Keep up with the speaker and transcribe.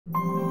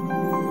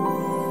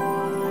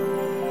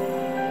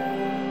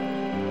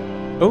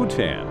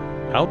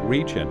OTAN,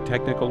 Outreach and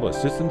Technical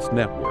Assistance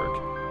Network.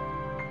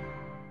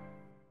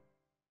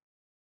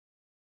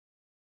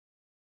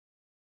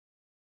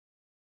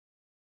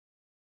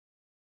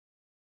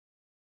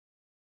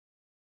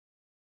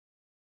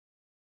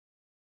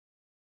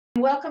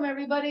 Welcome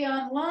everybody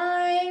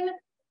online.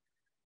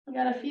 We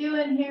got a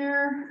few in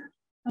here.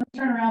 I'm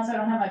gonna turn around so I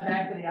don't have my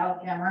back to the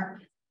out camera.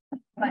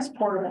 Nice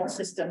portable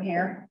system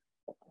here.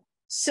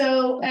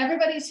 So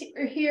everybody's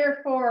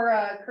here for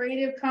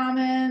Creative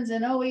Commons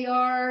and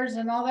OERs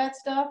and all that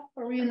stuff.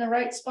 Are we in the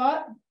right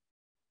spot?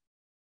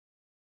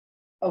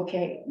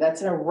 Okay,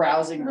 that's a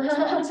rousing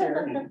response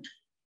here.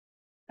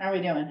 How are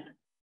we doing?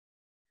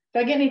 Do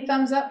I get any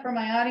thumbs up from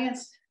my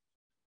audience?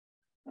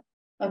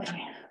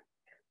 Okay.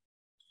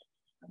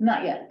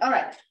 Not yet. All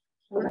right,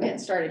 we're getting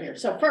started here.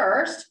 So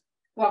first,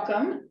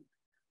 welcome.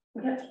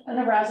 We got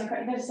another browsing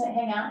card. You're gonna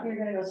hang out. You're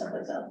gonna go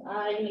someplace else.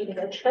 I need to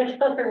go check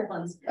other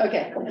ones.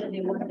 Okay. I'm gonna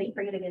do one thing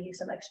for you to give you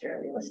some extra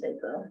real estate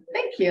though.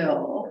 Thank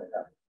you.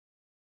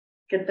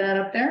 Get that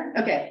up there.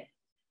 Okay.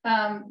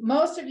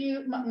 Most of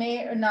you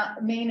may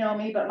know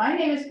me, but my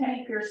name is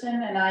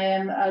Pearson, and I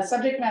am a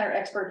subject matter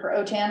expert for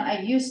OTAN. I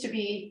used to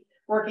be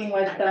working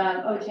with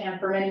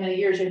OTAN for many, many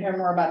years. You'll hear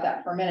more about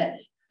that for a minute.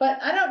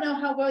 But I don't know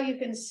how well you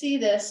can see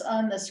this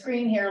on the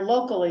screen here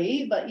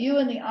locally, but you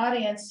in the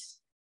audience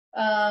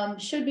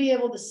should be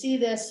able to see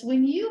this.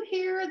 When you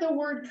hear the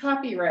word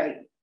copyright,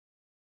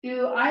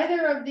 do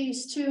either of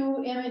these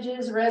two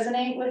images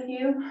resonate with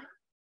you?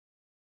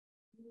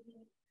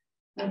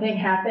 Anything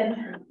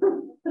happened?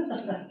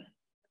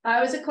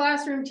 I was a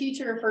classroom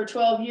teacher for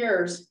 12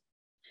 years,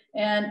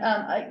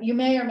 and you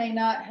may or may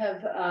not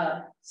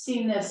have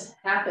seen this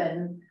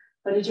happen.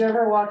 But did you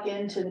ever walk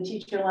into the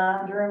teacher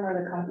lounge room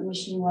where the copy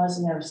machine was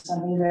and there was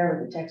somebody there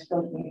with a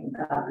textbook making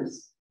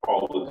copies?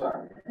 All the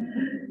time.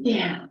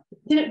 Yeah.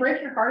 Did it break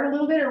your heart a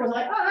little bit, or was it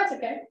like, oh, that's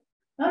okay,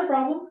 not a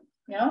problem,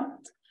 you know?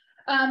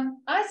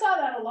 I saw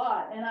that a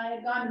lot, and I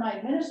had gone to my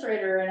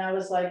administrator and I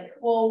was like,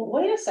 well,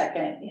 wait a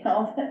second, you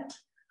know,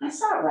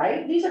 that's not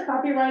right. These are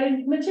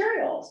copyrighted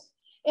materials.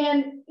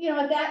 And, you know,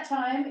 at that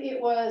time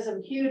it was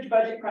a huge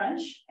budget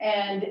crunch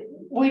and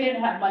we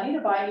didn't have money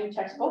to buy new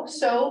textbooks.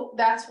 So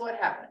that's what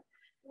happened.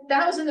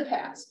 That was in the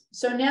past.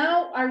 So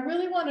now I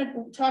really want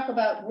to talk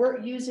about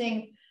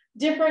using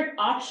different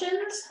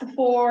options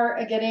for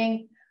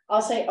getting,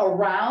 I'll say,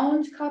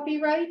 around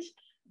copyright,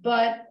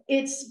 but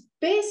it's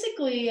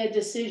basically a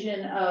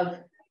decision of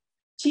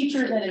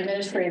teachers and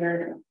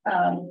administrators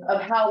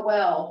of how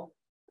well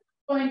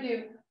we're going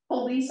to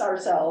police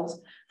ourselves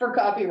for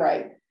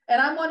copyright.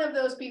 And I'm one of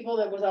those people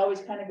that was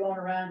always kind of going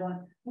around going,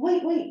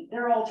 wait,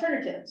 there are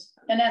alternatives.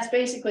 And that's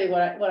basically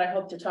what I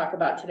hope to talk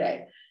about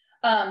today.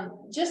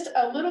 Just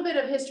a little bit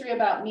of history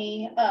about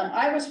me.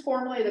 I was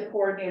formerly the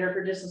coordinator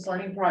for distance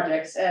learning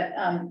projects at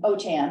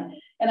OTAN,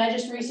 and I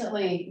just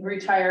recently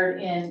retired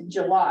in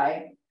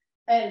July,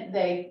 and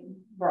they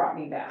brought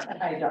me back.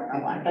 I don't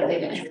know why, but they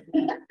did.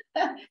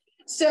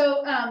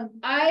 So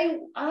I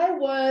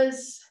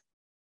was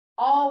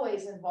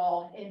always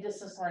involved in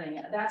distance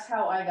learning. That's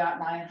how I got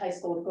my high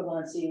school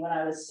equivalency when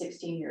I was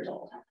 16 years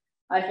old.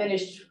 I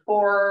finished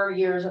 4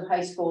 years of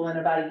high school in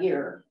about a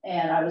year,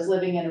 and I was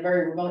living in a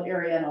very remote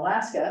area in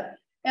Alaska.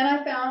 And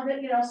I found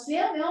that, you know,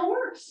 snail mail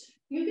works.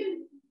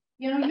 You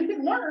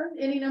can learn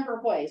any number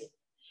of ways.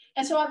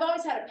 And so I've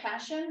always had a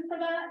passion for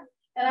that.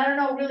 And I don't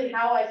know really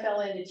how I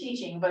fell into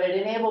teaching, but it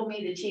enabled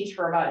me to teach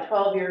for about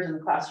 12 years in the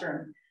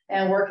classroom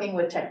and working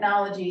with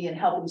technology and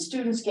helping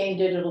students gain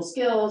digital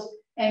skills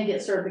and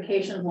get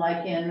certifications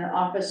like in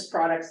office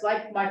products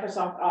like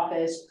Microsoft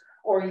Office,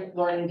 or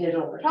learning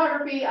digital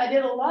photography. I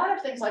did a lot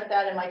of things like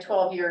that in my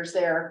 12 years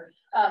there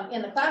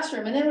in the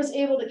classroom, and then was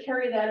able to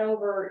carry that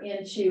over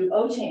into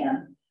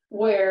OTAN,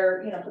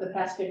 where, you know, for the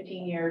past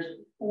 15 years,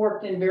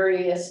 worked in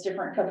various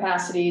different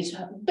capacities,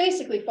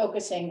 basically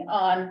focusing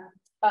on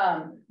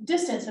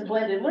distance and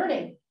blended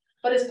learning.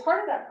 But as part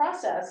of that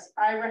process,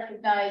 I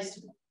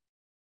recognized,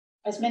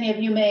 as many of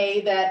you may,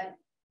 that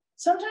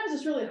sometimes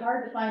it's really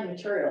hard to find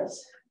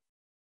materials.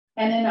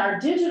 And in our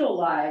digital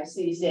lives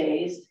these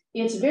days,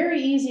 it's very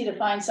easy to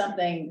find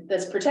something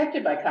that's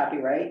protected by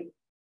copyright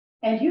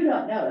and you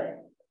don't know it.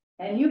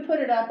 And you put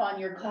it up on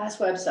your class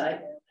website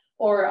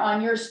or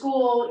on your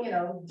school, you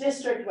know,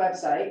 district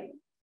website.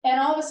 And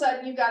all of a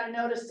sudden you've got a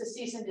notice to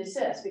cease and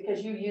desist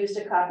because you used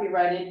a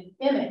copyrighted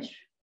image.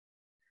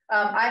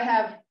 I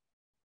have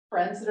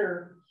friends that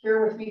are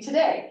here with me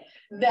today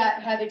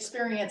that have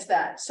experienced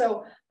that.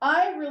 So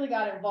I really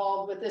got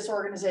involved with this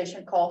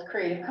organization called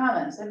Creative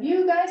Commons. Have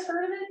you guys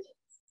heard of it?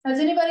 Has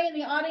anybody in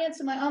the audience,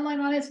 in my online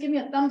audience, give me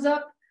a thumbs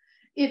up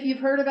if you've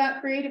heard about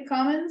Creative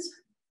Commons?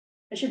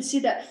 I should see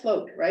that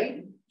float, right?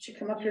 It should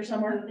come up here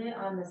somewhere. Move it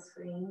on the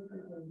screen. You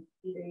can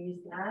either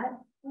use that.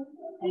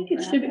 I think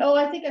it should be. Oh,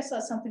 I think I saw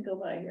something go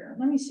by here.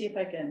 Let me see if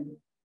I can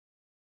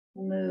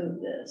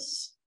move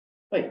this.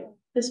 Wait,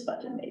 this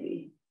button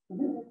maybe.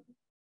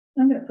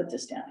 I'm going to put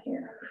this down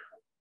here.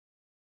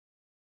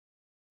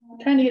 I'm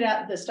trying to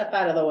get the stuff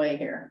out of the way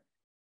here.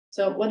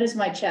 So what does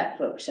my chat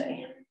folks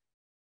say?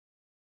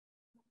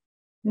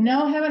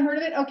 No, haven't heard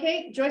of it.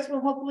 Okay, Joyce will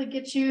hopefully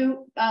get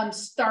you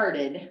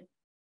started.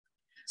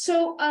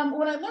 So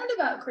when I learned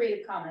about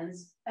Creative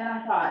Commons, and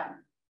I thought,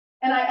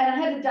 and I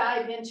had to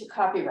dive into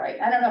copyright.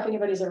 I don't know if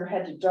anybody's ever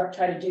had to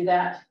try to do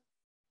that.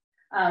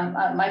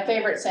 My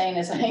favorite saying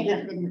is, I think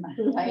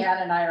Diane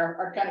and I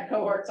are kind of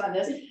cohorts on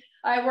this.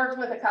 I worked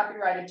with a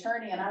copyright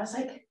attorney and I was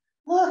like,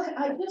 look,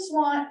 I just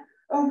want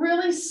a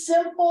really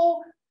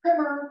simple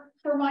primer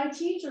for my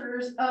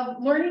teachers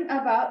of learning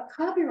about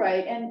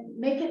copyright and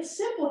make it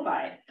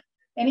simplified.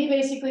 And he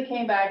basically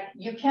came back,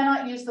 you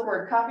cannot use the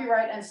word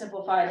copyright and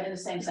simplified in the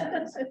same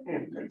sentence.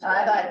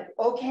 I thought,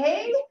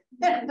 okay,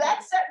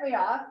 that set me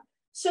off.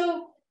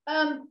 So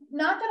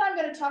not that I'm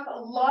going to talk a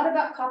lot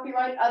about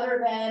copyright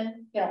other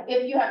than, you know,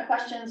 if you have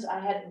questions,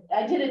 I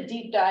did a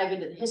deep dive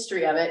into the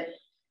history of it.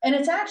 And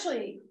it's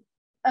actually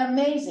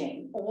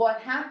amazing what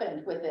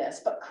happened with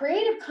this, but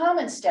Creative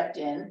Commons stepped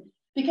in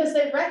because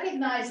they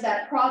recognized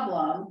that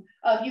problem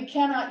of you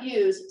cannot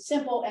use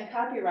simple and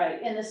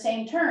copyright in the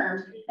same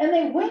terms. And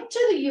they went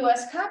to the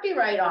US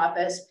Copyright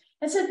Office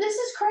and said, this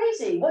is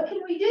crazy, what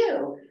can we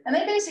do? And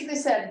they basically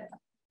said,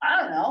 I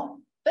don't know,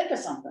 think of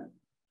something.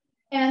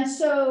 And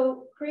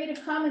so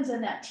Creative Commons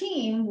and that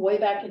team way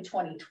back in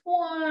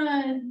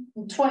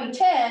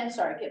 2010,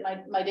 sorry, get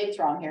my dates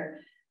wrong here.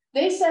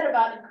 They set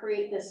about to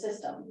create this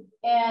system.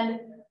 And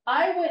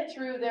I went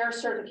through their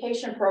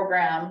certification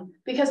program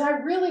because I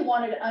really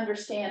wanted to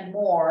understand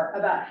more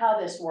about how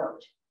this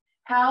worked,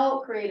 how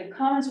Creative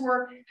Commons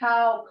worked,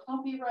 how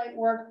copyright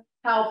worked,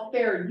 how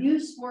fair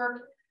use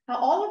worked, how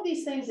all of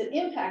these things that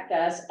impact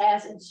us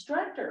as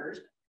instructors,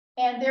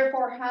 and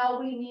therefore how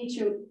we need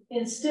to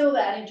instill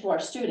that into our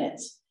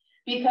students.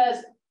 Because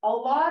a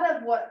lot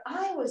of what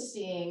I was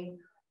seeing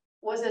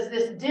was as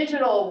this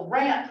digital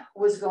ramp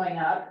was going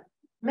up,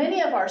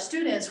 many of our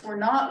students were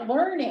not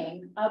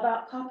learning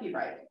about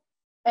copyright,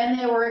 and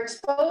they were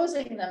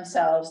exposing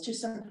themselves to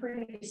some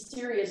pretty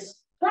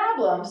serious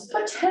problems,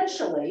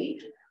 potentially.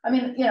 I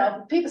mean, you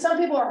know, some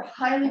people are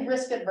highly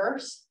risk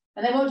adverse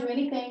and they won't do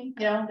anything,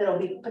 you know, that'll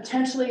be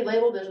potentially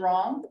labeled as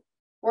wrong.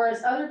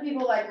 Whereas other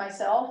people like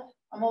myself,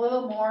 I'm a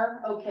little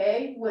more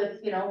okay with,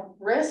 you know,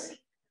 risk.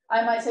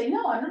 I might say,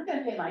 no, I'm not going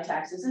to pay my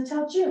taxes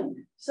until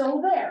June.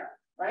 So there,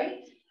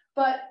 right?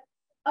 But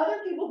other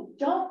people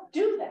don't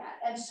do that.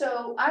 And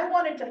so I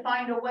wanted to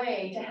find a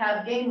way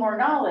to gain more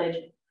knowledge.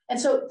 And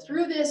so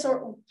through this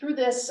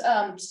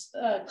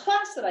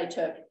class that I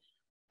took,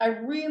 I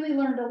really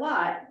learned a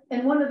lot.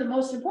 And one of the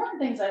most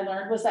important things I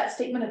learned was that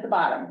statement at the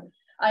bottom.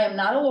 I am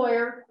not a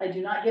lawyer. I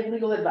do not give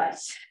legal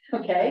advice,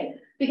 okay?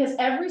 Because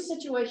every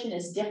situation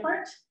is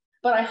different,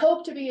 but I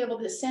hope to be able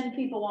to send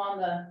people on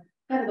the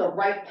kind of the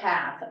right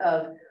path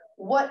of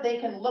what they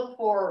can look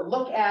for,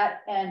 look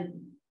at, and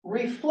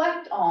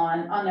reflect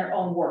on their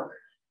own work.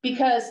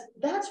 Because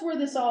that's where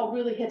this all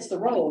really hits the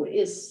road,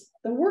 is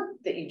the work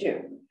that you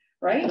do,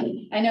 right?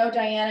 I know,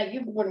 Diana,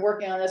 you've been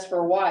working on this for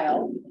a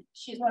while.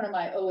 She's one of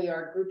my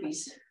OER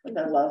groupies, which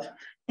I love.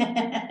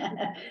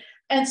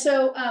 And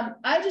so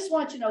I just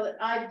want you to know that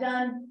I've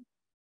done,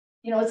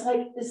 you know, it's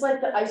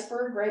like the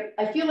iceberg, right?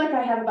 I feel like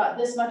I have about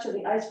this much of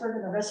the iceberg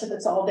and the rest of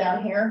it's all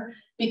down here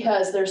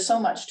because there's so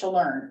much to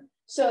learn.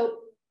 So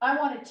I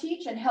want to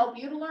teach and help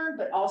you to learn,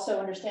 but also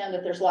understand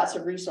that there's lots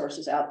of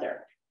resources out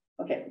there.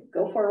 Okay,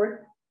 go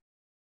forward.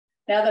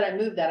 Now that I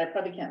moved that, I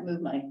probably can't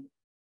move my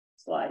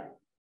slide.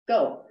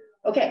 Go.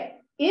 Okay,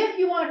 if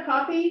you want a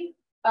copy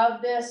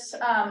of this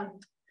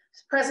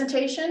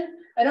presentation,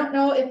 I don't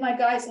know if my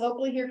guys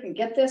locally here can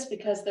get this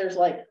because there's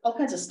like all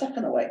kinds of stuff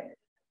in the way.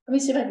 Let me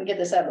see if I can get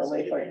this out of the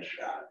way for you.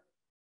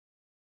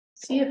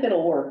 See if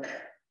it'll work.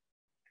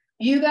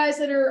 You guys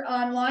that are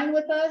online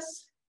with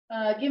us,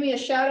 give me a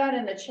shout out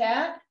in the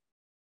chat.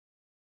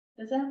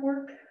 Does that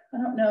work? I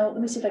don't know.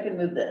 Let me see if I can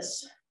move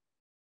this.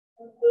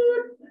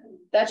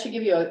 That should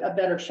give you a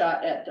better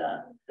shot at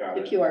the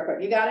QR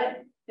code. You got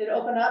it? Did it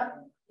open up?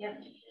 Yeah.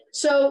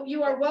 So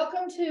you are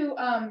welcome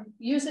to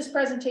use this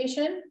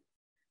presentation.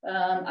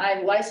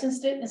 I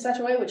licensed it in such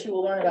a way, which you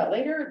will learn about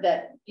later,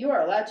 that you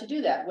are allowed to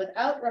do that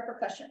without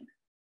repercussion,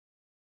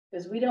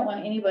 because we don't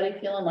want anybody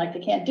feeling like they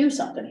can't do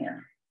something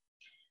here.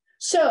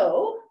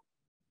 So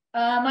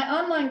my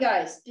online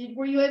guys,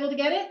 were you able to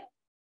get it?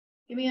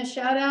 Give me a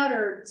shout out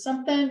or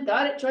something.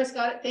 Got it. Joyce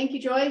got it. Thank you,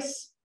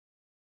 Joyce.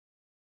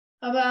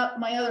 How about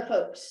my other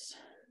folks?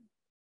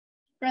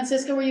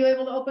 Francisca, were you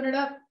able to open it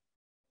up?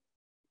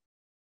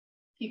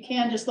 If you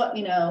can, just let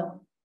me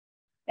know.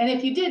 And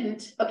if you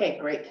didn't, okay,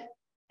 great.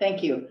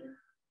 Thank you.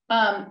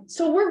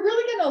 So we're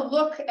really going to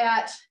look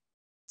at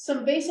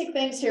some basic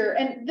things here.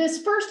 And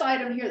this first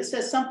item here that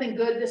says something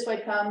good this way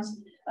comes,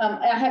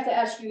 I have to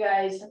ask you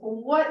guys,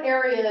 what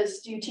areas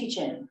do you teach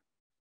in?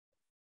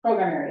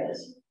 Program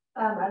areas.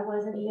 I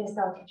was an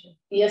ESL teacher.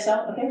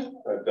 ESL, okay.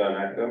 I've done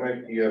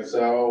academic,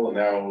 ESL, and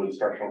now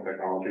instructional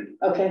technology.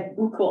 Okay,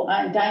 ooh, cool.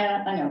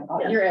 Diana, I know,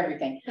 Yeah. You're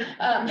everything.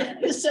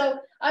 So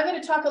I'm going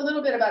to talk a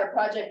little bit about a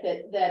project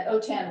that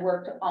OTAN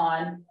worked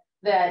on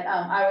that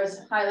I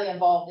was highly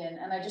involved in,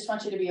 and I just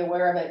want you to be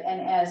aware of it.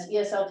 And as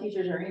ESL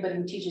teachers or anybody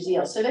who teaches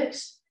EL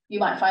civics, you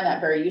might find that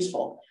very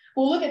useful.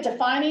 We'll look at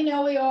defining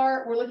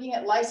OER. We're looking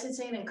at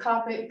licensing and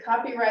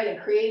copyright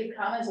and Creative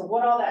Commons and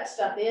what all that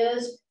stuff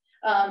is.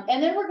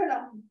 And then we're going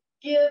to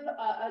give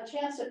a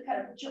chance to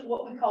kind of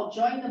what we call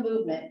join the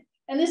movement.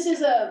 And this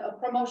is a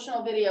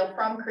promotional video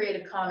from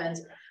Creative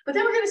Commons, but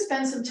then we're going to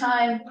spend some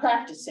time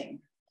practicing.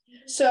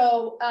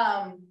 So,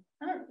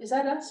 is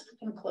that us?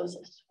 I'm going to close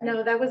this.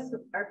 No, that was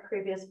our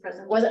previous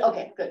presentation. Was it?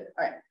 Okay, good.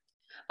 All right.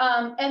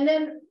 And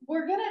then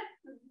we're going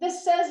to,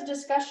 this says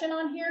discussion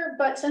on here,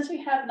 but since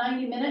we have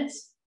 90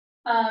 minutes,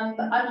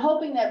 I'm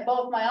hoping that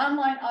both my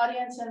online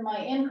audience and my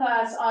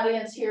in-class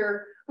audience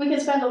here, we can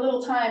spend a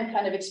little time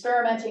kind of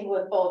experimenting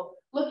with both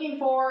looking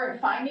for and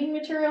finding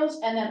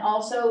materials, and then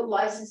also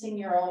licensing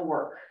your own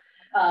work.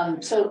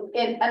 And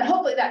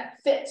hopefully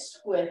that fits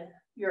with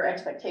your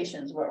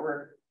expectations, what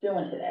we're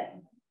doing today.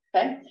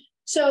 Okay,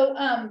 so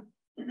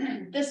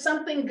this is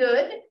something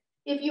good.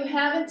 If you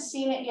haven't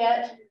seen it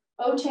yet,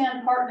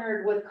 OTAN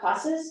partnered with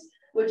CASAS,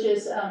 which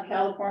is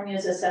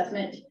California's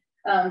assessment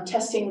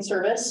testing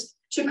service,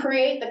 to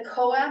create the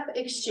COAP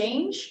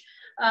exchange.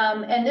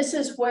 And this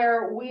is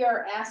where we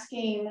are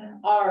asking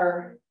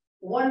our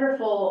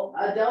wonderful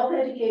adult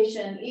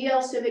education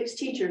EL civics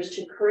teachers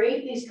to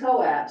create these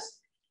COAPs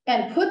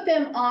and put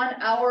them on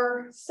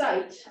our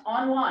site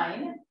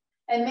online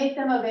and make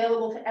them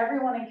available to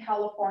everyone in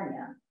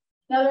California.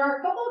 Now, there are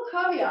a couple of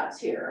caveats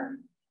here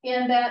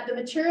in that the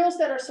materials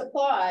that are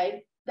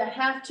supplied they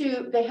have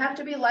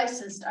to be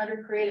licensed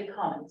under Creative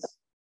Commons.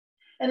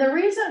 And the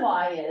reason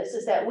why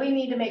is that we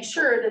need to make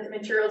sure that the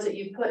materials that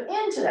you put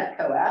into that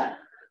COAP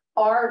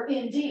are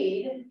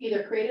indeed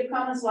either Creative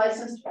Commons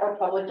licensed or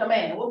public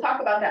domain. And we'll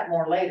talk about that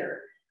more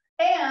later.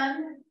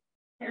 And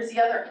here's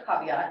the other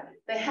caveat,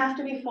 they have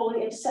to be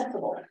fully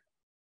accessible.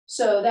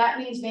 So that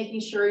means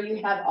making sure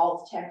you have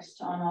alt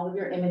text on all of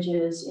your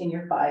images in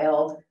your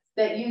file,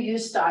 that you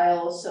use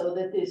styles so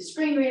that the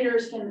screen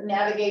readers can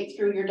navigate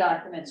through your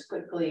documents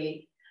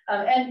quickly.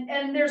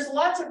 And there's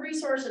lots of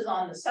resources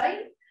on the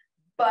site,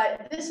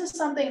 but this is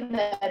something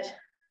that,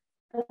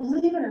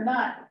 believe it or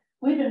not,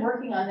 we've been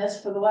working on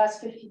this for the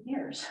last 15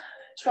 years,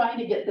 trying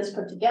to get this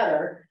put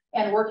together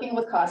and working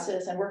with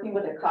CASAS and working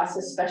with the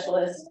CASAS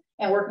specialists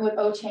and working with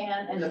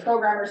OTAN and the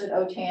programmers at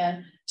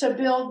OTAN to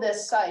build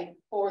this site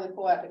for the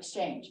COAP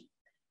exchange.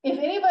 If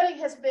anybody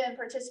has been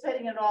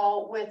participating at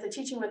all with the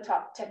Teaching with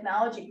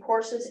Technology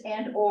courses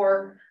and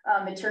or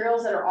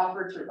materials that are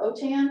offered through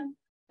OTAN,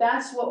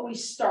 that's what we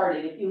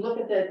started. If you look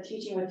at the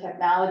Teaching with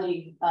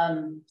Technology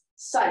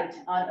site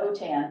on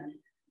OTAN,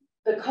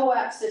 the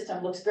COAP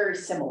system looks very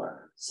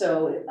similar.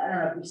 So I don't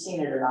know if you've seen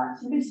it or not.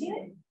 Have you seen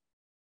it?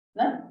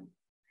 No?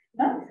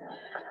 No?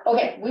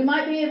 Okay, we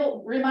might be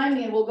able, remind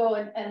me and we'll go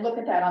and look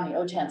at that on the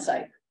OTAN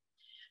site.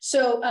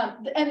 So,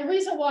 and the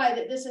reason why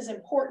that this is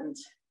important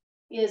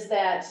is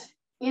that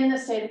in the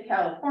state of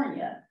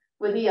California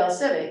with EL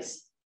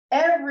Civics,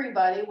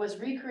 everybody was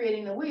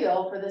recreating the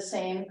wheel for the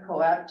same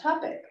COAP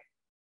topic.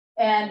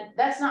 And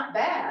that's not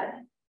bad,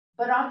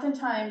 but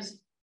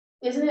oftentimes,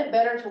 isn't it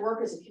better to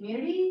work as a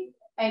community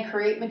and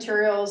create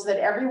materials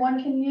that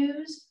everyone can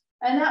use?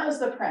 And that was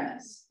the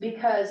premise,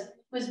 because it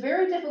was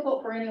very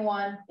difficult for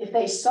anyone, if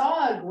they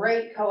saw a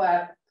great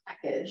COAP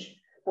package,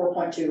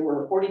 4.2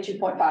 or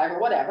 42.5 or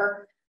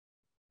whatever,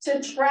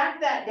 to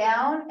track that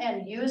down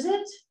and use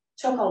it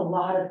took a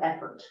lot of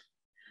effort.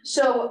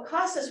 So what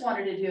CASAS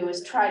wanted to do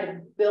is try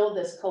to build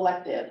this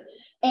collective.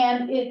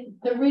 And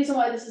the reason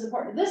why this is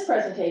important in this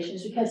presentation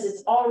is because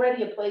it's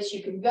already a place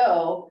you can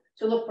go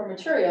to look for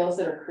materials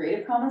that are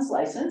Creative Commons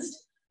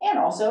licensed and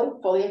also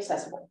fully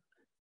accessible.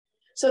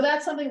 So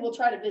that's something we'll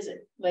try to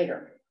visit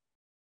later.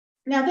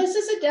 Now, this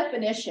is a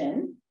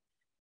definition,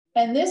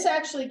 and this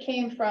actually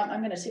came from, I'm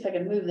going to see if I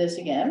can move this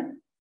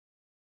again.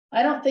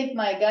 I don't think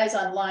my guys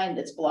online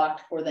that's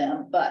blocked for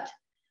them, but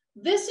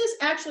this is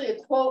actually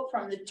a quote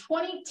from the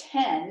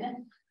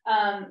 2010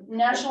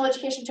 National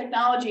Education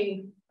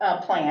Technology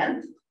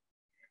Plan.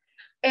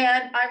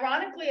 And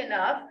ironically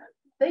enough,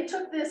 they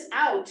took this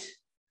out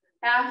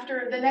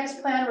after the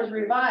next plan was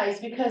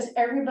revised because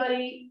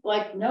everybody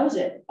knows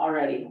it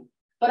already.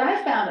 But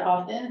I found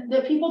often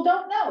that people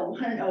don't know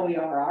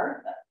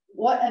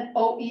what an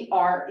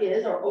OER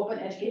is, or Open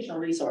Educational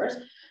Resource.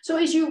 So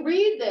as you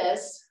read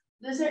this,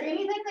 is there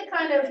anything that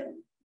kind of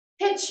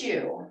hits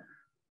you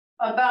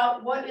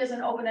about what is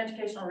an Open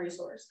Educational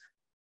Resource?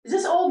 Is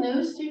this old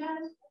news to you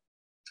guys?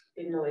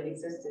 Didn't know it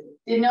existed.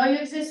 Didn't know you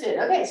existed.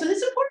 Okay, so this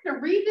is important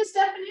to read this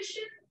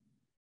definition.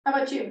 How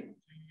about you?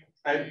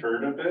 I'd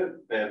heard of it,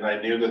 and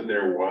I knew that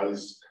there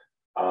was,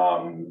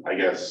 I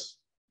guess,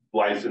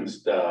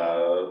 licensed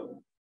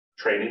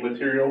training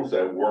materials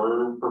that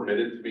were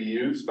permitted to be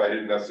used, but I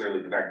didn't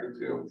necessarily connect the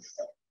two.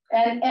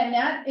 And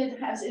that it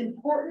has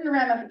important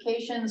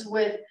ramifications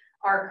with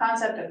our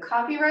concept of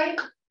copyright,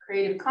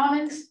 Creative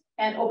Commons,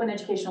 and open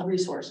educational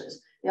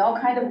resources. They all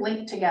kind of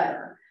link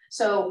together.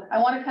 So I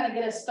want to kind of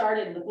get us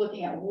started with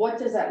looking at what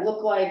does that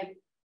look like?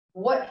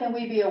 What can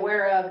we be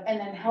aware of? And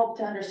then help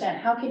to understand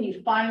how can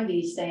you find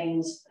these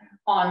things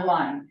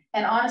online?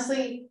 And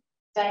honestly,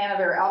 Diana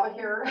Vera-Alba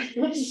here,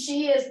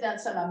 she has done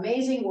some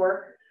amazing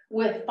work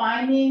with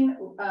finding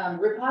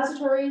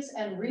repositories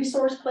and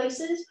resource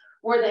places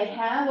where they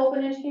have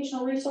open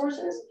educational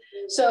resources.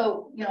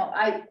 So, you know,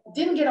 I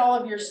didn't get all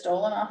of yours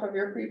stolen off of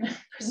your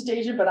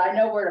presentation, but I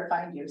know where to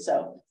find you.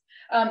 So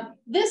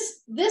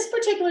this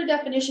particular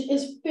definition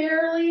is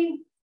fairly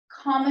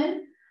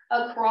common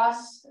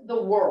across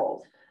the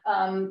world.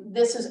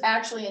 This is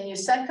actually in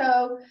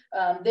USECO.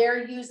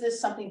 Their use this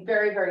something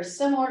very, very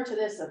similar to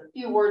this. A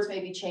few words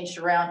may be changed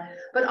around,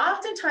 but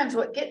oftentimes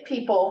what get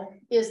people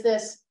is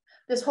this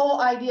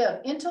whole idea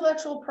of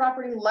intellectual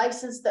property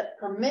license that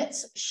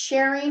permits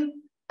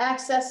sharing,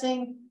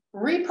 accessing,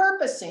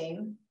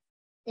 repurposing,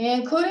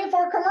 including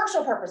for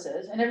commercial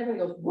purposes. And everybody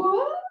goes,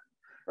 what?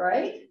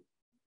 Right?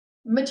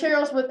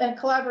 Materials with and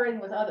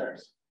collaborating with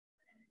others.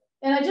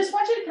 And I just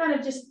want you to kind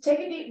of just take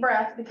a deep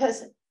breath,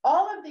 because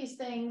all of these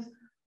things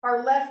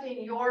are left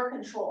in your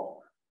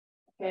control,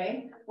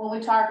 okay? When we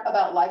talk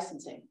about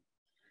licensing.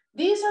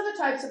 These are the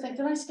types of things,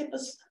 did I skip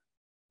this?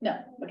 No,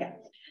 okay.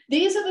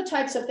 These are the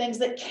types of things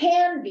that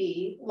can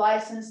be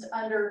licensed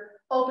under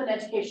open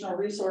educational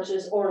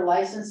resources or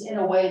licensed in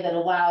a way that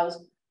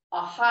allows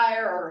a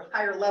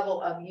higher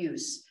level of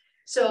use.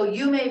 So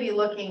you may be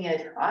looking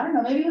at, I don't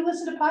know, maybe you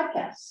listen to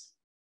podcasts.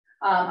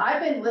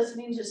 I've been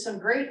listening to some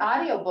great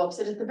audiobooks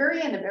that at the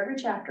very end of every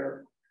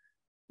chapter,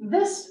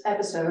 this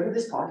episode of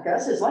this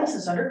podcast is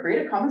licensed under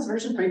Creative Commons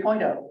version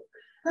 3.0.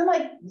 I'm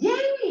like,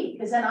 yay,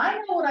 because then I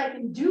know what I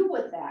can do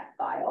with that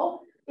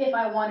file if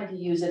I wanted to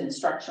use it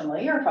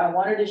instructionally, or if I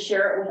wanted to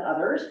share it with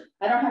others.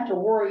 I don't have to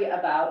worry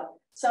about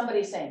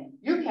somebody saying,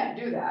 you can't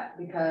do that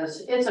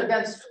because it's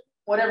against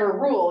whatever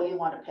rule you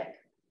want to pick.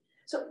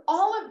 So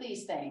all of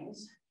these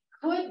things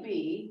could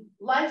be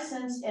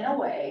licensed in a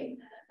way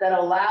that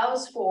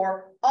allows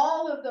for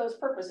all of those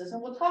purposes.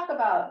 And we'll talk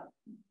about,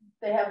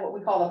 they have what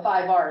we call the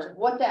 5 R's, of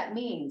what that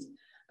means.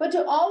 But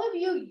do all of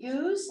you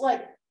use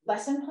like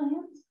lesson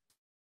plans,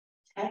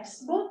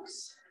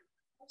 textbooks,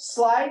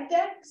 slide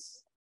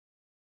decks,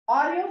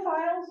 audio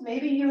files?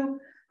 Maybe you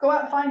go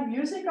out and find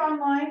music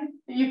online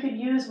that you could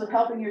use with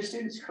helping your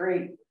students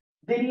create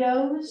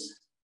videos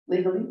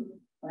legally,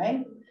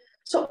 right?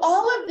 So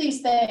all of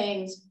these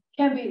things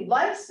can be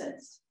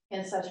licensed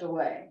in such a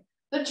way.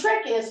 The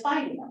trick is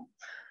finding them,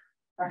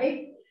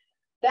 right?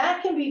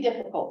 That can be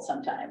difficult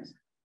sometimes.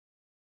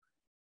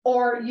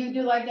 Or you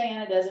do like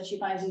Diana does, and she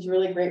finds these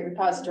really great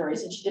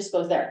repositories and she just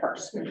goes there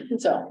first.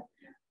 So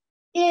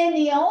in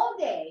the old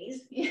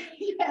days,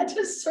 you had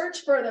to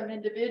search for them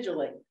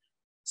individually.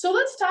 So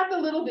let's talk a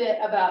little bit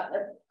about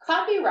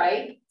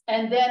copyright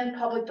and then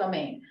public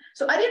domain.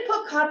 So I did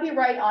put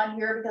copyright on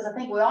here because I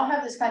think we all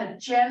have this kind of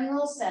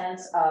general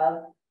sense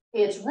of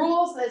it's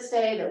rules that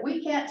say that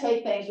we can't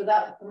take things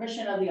without the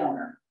permission of the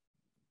owner.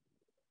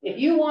 If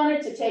you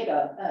wanted to take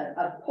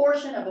a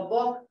portion of a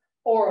book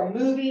or a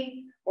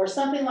movie or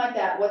something like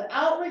that,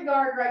 without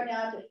regard right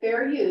now to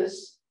fair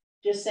use,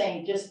 just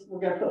saying, we're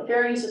going to put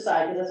fair use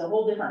aside because that's a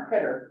whole different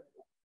critter.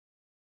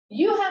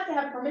 You have to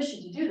have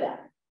permission to do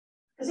that.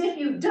 Because if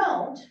you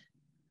don't,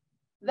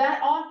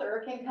 that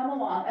author can come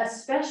along,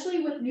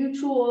 especially with new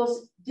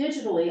tools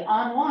digitally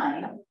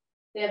online.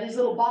 They have these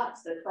little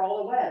bots that crawl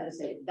the web and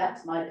say,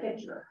 that's my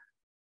picture.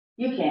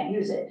 You can't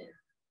use it.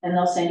 And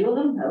they'll send you a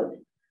little note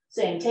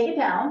saying, take it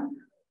down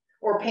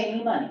or pay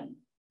me money,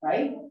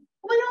 right? We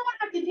don't want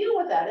to have to deal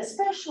with that,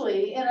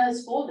 especially in a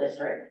school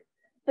district,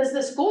 because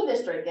the school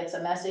district gets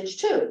a message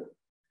too.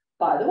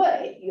 By the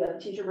way, you have a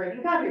teacher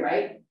breaking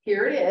copyright.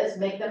 Here it is,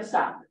 make them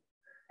stop.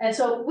 And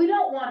so we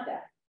don't want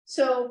that.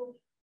 So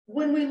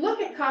when we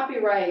look at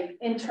copyright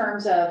in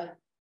terms of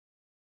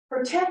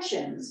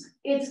protections,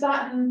 it's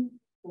gotten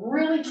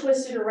really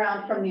twisted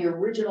around from the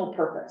original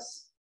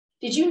purpose.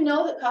 Did you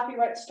know that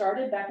copyright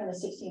started back in the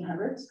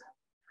 1600s?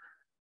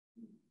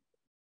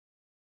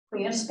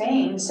 Queen of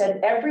Spain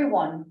said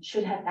everyone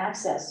should have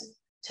access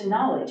to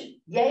knowledge.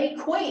 Yay,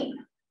 Queen,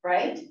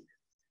 right?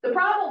 The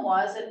problem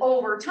was that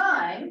over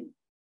time,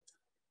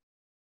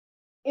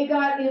 it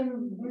got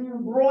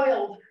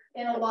embroiled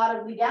in a lot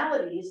of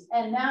legalities.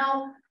 And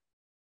now,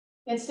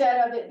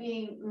 instead of it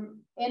being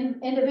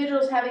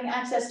individuals having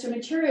access to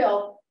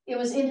material, it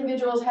was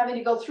individuals having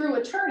to go through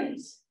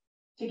attorneys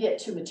to get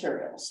to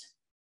materials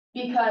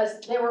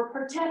because they were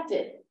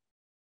protected.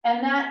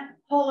 And that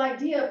whole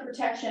idea of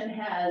protection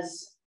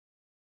has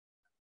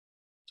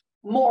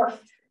morphed.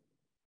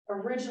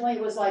 Originally,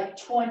 it was like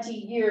 20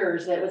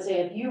 years that would say,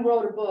 if you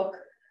wrote a book,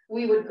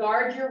 we would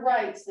guard your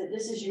rights, that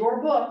this is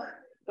your book.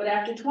 But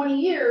after 20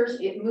 years,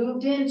 it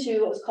moved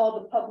into what was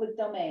called the public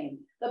domain,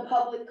 the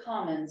public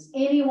commons.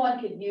 Anyone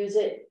could use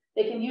it.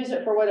 They can use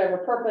it for whatever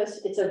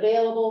purpose. It's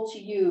available to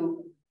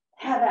you.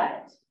 Have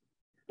at it.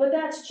 But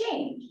that's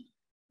changed.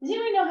 Does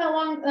anybody know how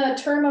long the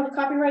term of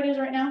copyright is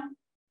right now?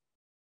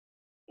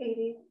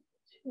 82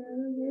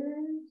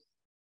 years.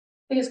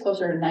 I think it's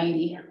closer to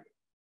 90.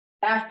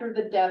 After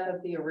the death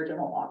of the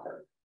original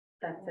author.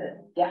 That's it.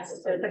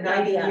 Yes. So the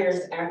 90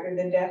 years after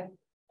the death.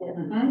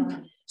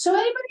 Mm-hmm. So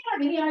anybody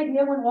have any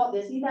idea when Walt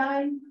Disney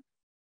died?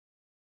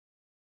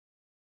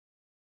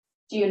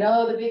 Do you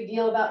know the big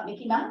deal about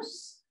Mickey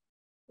Mouse?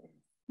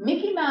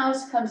 Mickey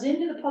Mouse comes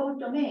into the public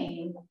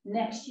domain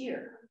next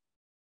year.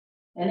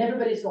 And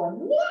everybody's going,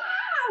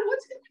 wow,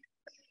 what's going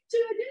to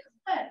do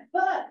that?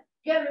 But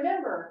you gotta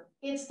remember,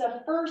 it's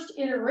the first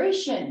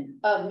iteration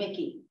of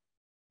Mickey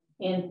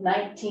in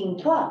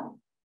 1912.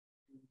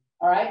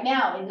 All right,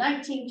 now in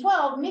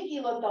 1912, Mickey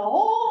looked a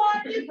whole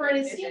lot different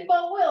in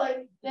Steamboat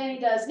Willie than he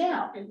does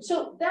now.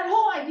 So that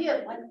whole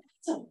idea of like,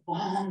 that's a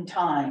long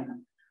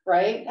time,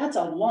 right? That's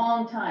a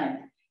long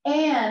time.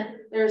 And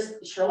there's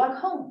Sherlock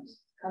Holmes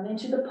come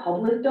into the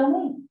public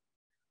domain.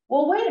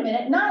 Well, wait a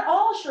minute, not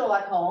all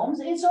Sherlock Holmes,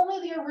 it's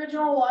only the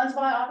original ones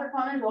by Arthur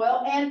Conan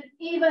Doyle, and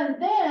even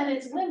then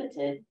it's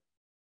limited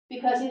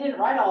because he didn't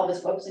write all of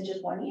his books in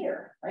just 1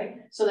 year, right?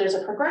 So there's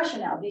a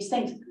progression now, these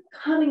things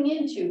coming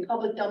into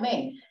public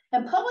domain.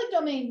 And public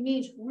domain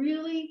means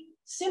really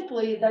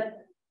simply that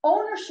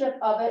ownership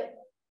of it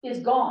is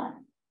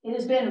gone. It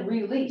has been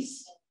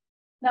released.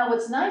 Now,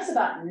 what's nice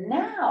about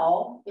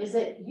now is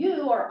that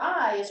you or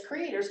I as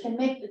creators can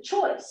make the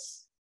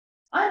choice.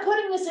 I'm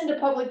putting this into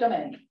public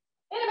domain.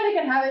 Anybody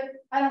can have it,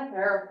 I don't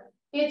care.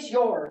 It's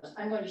yours.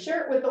 I'm going to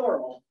share it with the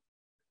world.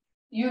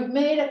 You've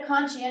made a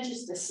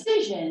conscientious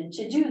decision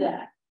to do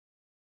that.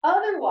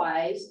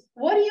 Otherwise,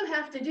 what do you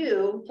have to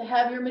do to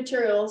have your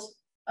materials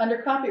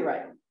under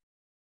copyright?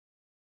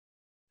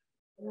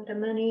 A lot of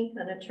money,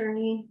 an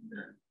attorney.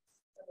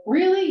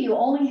 Really, you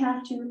only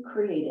have to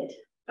create it.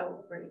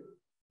 Oh, right.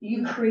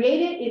 You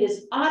create it, it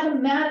is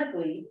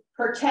automatically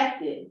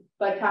protected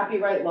by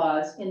copyright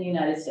laws in the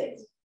United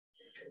States.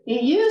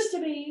 It used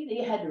to be that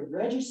you had to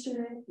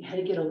register it, you had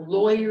to get a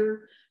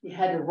lawyer, you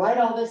had to write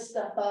all this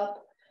stuff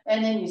up,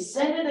 and then you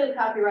send it to the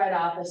Copyright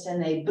Office and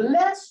they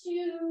blessed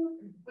you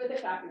with a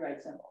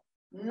copyright symbol.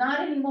 Not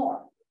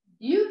anymore.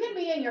 You can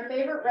be in your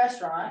favorite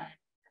restaurant,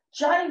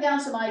 jotting down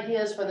some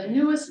ideas for the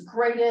newest,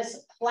 greatest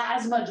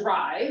plasma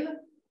drive,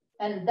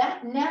 and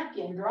that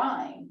napkin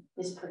drawing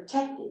is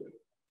protected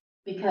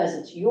because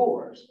it's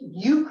yours.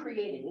 You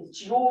created it,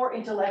 it's your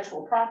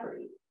intellectual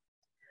property.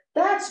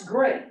 That's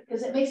great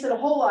because it makes it a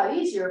whole lot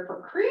easier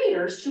for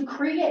creators to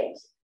create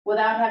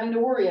without having to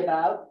worry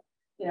about,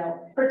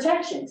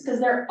 protections because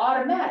they're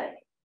automatic.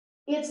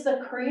 It's the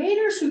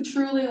creators who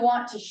truly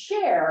want to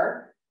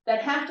share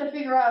that have to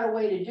figure out a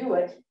way to do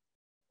it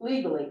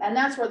legally. And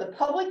that's where the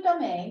public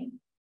domain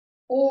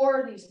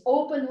or these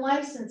open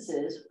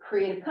licenses,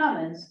 Creative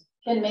Commons,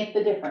 can make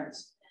the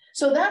difference.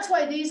 So that's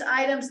why these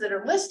items that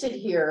are listed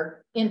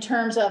here in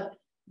terms of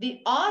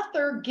the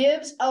author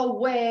gives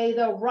away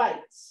the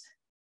rights.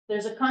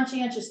 There's a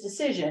conscientious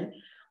decision,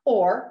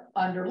 or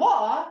under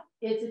law,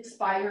 it's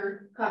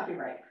expired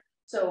copyright.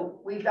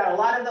 So we've got a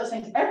lot of those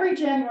things. Every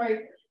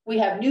January, we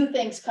have new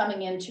things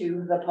coming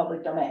into the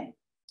public domain.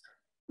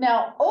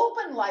 Now,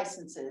 open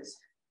licenses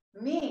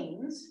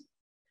means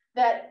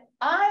that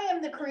I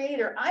am the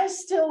creator. I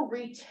still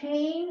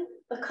retain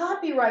the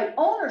copyright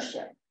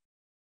ownership.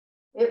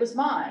 It was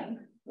mine.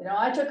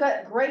 I took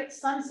a great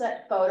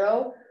sunset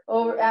photo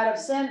out of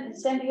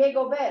San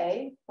Diego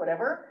Bay,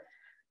 whatever.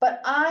 But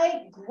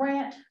I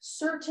grant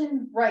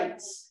certain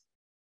rights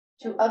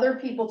to other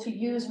people to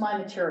use my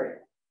material.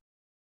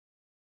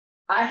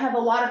 I have a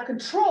lot of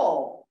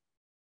control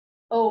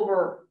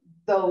over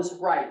those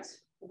rights,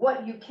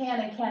 what you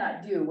can and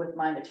cannot do with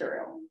my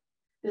material.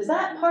 Does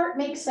that part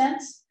make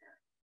sense?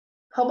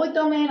 Public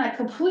domain, I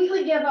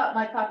completely give up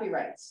my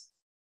copyrights.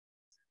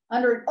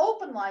 Under an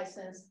open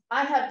license,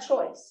 I have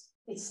choice.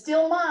 It's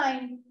still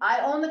mine.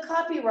 I own the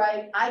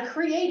copyright. I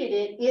created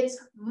it. It's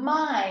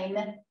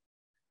mine.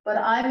 But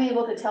I'm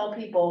able to tell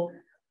people,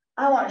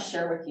 I want to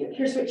share with you.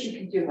 Here's what you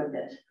can do with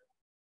it. Does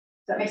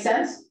that make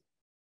sense?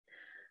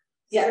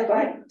 Yeah, go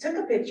ahead. I took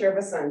a picture of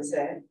a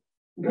sunset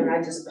and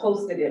I just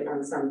posted it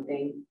on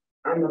something.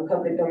 I'm a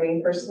public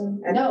domain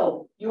person.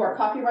 No, you are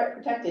copyright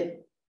protected.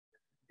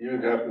 You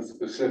would have to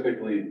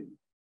specifically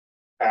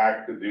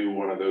act to do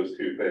one of those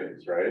two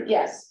things, right?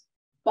 Yes,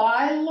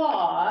 by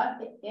law,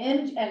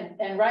 and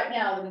right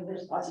now,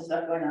 there's lots of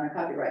stuff going on in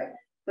copyright,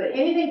 but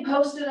anything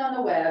posted on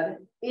the web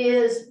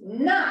is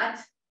not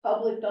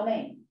public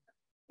domain.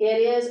 It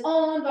is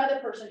owned by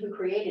the person who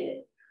created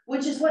it,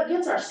 which is what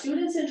gets our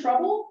students in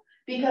trouble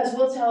because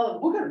we'll tell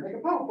them, we're going to make a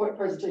PowerPoint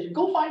presentation,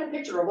 go find a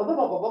picture of blah, blah,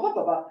 blah, blah, blah,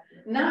 blah, blah,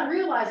 not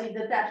realizing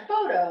that that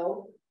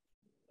photo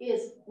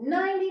is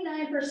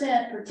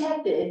 99%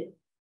 protected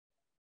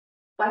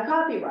by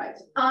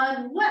copyrights,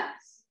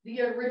 unless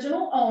the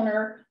original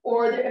owner,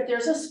 or if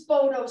there's a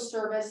photo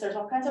service, there's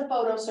all kinds of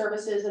photo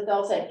services that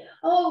they'll say,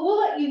 oh, we'll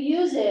let you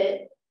use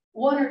it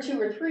 1 or 2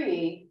 or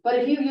 3, but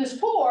if you use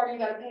 4, you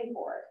got to pay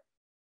for it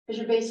because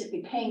you're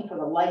basically paying for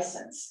the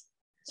license.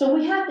 So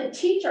we have to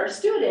teach our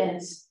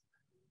students,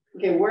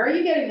 okay, where are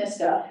you getting this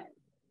stuff?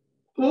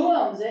 Who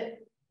owns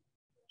it?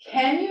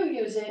 Can you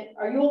use it?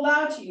 Are you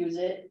allowed to use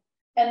it?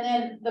 And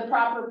then the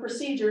proper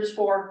procedures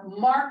for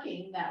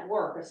marking that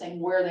work, or saying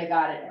where they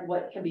got it and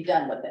what can be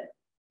done with it,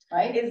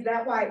 right? Is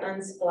that why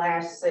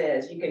Unsplash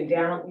says you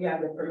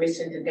have the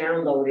permission to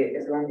download it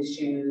as long as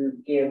you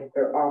give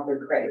the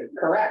author credit?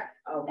 Correct.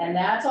 Okay. And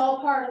that's all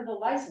part of the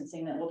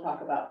licensing that we'll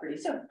talk about pretty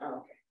soon.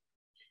 Okay.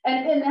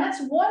 And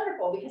that's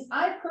wonderful, because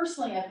I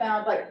personally have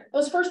found, like,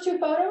 those first 2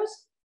 photos,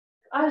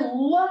 I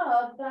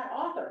love that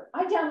author.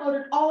 I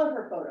downloaded all of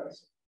her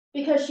photos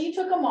because she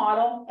took a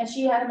model and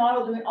she had a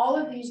model doing all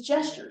of these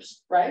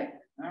gestures, right?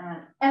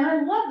 And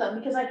I love them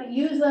because I could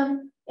use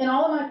them in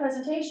all of my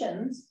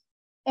presentations,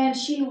 and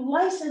she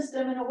licensed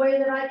them in a way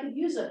that I could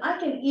use them. I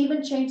can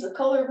even change the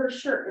color of her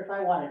shirt if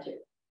I wanted to,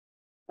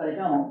 but I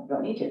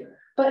don't need to.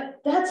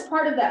 But that's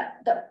part of that,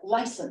 the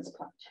license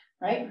part,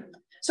 right?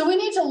 So we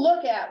need to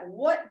look at,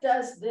 what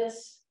does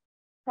this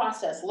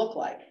process look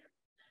like?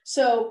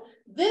 So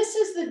this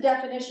is the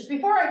definitions.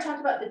 Before I talk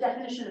about the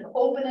definition of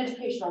open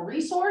educational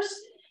resource,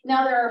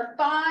 now there are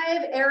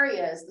 5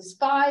 areas, there's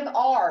 5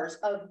 R's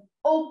of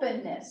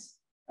openness.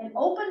 And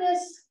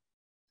openness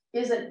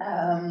is I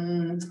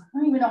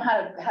don't even know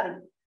how to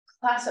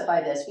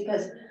classify this,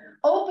 because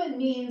open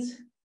means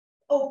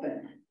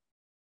open,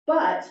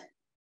 but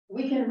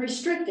we can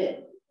restrict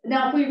it.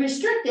 Now, if we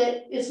restrict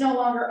it, it's no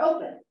longer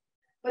open,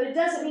 but it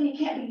doesn't mean it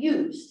can't be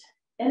used.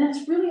 And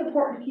that's really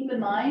important to keep in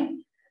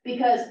mind,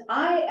 because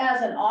I,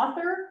 as an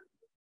author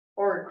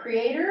or a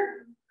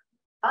creator,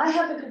 I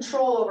have the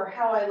control over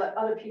how I let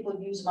other people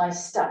use my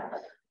stuff.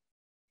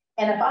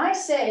 And if I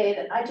say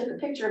that I took a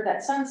picture of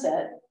that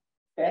sunset,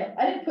 okay,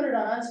 I didn't put it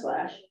on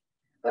Unsplash,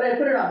 but I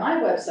put it on my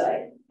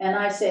website, and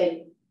I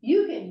say,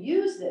 you can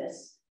use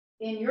this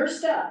in your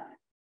stuff,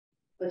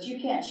 but you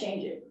can't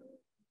change it.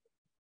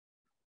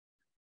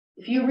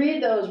 If you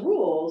read those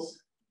rules,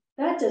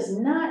 that does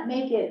not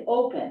make it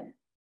open.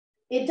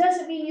 It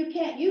doesn't mean you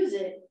can't use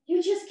it,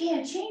 you just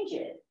can't change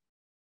it,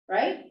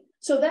 right?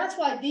 So that's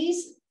why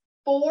these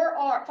 5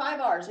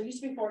 R's, there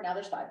used to be 4, now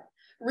there's 5.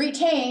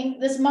 Retain,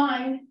 this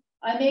mine,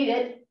 I made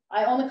it,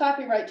 I own the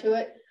copyright to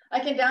it, I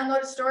can download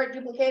it, store it,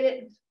 duplicate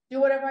it, do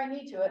whatever I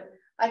need to it.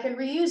 I can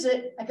reuse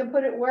it, I can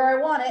put it where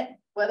I want it,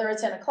 whether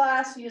it's in a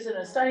class, use it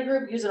in a study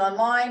group, use it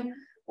online,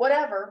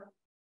 whatever.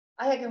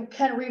 I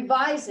can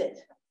revise it,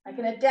 I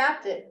can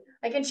adapt it,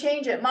 I can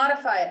change it,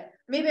 modify it.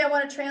 Maybe I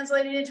want to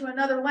translate it into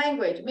another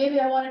language. Maybe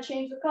I want to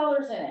change the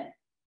colors in it.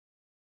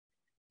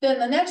 Then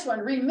the next one,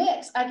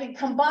 remix. I can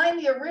combine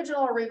the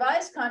original or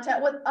revised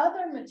content with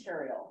other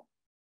material.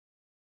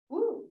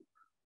 Ooh,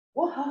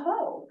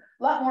 whoa,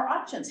 a lot more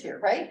options here,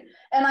 right?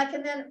 And I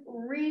can then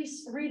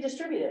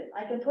redistribute it.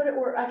 I can put it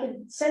where I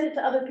can send it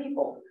to other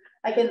people.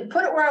 I can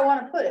put it where I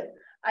want to put it.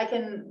 I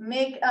can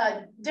make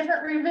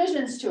different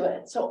revisions to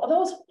it. So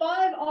those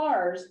 5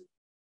 R's,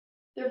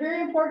 they're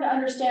very important to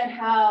understand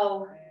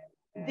how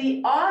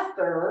the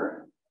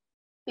author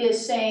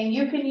is saying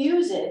you can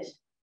use it.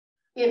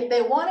 If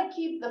they want to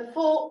keep the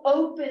full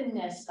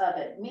openness of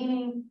it,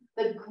 meaning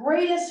the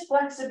greatest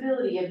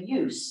flexibility of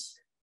use,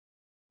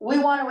 we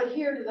want to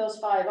adhere to those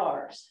 5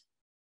 R's.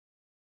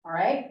 All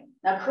right.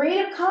 Now,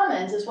 Creative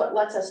Commons is what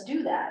lets us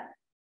do that,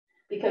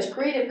 because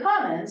Creative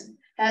Commons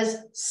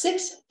has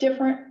 6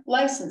 different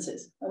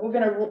licenses. And we're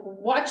going to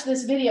watch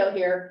this video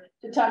here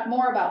to talk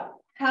more about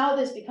how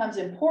this becomes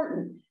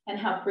important and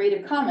how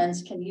Creative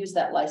Commons can use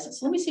that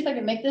license. Let me see if I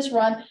can make this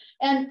run.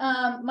 And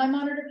my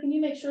monitor, can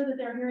you make sure that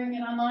they're hearing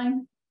it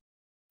online?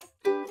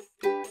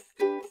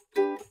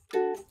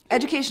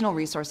 Educational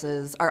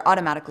resources are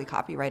automatically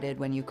copyrighted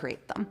when you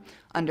create them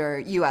under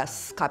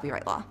US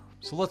copyright law.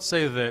 So let's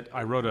say that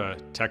I wrote a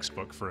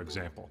textbook, for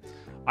example.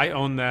 I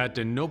own that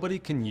and nobody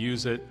can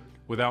use it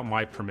without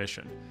my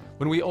permission.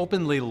 When we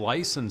openly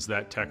license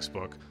that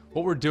textbook,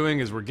 what we're doing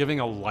is we're giving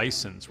a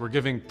license, we're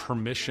giving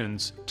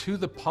permissions to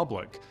the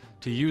public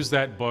to use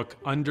that book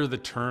under the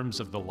terms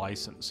of the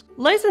license.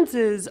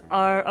 Licenses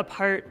are a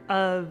part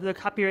of the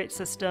copyright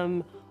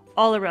system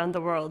all around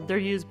the world. They're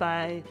used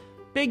by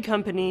big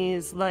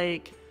companies,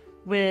 like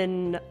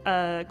when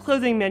a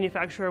clothing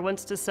manufacturer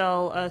wants to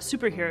sell a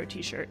superhero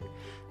t-shirt.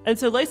 And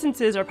so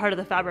licenses are part of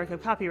the fabric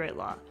of copyright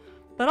law.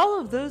 But all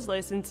of those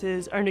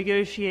licenses are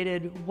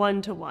negotiated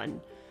one-to-one.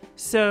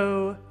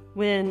 So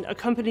when a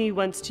company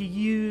wants to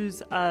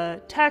use a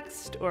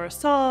text or a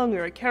song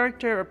or a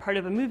character or part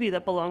of a movie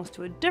that belongs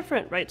to a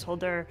different rights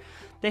holder,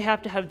 they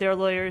have to have their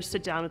lawyers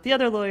sit down with the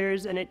other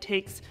lawyers, and it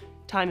takes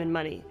time and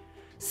money.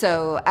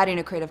 So adding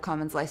a Creative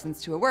Commons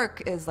license to a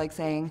work is like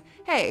saying,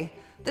 hey,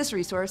 this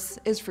resource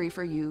is free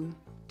for you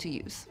to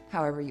use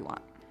however you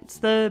want.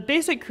 The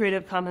basic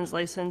Creative Commons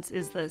license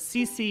is the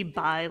CC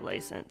BY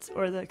license,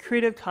 or the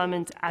Creative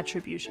Commons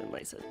Attribution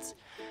license.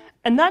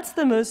 And that's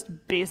the most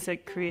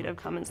basic Creative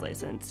Commons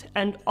license.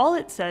 And all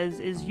it says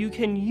is you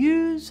can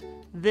use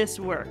this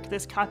work,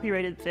 this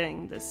copyrighted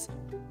thing, this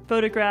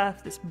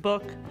photograph, this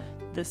book,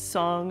 this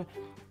song,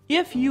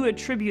 if you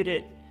attribute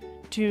it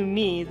to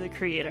me, the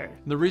creator.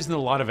 The reason a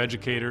lot of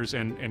educators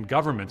and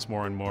governments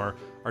more and more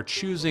are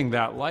choosing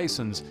that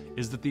license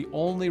is that the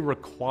only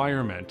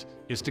requirement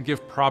is to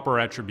give proper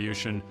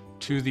attribution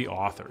to the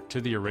author, to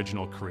the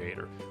original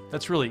creator.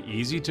 That's really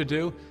easy to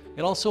do.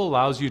 It also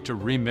allows you to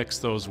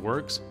remix those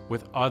works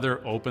with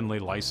other openly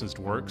licensed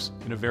works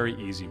in a very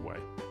easy way.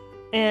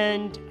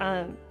 And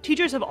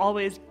teachers have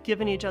always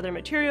given each other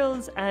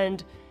materials,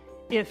 and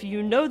if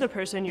you know the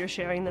person you're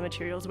sharing the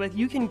materials with,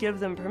 you can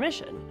give them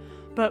permission.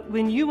 But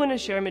when you want to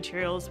share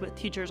materials with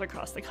teachers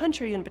across the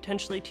country and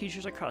potentially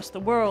teachers across the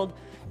world,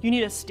 you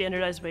need a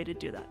standardized way to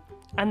do that.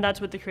 And that's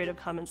what the Creative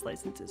Commons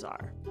licenses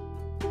are.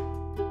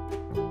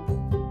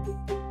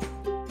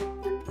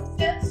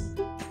 Yes.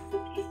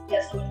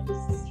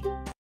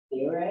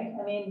 Right?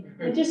 I mean,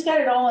 we just got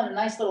it all in a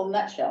nice little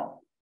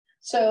nutshell.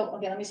 So,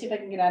 okay, let me see if I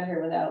can get out of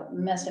here without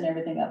messing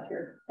everything up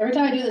here. Every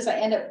time I do this, I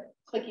end up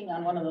clicking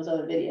on one of those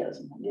other videos,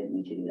 and I didn't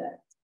mean to do that.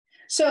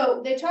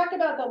 So they talked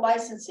about the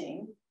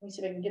licensing. Let me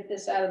see if I can get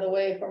this out of the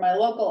way for my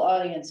local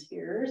audience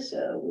here,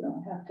 so we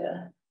don't have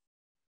to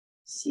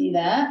see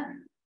that.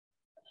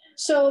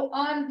 So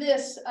on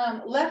this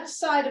left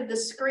side of the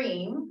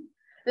screen,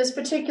 this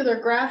particular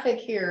graphic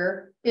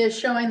here is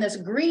showing this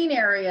green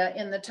area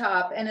in the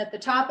top, and at the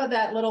top of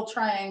that little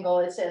triangle,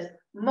 it says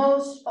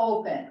most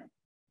open.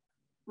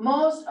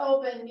 Most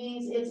open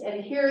means it's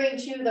adhering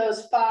to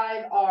those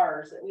 5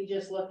 R's that we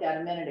just looked at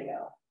a minute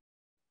ago.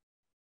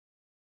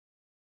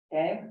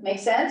 Okay, make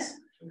sense?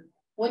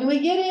 When we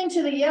get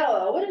into the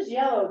yellow, what does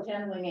yellow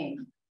generally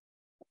mean?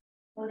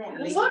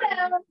 Slow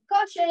down,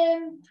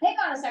 caution, hang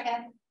on a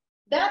second.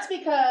 That's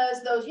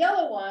because those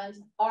yellow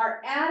ones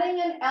are adding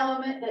an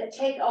element that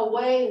take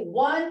away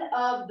one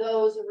of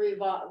those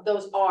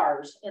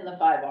R's in the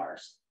 5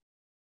 R's.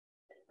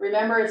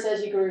 Remember, it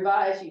says you can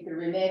revise, you can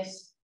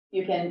remix,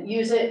 you can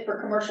use it for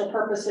commercial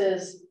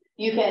purposes,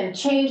 you can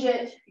change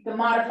it, you can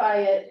modify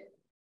it,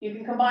 you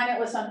can combine it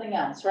with something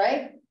else,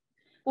 right?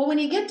 Well, when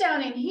you get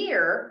down in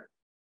here,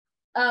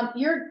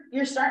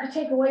 you're starting to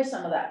take away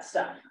some of that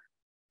stuff.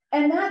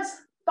 And that's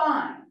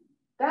fine.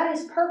 That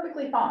is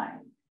perfectly fine.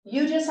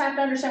 You just have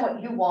to understand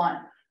what you want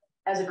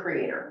as a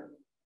creator,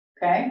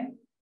 okay?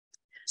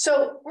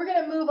 So we're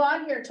going to move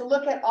on here to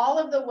look at all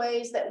of the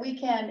ways that we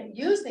can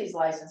use these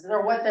licenses,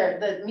 or what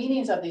the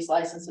meanings of these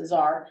licenses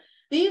are.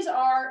 These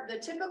are the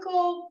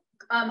typical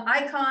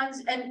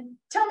icons. And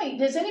tell me,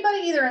 does anybody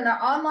either in the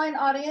online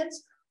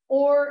audience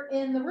or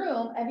in the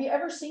room, have you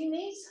ever seen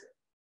these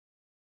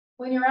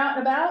when you're out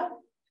and about?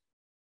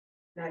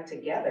 Not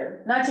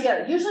together. Not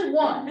together, usually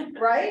one,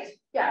 right?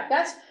 Yeah,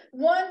 that's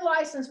one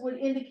license would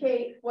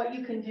indicate what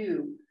you can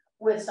do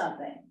with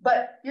something,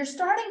 but you're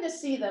starting to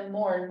see them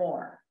more and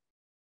more.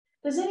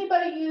 Does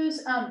anybody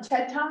use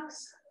TED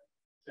Talks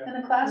in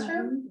the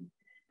classroom?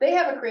 They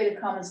have a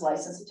Creative Commons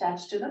license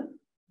attached to them.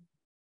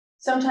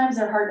 Sometimes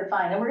they're hard to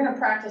find, and we're going to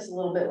practice a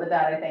little bit with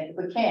that, I think, if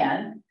we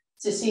can,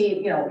 to see,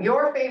 you know,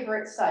 your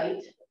favorite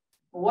site.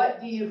 What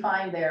do you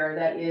find there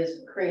that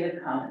is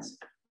Creative Commons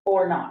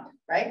or not,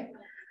 right?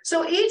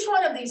 So each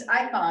one of these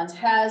icons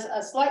has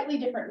a slightly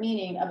different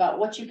meaning about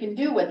what you can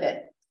do with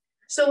it.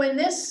 So in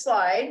this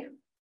slide,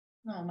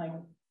 oh,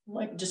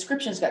 my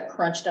descriptions got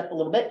crunched up a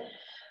little bit.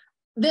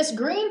 This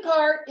green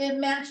part, it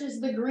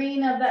matches the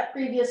green of that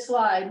previous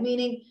slide,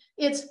 meaning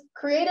it's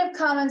Creative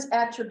Commons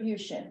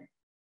attribution.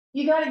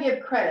 You got to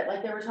give credit,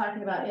 like they were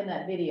talking about in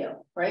that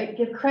video, right?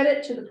 Give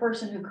credit to the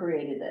person who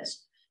created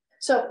this.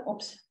 So,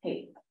 oops,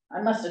 hey,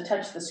 I must have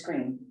touched the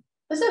screen.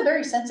 This is a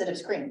very sensitive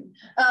screen.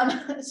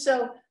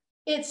 So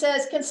it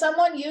says, can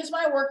someone use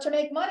my work to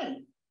make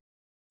money?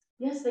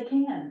 Yes, they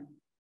can.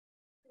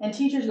 And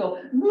teachers go,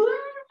 wait a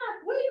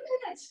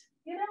minute,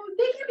 you know,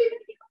 they can't be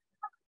making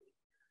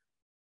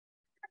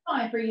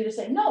money. Fine for you to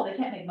say, no, they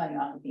can't make money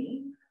off of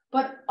me.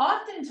 But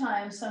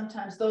oftentimes,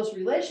 sometimes those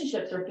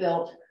relationships are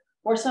built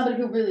where somebody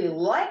who really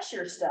likes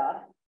your stuff,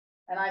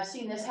 and I've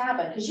seen this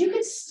happen, because you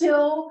can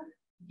still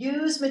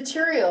use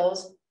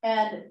materials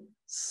and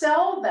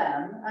sell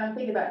them. I'm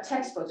thinking about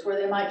textbooks where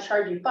they might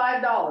charge you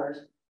 $5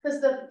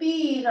 because the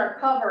fees are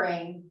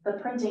covering the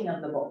printing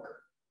of the book.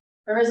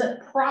 There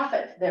isn't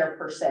profit there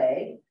per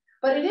se,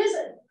 but it is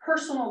a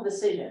personal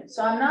decision.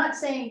 So I'm not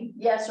saying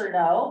yes or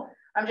no.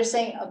 I'm just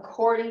saying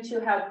according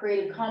to how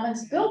Creative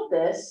Commons built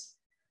this,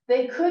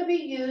 they could be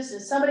used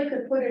and somebody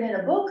could put it in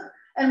a book.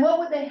 And what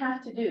would they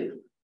have to do?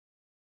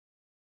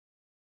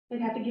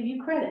 They'd have to give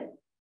you credit,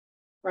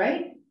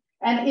 right?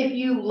 And if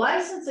you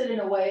license it in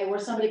a way where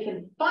somebody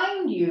can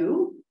find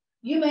you,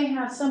 you may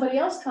have somebody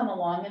else come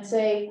along and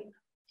say,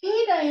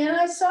 hey, Diane,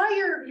 I saw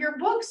your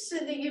books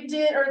that you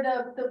did, or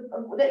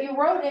that you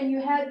wrote, and you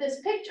had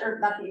this picture,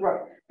 not that you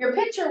wrote, your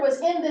picture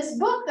was in this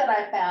book that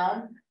I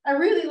found. I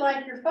really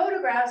like your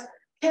photographs.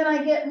 Can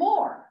I get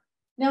more?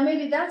 Now,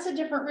 maybe that's a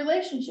different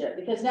relationship,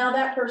 because now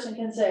that person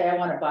can say, I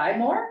want to buy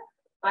more.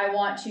 I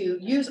want to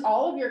use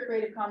all of your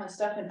Creative Commons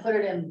stuff and put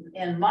it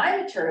in my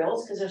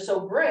materials because they're so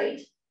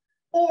great.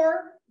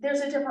 Or there's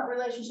a different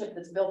relationship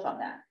that's built on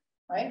that,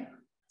 right?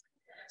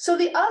 So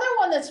the other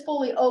one that's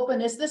fully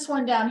open is this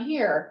one down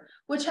here,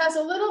 which has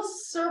a little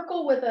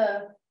circle with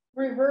a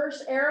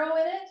reverse arrow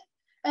in it.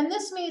 And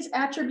this means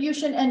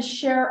attribution and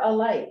share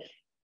alike.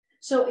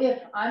 So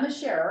if I'm a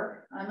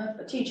sharer, I'm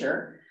a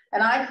teacher,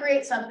 and I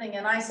create something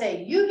and I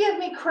say, you give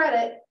me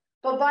credit,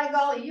 but by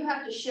golly, you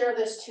have to share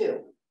this too.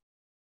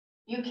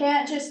 You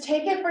can't just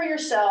take it for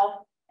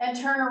yourself and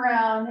turn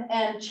around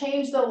and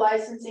change the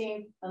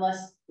licensing,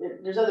 unless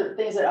there's other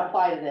things that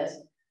apply to this,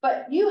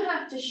 but you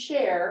have to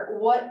share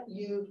what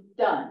you've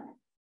done,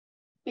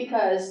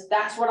 because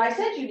that's what I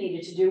said you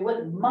needed to do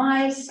with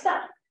my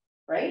stuff,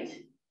 right?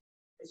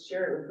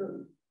 Share it with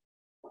who?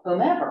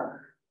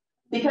 Whomever.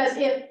 Because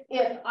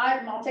if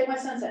I'll take my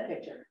sunset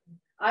picture.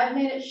 I've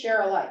made it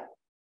share alike.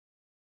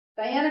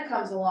 Diana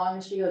comes along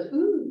and she goes,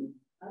 ooh,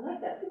 I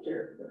like that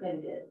picture that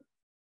Penny did.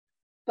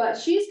 But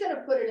she's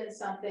gonna put it in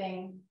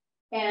something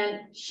and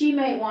she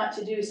may want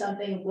to do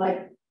something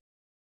like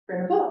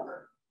print a book.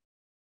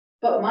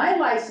 But my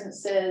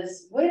license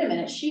says, wait a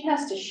minute, she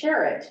has to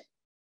share it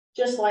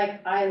just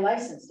like I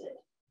licensed it.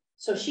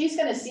 So she's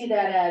gonna see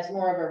that as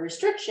more of a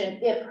restriction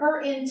if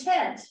her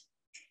intent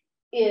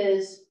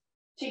is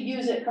to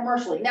use it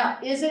commercially. Now,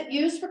 is it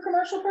used for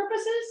commercial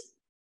purposes?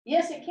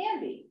 Yes, it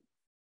can be.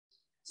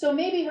 So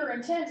maybe her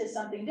intent is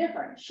something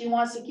different. She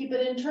wants to keep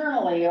it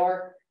internally,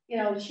 or, you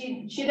know,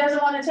 she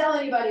doesn't want to tell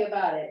anybody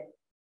about it.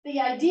 The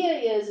idea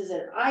is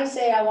that I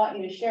say I want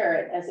you to share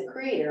it as a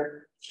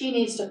creator, she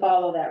needs to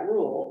follow that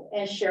rule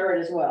and share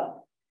it as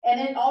well. And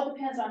it all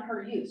depends on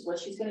her use, what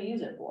she's going to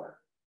use it for,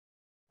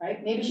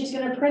 right? Maybe she's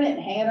going to print it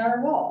and hang it on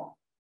her wall.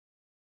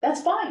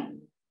 That's fine.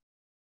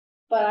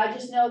 But I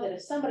just know that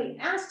if somebody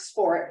asks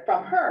for it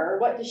from her,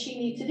 what does she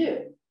need to do?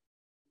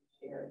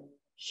 Share it.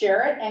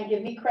 Share it and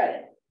give me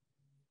credit.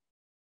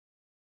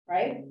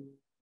 Right?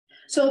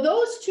 So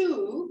those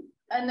two,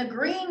 and the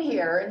green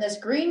here, in this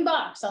green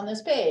box on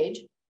this page,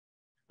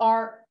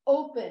 are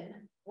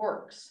open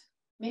works,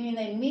 meaning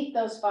they meet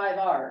those 5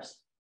 R's.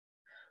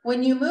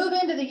 When you move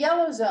into the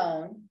yellow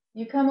zone,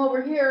 you come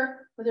over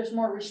here where there's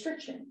more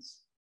restrictions.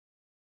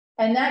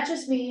 And that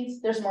just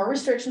means there's more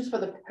restrictions for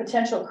the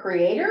potential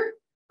creator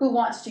who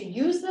wants to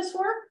use this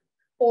work,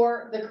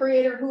 or the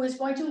creator who is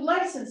going to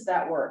license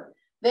that work.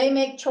 They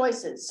make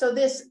choices. So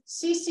this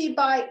CC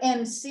by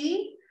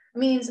NC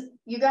means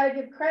you got to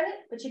give credit,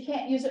 but you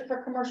can't use it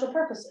for commercial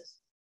purposes.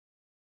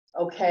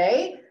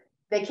 Okay,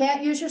 they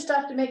can't use your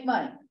stuff to make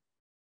money.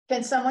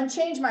 Can someone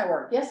change my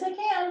work? Yes, they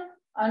can,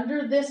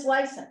 under this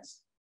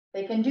license.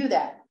 They can do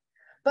that.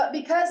 But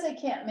because they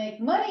can't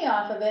make money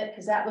off of it,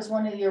 because that was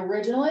one of the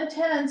original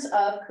intents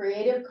of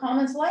Creative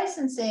Commons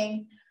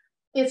licensing,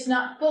 it's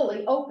not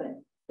fully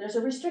open. There's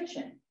a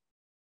restriction.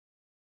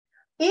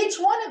 Each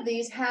one of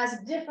these has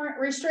different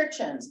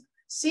restrictions.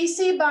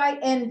 CC by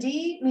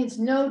ND means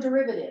no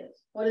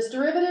derivatives. What does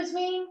derivatives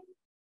mean?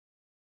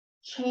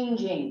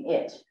 Changing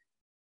it.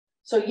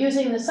 So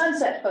using the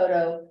sunset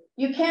photo,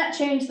 you can't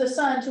change the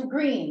sun to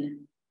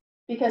green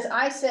because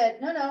I said,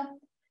 no,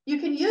 you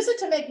can use it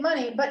to make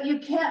money, but you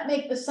can't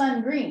make the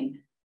sun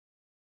green.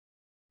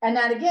 And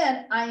that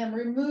again, I am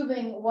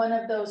removing one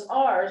of those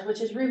R's,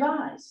 which is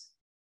revise.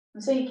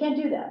 And so you can't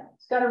do that.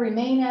 It's got to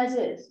remain as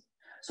is.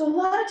 So a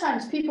lot of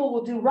times people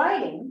will do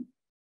writing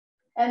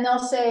and they'll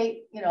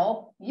say, you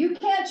know, you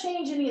can't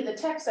change any of the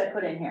text I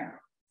put in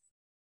here.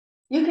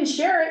 You can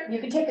share it. You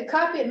can take a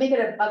copy and make it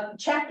a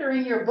chapter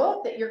in your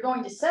book that you're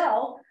going to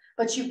sell,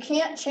 but you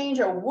can't change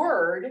a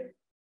word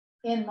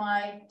in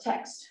my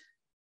text.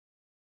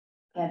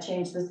 Can't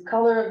change the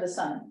color of the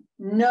sun.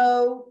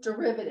 No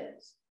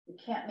derivatives. You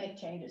can't make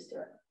changes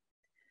to it.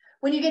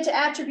 When you get to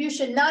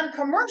attribution,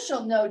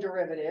 non-commercial, no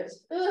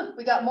derivatives,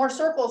 we got more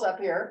circles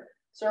up here.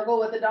 Circle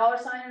with a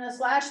 $sign and a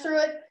slash through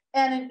it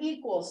and an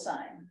equal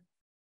sign.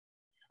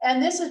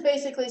 And this is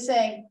basically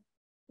saying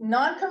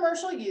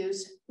non-commercial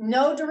use,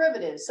 no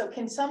derivatives. So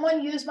can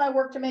someone use my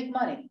work to make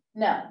money?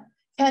 No.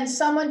 Can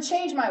someone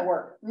change my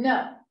work?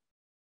 No.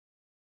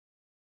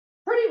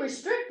 Pretty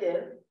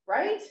restrictive,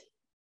 right?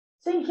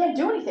 Saying you can't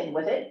do anything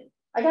with it.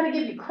 I got to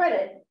give you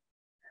credit.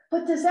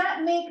 But does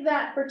that make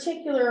that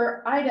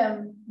particular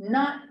item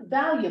not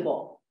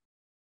valuable?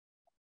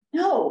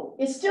 No,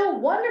 it's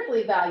still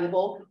wonderfully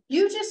valuable.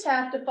 You just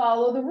have to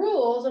follow the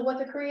rules of what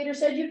the creator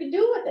said you could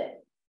do with it.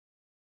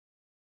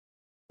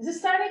 Is it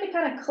starting to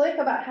kind of click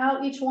about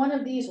how each one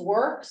of these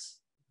works?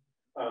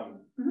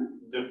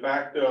 De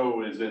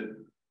facto, is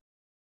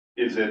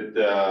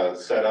it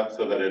set up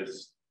so that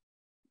it's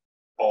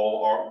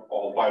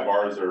all 5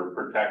 R's are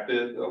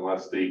protected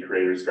unless the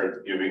creator starts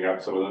giving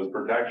up some of those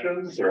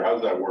protections, or how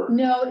does that work?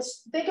 No,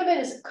 think of it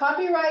as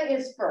copyright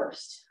is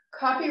first.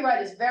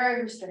 Copyright is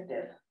very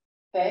restrictive.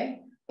 Okay,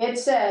 it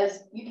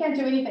says you can't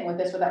do anything with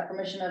this without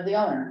permission of the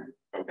owner.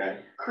 Okay.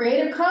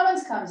 Creative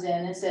Commons comes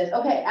in and says,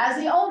 okay, as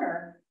the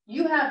owner,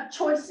 you have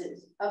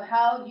choices of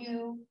how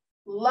you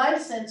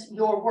license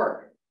your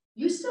work.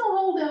 You still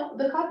hold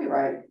the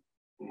copyright.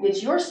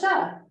 It's your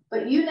stuff,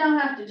 but you now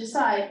have to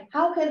decide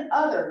how can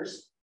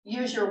others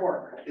use your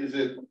work. Is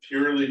it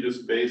purely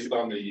just based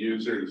on the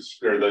user's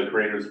or the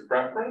creator's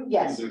preference?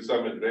 Yes. Is there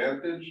some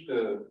advantage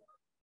to?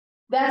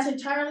 That's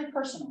entirely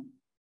personal.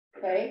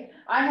 Okay.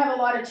 I have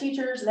a lot of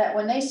teachers that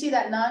when they see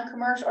that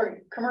non-commercial or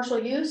commercial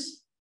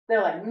use,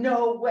 they're like,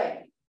 no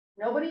way.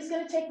 Nobody's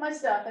going to take my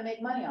stuff and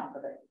make money off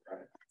of it.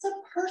 It's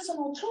a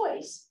personal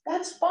choice.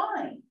 That's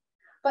fine.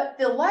 But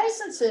the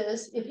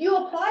licenses, if you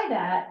apply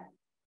that,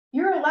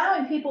 you're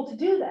allowing people to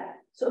do that.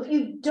 So if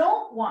you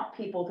don't want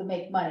people to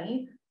make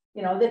money,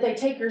 you know, that they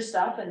take your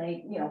stuff and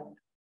they, you know,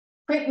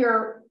 print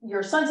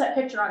your sunset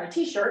picture on a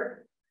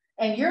t-shirt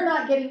and you're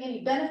not getting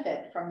any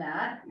benefit from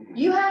that,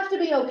 you have to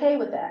be okay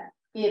with that.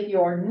 If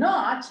you're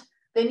not,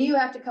 then you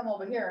have to come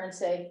over here and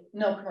say,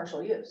 no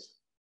commercial use.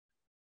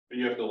 But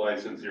you have to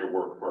license your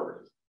work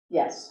first.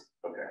 Yes,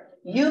 Okay.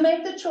 you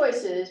make the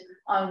choices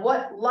on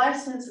what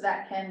license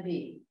that can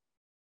be.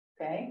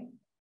 Okay,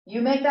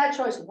 you make that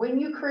choice when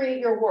you create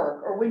your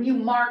work or when you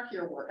mark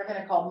your work. I'm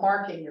gonna call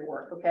marking your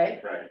work,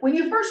 okay? Right. When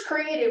you first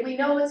create it, we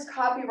know it's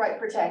copyright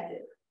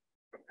protected.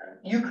 Okay.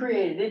 You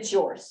created it, it's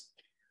yours.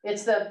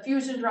 It's the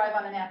fusion drive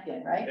on a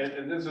napkin, right?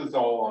 And this is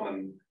all on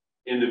an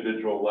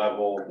individual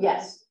level.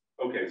 Yes.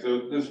 Okay,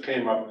 so this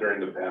came up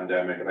during the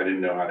pandemic and I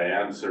didn't know how to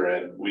answer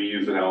it. We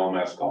use an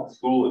LMS called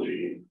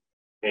Schoology.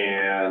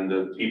 And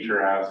the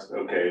teacher asked,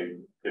 okay,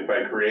 if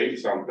I create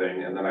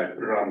something and then I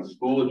put it on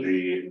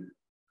Schoology,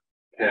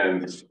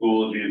 can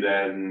Schoology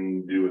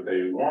then do what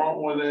they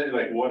want with it?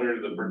 Like, what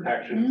are the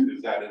protections?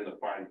 Is that in the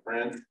fine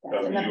print?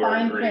 That's in the You are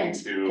fine agreeing print,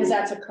 to- because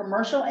that's a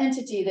commercial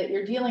entity that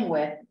you're dealing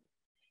with.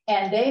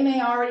 And they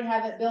may already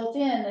have it built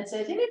in that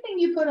says, anything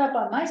you put up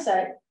on my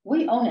site,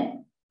 we own it.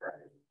 Right.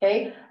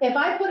 Okay, if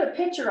I put a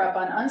picture up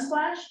on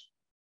Unsplash,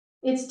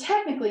 it's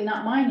technically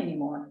not mine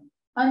anymore.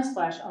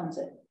 Unsplash owns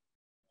it.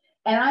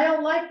 And I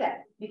don't like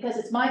that because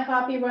it's my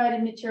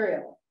copyrighted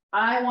material.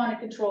 I want to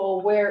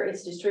control where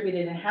it's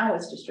distributed and how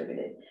it's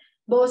distributed.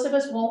 Most of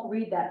us won't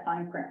read that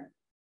fine print.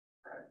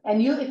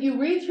 And if you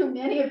read through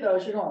many of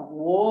those, you're going,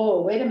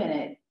 whoa, wait a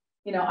minute.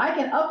 You know, I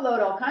can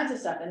upload all kinds of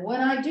stuff. And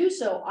when I do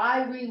so,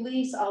 I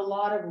release a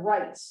lot of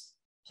rights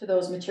to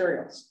those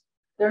materials.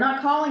 They're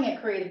not calling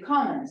it Creative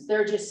Commons.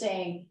 They're just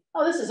saying,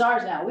 oh, this is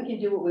ours now. We can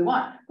do what we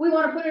want. We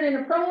want to put it in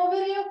a promo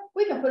video.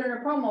 We can put in a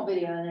promo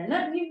video and there's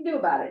nothing you can do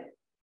about it.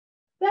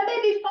 That may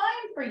be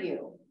fine for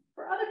you.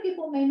 For other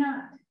people, it may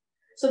not.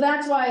 So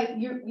that's why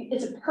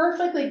it's a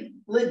perfectly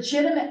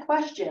legitimate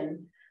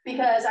question,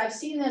 because I've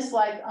seen this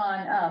like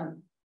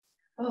on,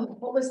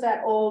 what was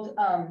that old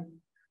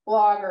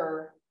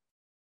blogger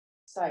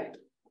site?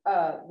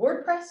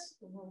 WordPress?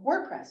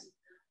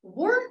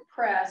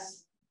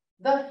 WordPress,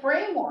 the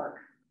framework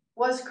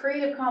was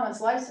Creative Commons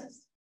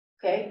licensed.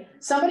 Okay,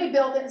 somebody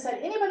built it and said,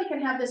 anybody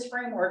can have this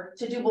framework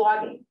to do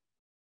blogging.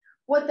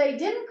 What they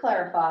didn't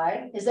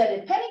clarify is that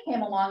if Penny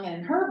came along and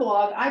in her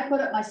blog, I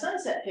put up my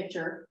sunset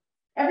picture,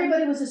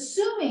 everybody was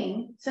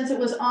assuming, since it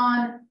was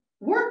on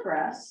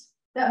WordPress,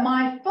 that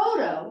my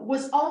photo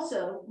was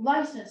also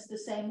licensed the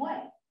same way.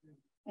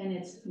 And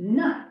it's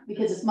not,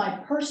 because it's my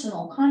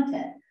personal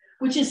content,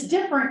 which is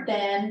different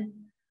than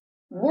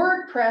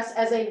WordPress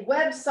as a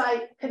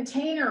website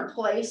container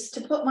place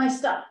to put my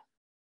stuff.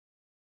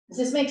 Does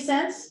this make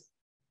sense?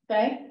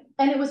 Okay.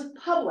 And it was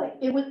public.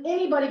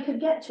 Anybody could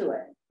get to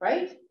it,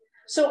 right?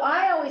 So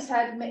I always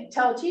had to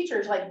tell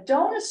teachers, like,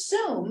 don't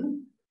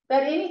assume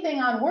that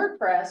anything on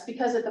WordPress,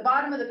 because at the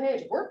bottom of the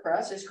page,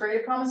 WordPress is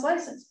Creative Commons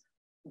licensed.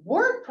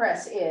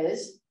 WordPress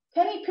is,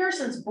 Penny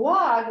Pearson's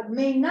blog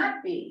may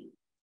not be.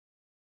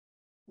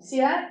 You see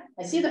that?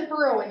 I see the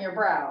furrow in your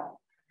brow.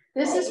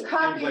 This is It seems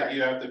copyright. like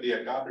you have to be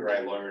a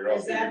copyright lawyer, or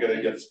else you're Exactly.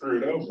 gonna get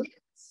screwed over.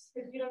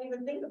 If you don't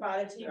even think about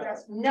it, till you got.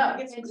 No,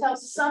 until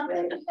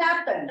something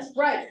happens,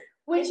 right?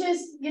 Which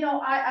is, you know,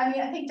 I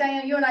mean, I think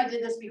Diana, you and I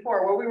did this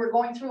before, where we were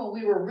going through and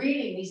we were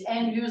reading these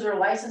end user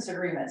license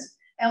agreements.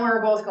 And we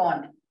were both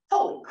going,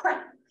 holy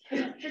crap,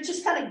 you're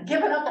just kind of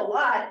giving up a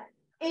lot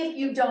if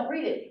you don't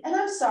read it. And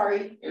I'm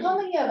sorry, how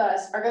many of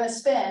us are gonna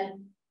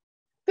spend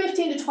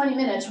 15 to 20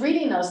 minutes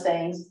reading those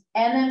things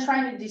and then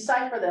trying to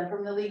decipher them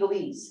from the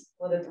legalese?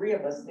 Well, the three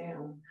of us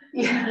now.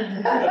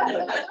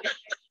 Yeah.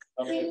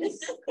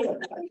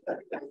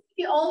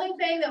 The only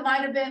thing that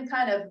might have been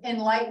kind of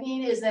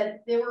enlightening is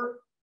that they were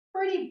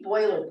pretty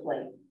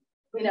boilerplate.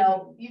 You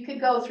know, you could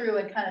go through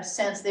and kind of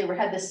sense they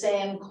had the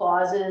same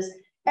clauses.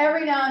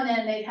 Every now and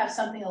then they'd have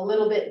something a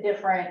little bit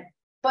different,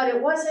 but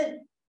it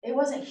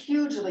wasn't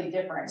hugely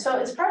different. So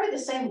it's probably the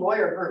same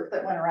lawyer group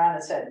that went around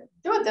and said,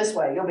 do it this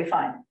way, you'll be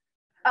fine.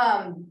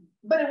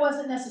 But it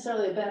wasn't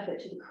necessarily a benefit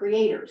to the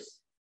creators,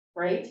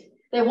 right?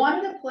 They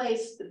wanted a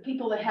place, the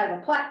people that have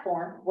a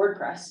platform,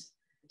 WordPress,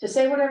 to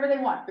say whatever they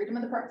want, freedom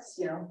of the press,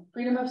 you know,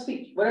 freedom of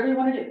speech, whatever you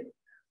want to do.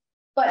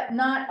 But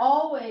not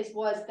always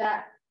was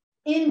that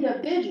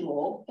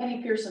individual,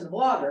 Penny Pearson, the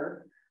blogger,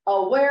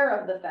 aware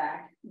of the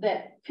fact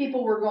that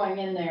people were going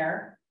in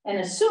there and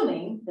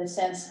assuming that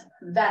since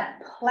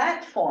that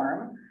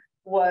platform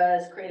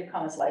was Creative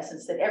Commons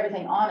licensed, that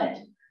everything on it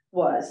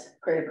was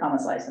Creative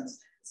Commons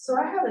licensed. So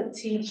I have a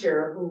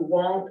teacher who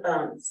won't,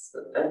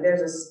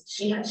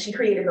 she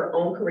created her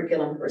own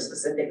curriculum for a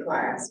specific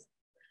class.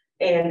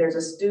 And there's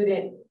a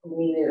student who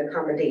needed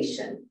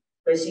accommodation,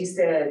 but she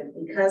said,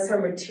 because her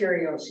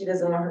material, she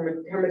doesn't want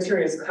her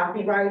materials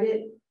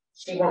copyrighted,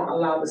 she won't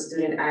allow the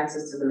student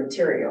access to the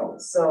material.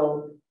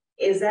 So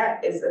is a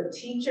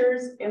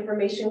teacher's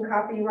information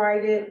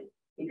copyrighted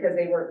because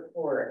they work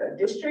for a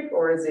district,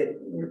 or is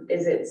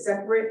it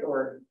separate,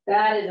 or?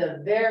 That is a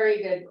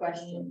very good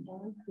question.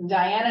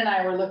 Diana and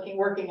I were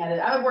working at it.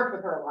 I would work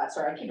with her a lot.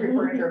 Sorry, I keep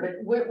referring to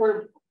her, but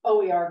we're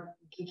OER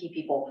geeky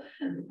people.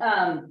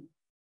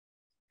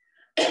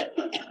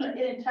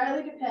 It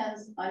entirely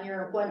depends on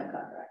your employment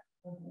contract.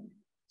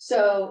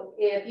 So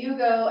if you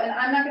go, and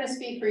I'm not going to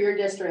speak for your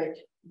district,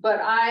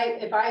 But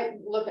if I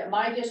look at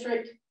my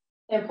district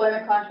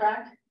employment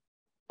contract,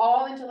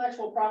 all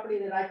intellectual property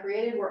that I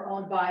created were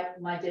owned by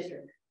my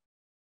district,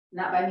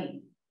 not by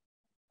me.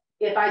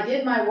 If I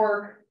did my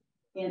work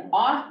in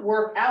off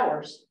work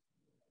hours,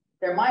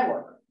 they're my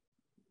work.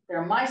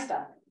 They're my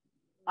stuff.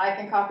 I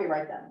can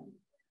copyright them.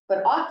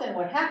 But often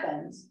what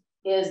happens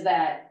is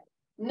that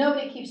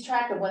nobody keeps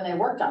track of when they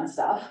worked on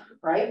stuff,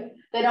 right?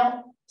 They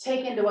don't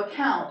take into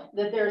account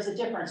that there's a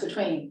difference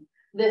between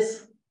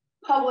this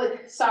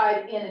public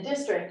side in a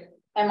district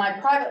and my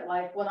private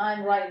life when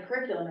I'm writing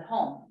curriculum at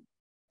home.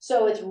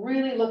 So it's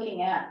really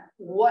looking at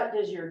what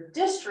does your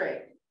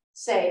district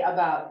say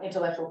about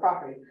intellectual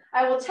property.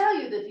 I will tell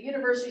you that the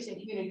universities and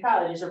community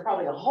colleges are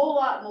probably a whole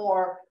lot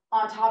more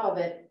on top of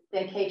it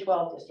than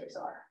K-12 districts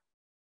are.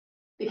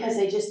 Because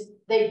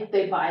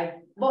they buy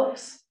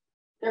books,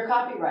 they're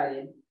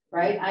copyrighted,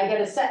 right? I get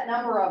a set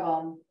number of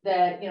them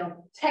that, you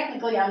know,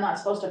 technically I'm not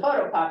supposed to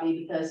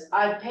photocopy because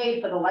I've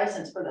paid for the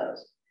license for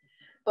those.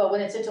 But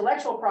when it's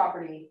intellectual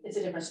property, it's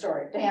a different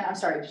story. Dan, I'm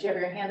sorry, did you have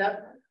your hand up?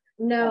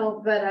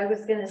 No, but I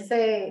was gonna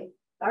say,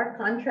 our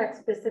contract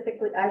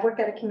specifically, I work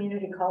at a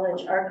community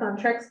college, our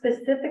contract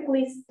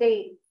specifically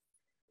states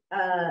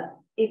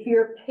if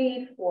you're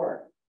paid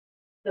for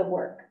the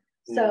work.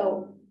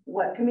 So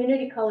what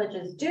community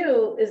colleges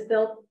do is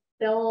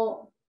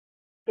they'll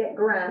get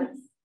grants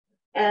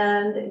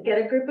and get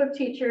a group of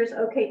teachers,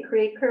 okay,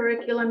 create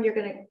curriculum, you're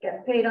gonna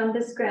get paid on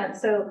this grant.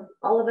 So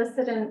all of a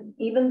sudden,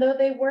 even though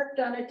they worked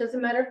on it,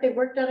 doesn't matter if they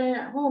worked on it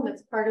at home,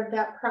 it's part of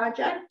that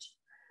project,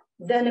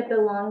 then it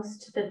belongs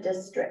to the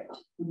district.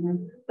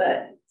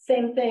 But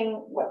same thing,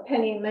 what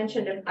Penny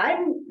mentioned, if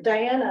I'm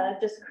Diana,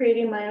 just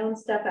creating my own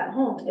stuff at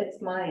home,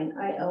 it's mine,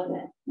 I own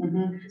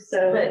it.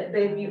 So But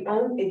if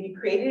you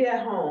create it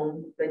at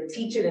home, but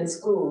teach it in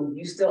school,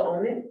 you still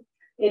own it?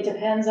 It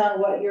depends on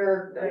what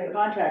your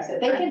contract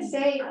says. They can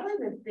say, I don't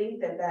even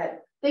think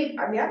that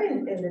I mean, I've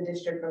been in the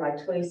district for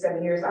like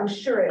 27 years. I'm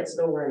sure it's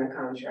nowhere in the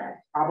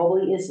contract.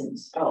 probably isn't.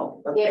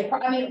 Oh, okay. Yeah,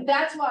 I mean,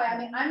 that's why, I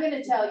mean, I'm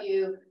gonna tell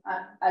you,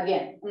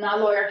 again, I'm not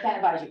a lawyer, can't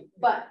advise you,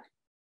 but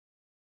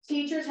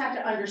teachers have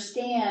to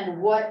understand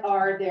what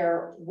are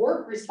their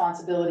work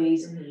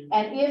responsibilities.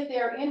 And if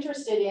they're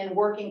interested in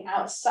working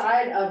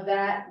outside of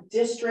that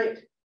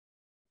district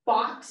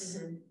box,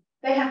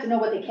 they have to know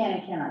what they can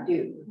and cannot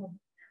do.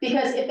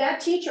 Because if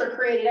that teacher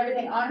created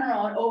everything on her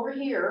own over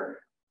here,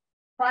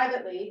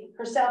 privately,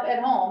 herself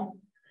at home,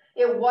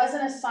 it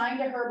wasn't assigned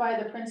to her by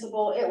the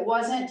principal. It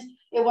wasn't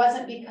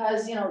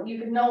because, you know, you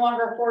could no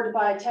longer afford to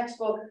buy a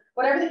textbook,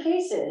 whatever the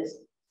case is.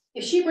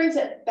 If she brings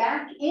it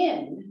back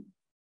in,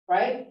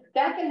 right,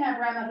 that can have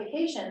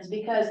ramifications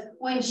because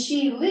when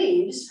she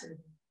leaves,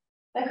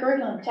 that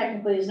curriculum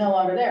technically is no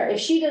longer there. If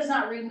she does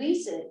not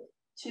release it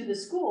to the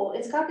school,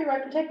 it's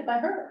copyright protected by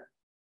her.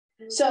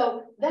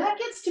 So that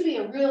gets to be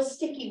a real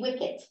sticky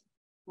wicket,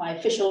 my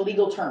official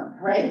legal term,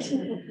 right?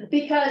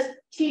 Because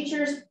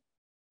teachers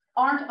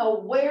aren't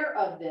aware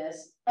of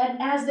this.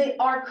 And as they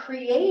are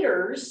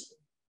creators,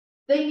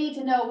 they need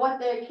to know what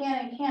they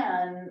can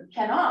and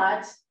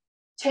cannot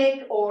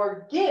take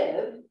or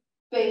give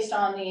based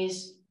on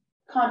these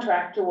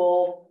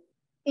contractual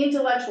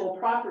intellectual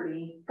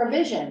property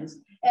provisions.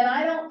 And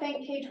I don't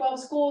think K-12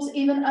 schools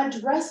even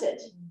address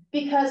it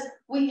because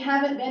we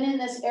haven't been in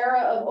this era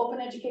of open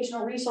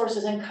educational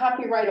resources and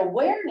copyright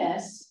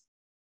awareness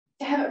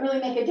to have it really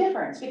make a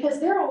difference because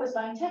they're always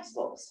buying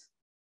textbooks.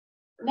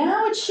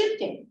 Now it's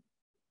shifting.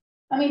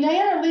 I mean,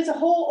 Diana leads a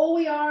whole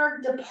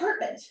OER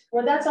department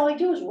where that's all I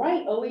do is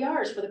write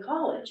OERs for the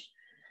college.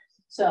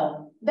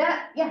 So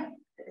that, yeah.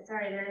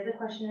 Sorry, there is a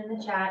question in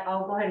the chat.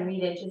 I'll go ahead and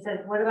read it. She says,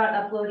 what about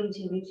uploading to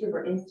YouTube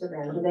or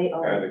Instagram? Do they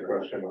own I had it? a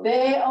question.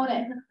 They own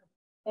it.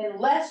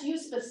 Unless you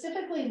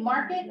specifically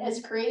mark it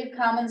as Creative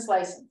Commons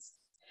license.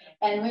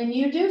 And when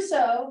you do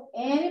so,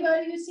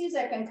 anybody who sees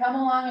it can come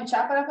along and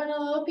chop it up into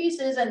little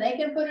pieces and they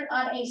can put it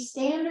on a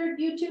standard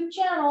YouTube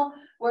channel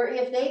where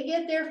if they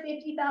get their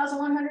 50,000,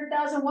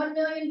 100,000, 1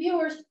 million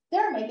viewers,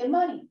 they're making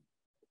money.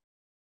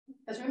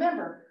 Because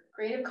remember,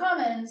 Creative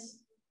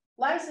Commons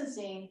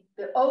licensing,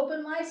 the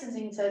open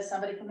licensing says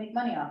somebody can make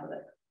money off of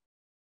it.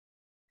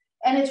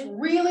 And it's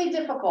really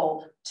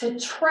difficult to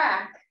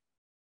track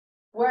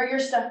where your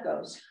stuff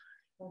goes.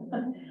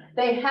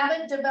 They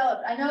haven't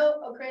developed. I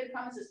know Creative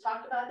Commons has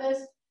talked about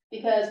this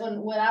because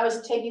when I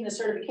was taking the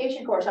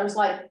certification course, I was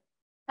like,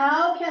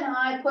 how can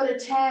I put a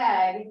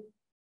tag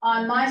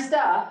on my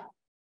stuff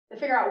to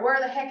figure out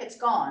where the heck it's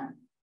gone?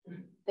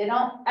 They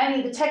don't, I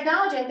mean, the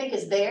technology I think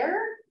is there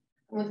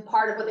with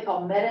part of what they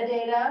call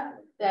metadata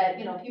that,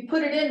 you know, if you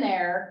put it in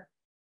there,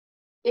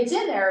 it's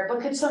in there,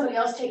 but could somebody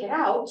else take it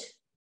out?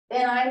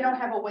 And I don't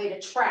have a way to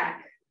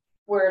track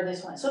where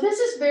this went. So this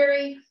is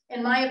very,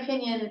 in my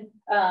opinion,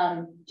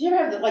 do you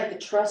ever have the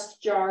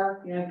trust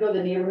jar? You know, go to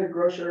the neighborhood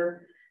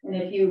grocer, and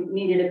if you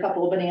needed a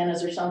couple of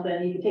bananas or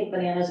something, you could take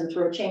bananas and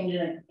throw change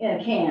in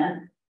a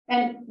can.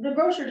 And the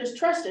grocer just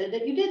trusted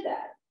that you did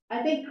that.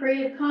 I think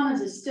Creative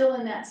Commons is still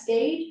in that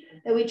stage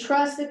that we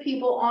trust that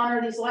people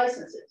honor these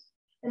licenses.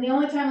 And the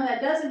only time when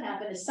that doesn't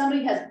happen is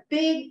somebody has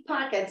big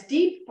pockets,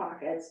 deep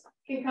pockets,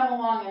 can come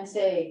along and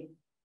say,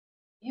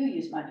 you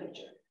use my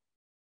picture.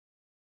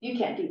 You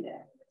can't do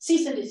that.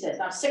 Cease and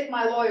desist. I'll sick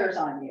my lawyers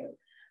on you.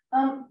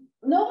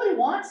 Nobody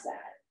wants that.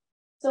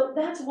 So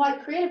that's why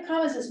Creative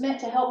Commons is meant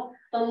to help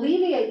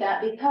alleviate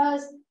that,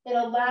 because it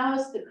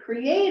allows the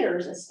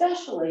creators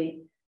especially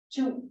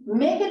to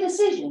make a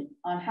decision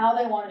on how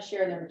they want to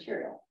share their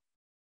material.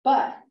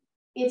 But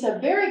it's a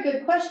very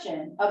good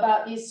question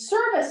about these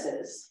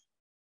services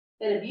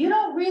that if you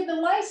don't read the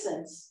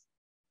license,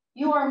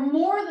 you are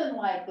more than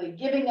likely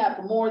giving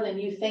up more than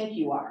you think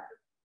you are.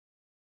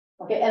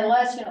 Okay,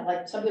 unless, you know,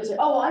 like some people say,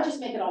 oh, well, I just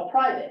make it all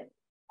private.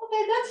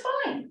 Okay, that's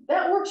fine.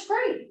 That works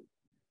great.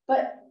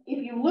 But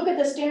if you look at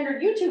the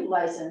standard YouTube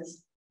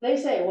license, they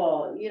say,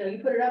 well, you know, you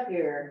put it up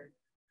here.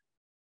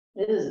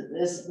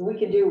 This we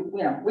can do,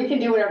 you know, we can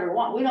do whatever we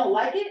want. We don't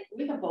like it,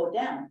 we can pull it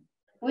down.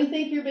 We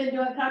think you've been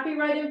doing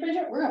copyright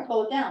infringement, we're gonna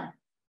pull it down.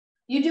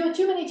 You do it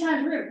too many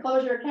times, we're gonna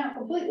close your account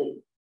completely.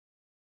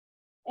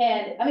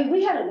 And I mean,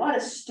 we had a lot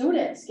of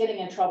students getting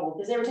in trouble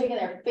because they were taking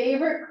their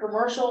favorite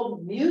commercial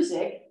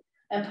music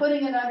and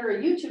putting it under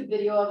a YouTube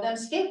video of them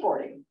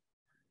skateboarding,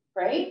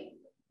 right?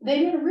 They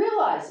didn't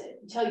realize it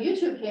until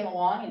YouTube came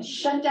along and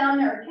shut down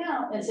their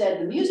account and said,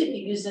 the music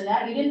you used in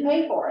that, you didn't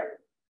pay for it.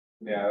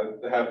 Yeah,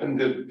 it happened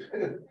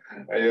to,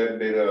 I had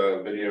made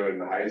a video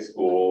in high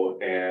school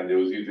and it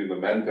was using the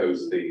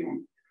Mentos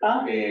theme.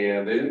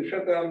 And they didn't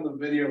shut down the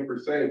video per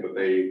se, but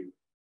they,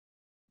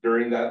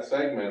 during that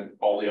segment,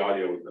 all the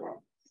audio was gone.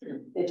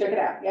 They took it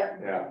out, yep.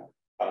 Yeah.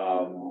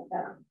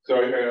 So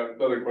I got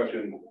another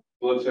question.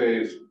 Let's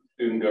say a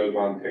student goes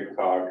on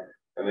TikTok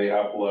and they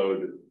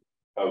upload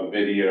a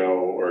video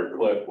or a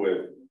clip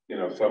with, you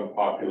know, some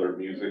popular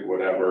music,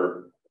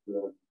 whatever.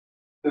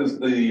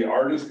 Does the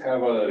artist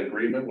have an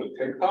agreement with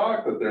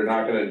TikTok that they're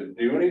not going to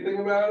do anything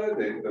about it?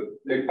 The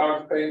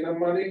TikTok's paying them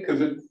money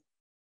because it's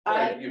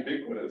like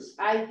ubiquitous.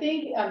 I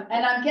think,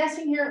 and I'm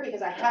guessing here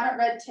because I haven't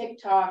read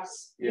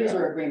TikTok's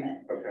user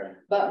agreement. Okay.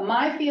 But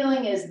my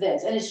feeling is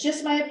this, and it's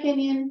just my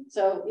opinion.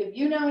 So if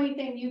you know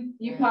anything,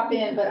 you pop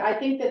in. But I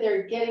think that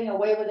they're getting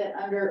away with it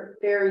under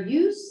fair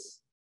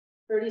use,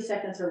 30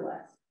 seconds or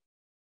less.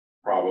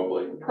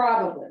 Probably.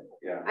 Probably.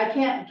 Yeah. I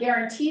can't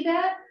guarantee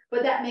that,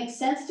 but that makes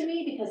sense to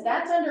me because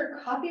that's under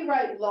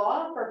copyright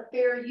law for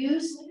fair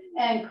use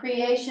and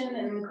creation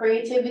and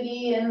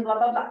creativity and blah,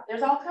 blah, blah.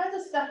 There's all kinds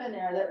of stuff in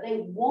there that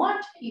they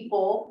want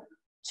people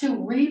to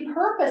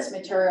repurpose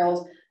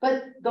materials,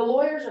 but the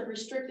lawyers have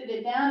restricted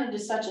it down into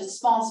such a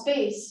small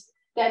space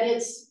that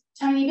it's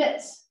tiny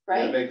bits,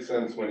 right? It makes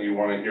sense when you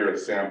want to hear a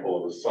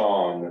sample of a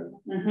song.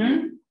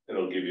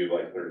 It'll give you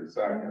like 30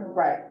 seconds.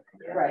 Right,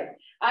 right.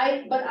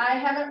 But I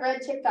haven't read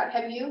TikTok.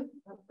 Have you?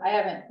 I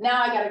haven't.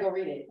 Now I gotta go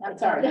read it. I'm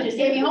sorry. You just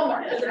gave me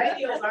homework. The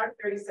videos are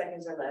 30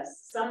 seconds or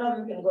less. Some of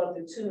them can go up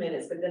to 2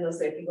 minutes, but then they'll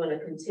say if you're going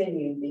to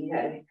continue, then you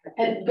have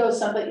and go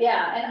something.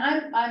 Yeah,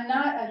 and I'm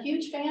not a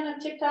huge fan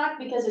of TikTok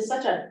because it's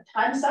such a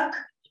time suck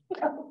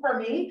for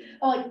me.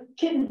 I'm like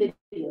kitten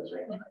videos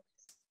right now.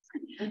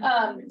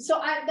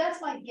 So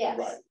that's my guess.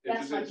 Right.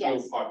 That's my it's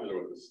guess. so popular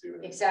with the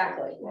students.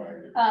 Exactly.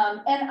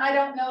 And I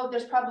don't know,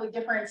 there's probably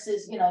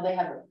differences, you know, they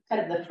have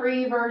kind of the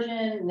free version,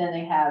 and then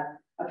they have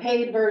a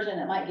paid version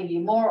that might give you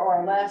more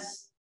or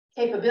less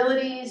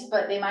capabilities,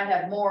 but they might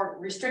have more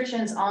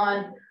restrictions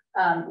on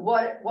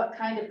what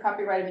kind of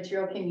copyrighted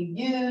material can you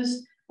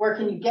use, where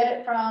can you get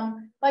it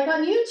from. Like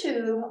on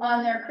YouTube,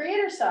 on their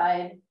creator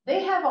side,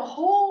 they have a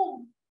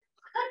whole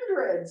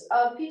hundreds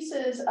of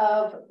pieces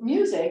of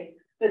music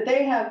that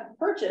they have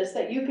purchased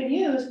that you can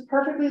use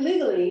perfectly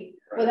legally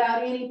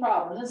without any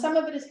problems. And some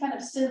of it is kind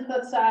of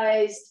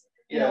synthesized,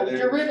 you know,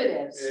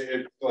 derivatives.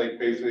 It's like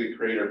basically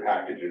creator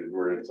packages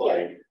where it's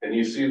like, and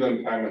you see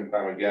them time and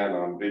time again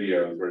on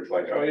videos where it's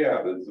like, oh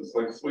yeah, this is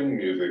like swing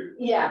music.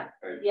 Yeah,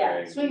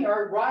 swing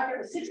or rock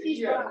or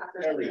 60s rock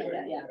or something like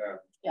that,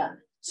 yeah.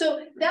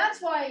 So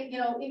that's why, you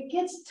know, it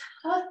gets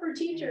tough for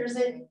teachers,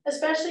 and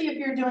especially if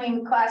you're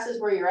doing classes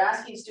where you're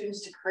asking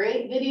students to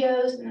create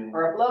videos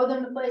or upload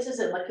them to places,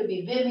 and it could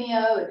be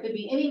Vimeo, it could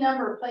be any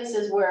number of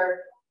places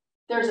where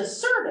there's a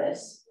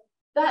service.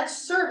 That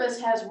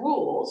service has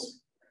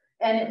rules,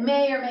 and it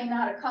may or may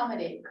not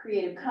accommodate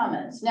Creative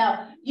Commons.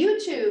 Now,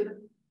 YouTube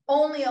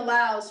only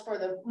allows for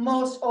the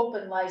most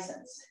open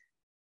license,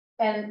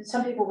 and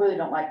some people really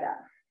don't like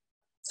that.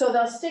 So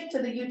they'll stick to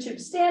the YouTube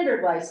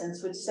standard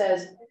license, which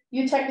says,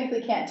 you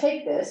technically can't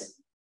take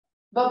this,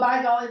 but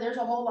by golly, there's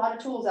a whole lot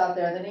of tools out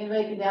there that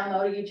anybody can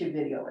download a YouTube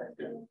video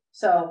with.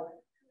 So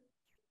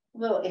a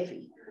little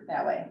iffy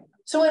that way.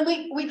 So when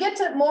we get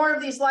to more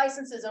of these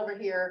licenses over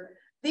here,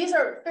 these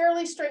are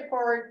fairly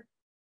straightforward.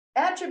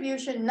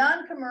 Attribution,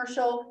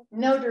 non-commercial,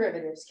 no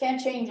derivatives,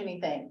 can't change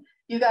anything.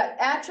 You got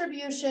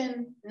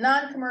attribution,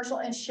 non-commercial,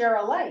 and share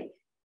alike.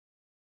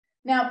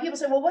 Now people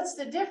say, well, what's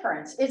the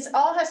difference? It's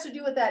all has to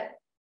do with that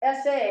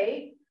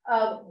SA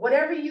of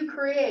whatever you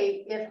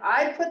create. If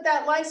I put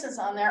that license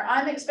on there,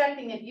 I'm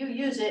expecting if you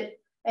use it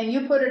and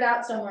you put it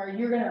out somewhere,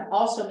 you're going to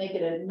also make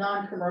it a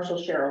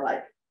non-commercial share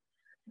alike.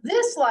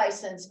 This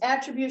license,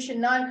 attribution,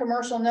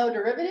 non-commercial, no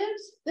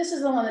derivatives, this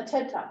is the one that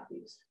TED Talk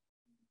used.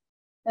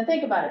 And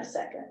think about it a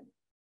second.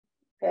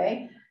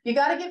 Okay, you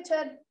got to give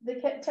the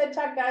TED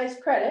Talk guys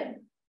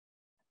credit.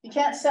 You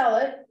can't sell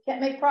it,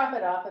 can't make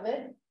profit off of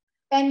it,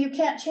 and you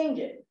can't change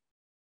it,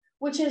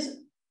 which is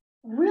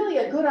really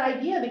a good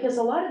idea because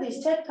a lot of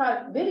these TED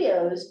Talk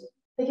videos,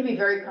 they can be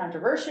very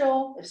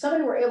controversial. If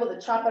somebody were able to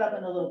chop it up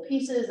into little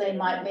pieces, they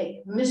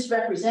might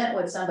misrepresent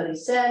what somebody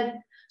said.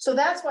 So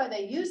that's why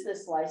they use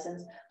this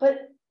license,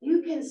 but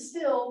you can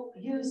still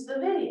use the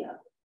video.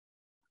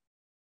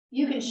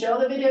 You can show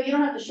the video, you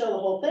don't have to show the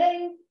whole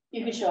thing.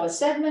 You can show a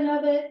segment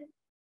of it,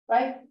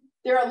 right?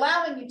 They're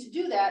allowing you to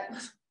do that.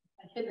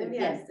 Let me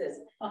ask this.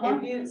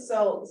 If you,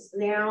 so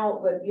now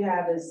what you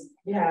have is,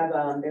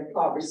 they're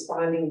called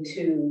responding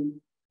to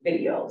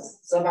videos.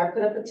 So if I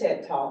put up a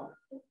TED Talk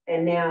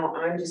and now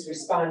I'm just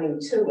responding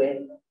to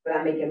it, but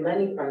I'm making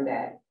money from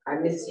that, I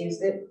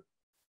misused it?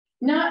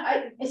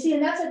 I see,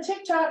 and that's a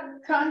TikTok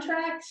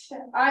contract.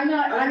 I'm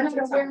not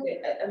aware.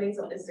 I mean, it's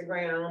on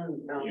Instagram,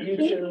 Any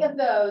YouTube. of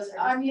those,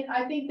 I mean,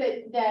 I think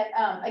that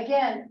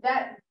again,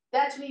 that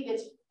to me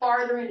gets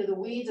farther into the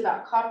weeds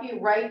about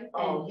copyright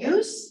and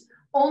use,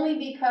 only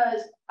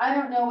because I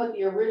don't know what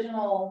the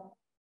original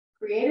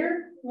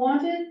creator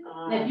wanted.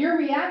 And if you're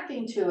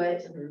reacting to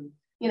it,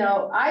 you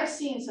know, I've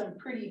seen some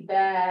pretty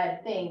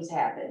bad things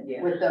happen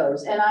with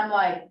those, and I'm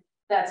like,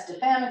 that's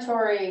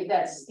defamatory,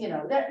 that's, you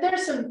know,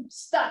 there's some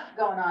stuff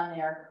going on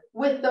there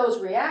with those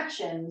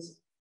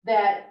reactions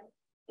that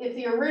if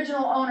the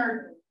original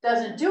owner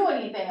doesn't do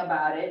anything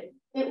about it,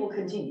 it will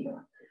continue.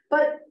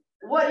 But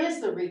what is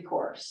the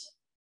recourse?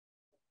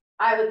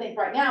 I would think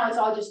right now it's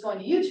all just going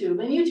to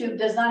YouTube, and YouTube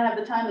does not have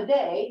the time of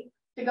day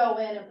to go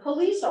in and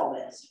police all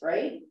this,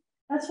 right?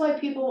 That's why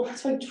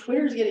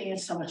Twitter's getting in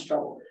so much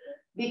trouble,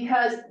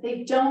 because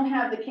they don't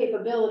have the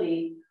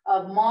capability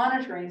of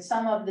monitoring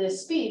some of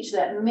this speech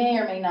that may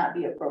or may not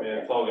be appropriate.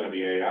 It's all gonna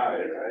be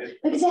AI, right?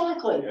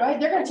 Exactly, right?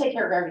 They're gonna take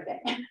care of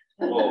everything.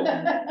 Well,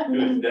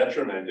 to its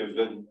detriment,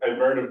 I've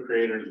heard of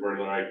creators where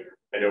they're like,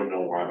 I don't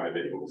know why my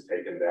video was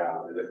taken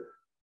down.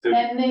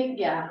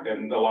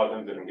 And a lot of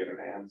times they don't get an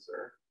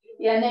answer.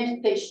 Yeah,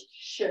 and they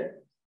should.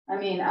 I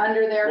mean,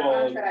 under their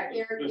contract,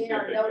 they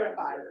are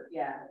notified. Answer.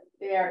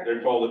 Yeah,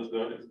 they're told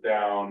it's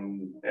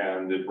down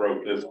and it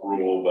broke this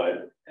rule,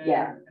 but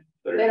yeah.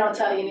 They don't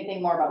tell you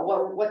anything more about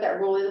what that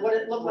rule is, what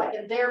it looked like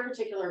in their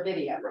particular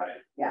video. Right.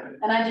 Yeah,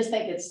 and I just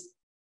think it's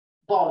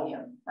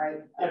volume, right,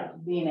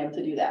 of being able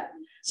to do that.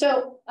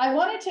 So I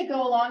wanted to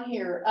go along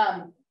here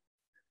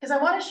because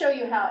I want to show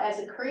you how, as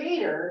a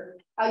creator,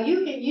 how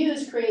you can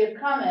use Creative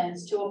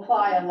Commons to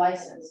apply a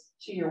license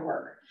to your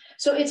work.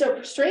 So it's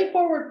a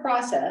straightforward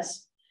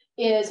process.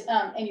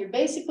 And you're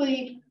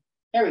basically,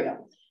 there we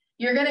go.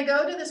 You're going to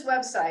go to this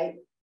website,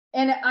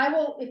 and I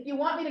will, if you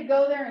want me to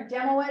go there and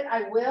demo it,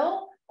 I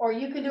will. Or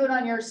you can do it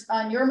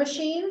on your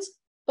machines.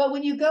 But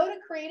when you go to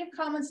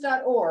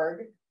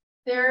creativecommons.org,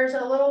 there's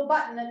a little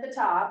button at the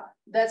top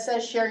that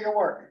says share your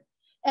work.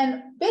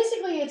 And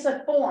basically it's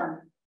a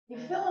form. You're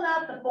filling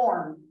out the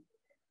form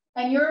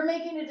and you're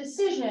making a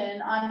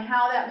decision on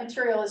how that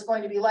material is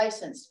going to be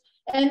licensed.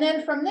 And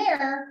then from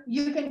there,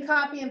 you can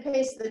copy and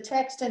paste the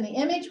text and the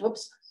image.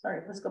 Whoops,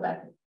 sorry, let's go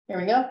back. Here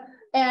we go.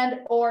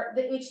 Or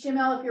the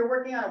HTML if you're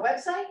working on a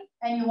website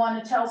and you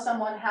want to tell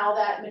someone how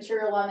that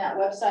material on that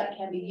website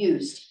can be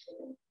used.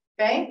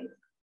 Okay.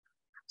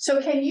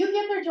 So can you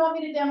get there? Do you want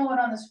me to demo it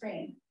on the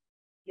screen?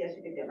 Yes,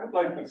 you can demo. I'd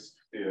like this,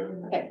 yeah.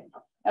 Okay,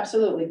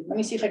 absolutely. Let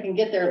me see if I can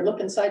get there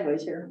looking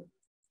sideways here.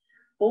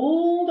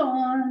 Hold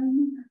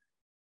on.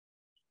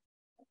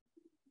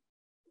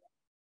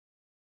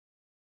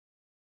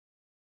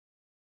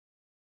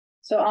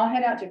 So I'll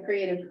head out to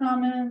Creative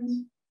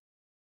Commons.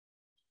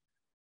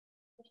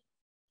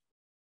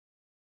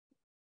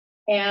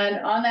 And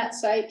on that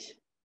site,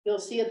 you'll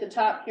see at the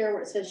top here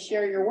where it says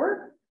share your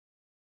work.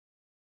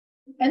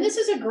 And this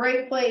is a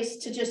great place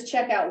to just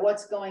check out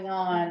what's going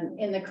on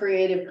in the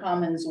Creative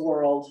Commons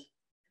world.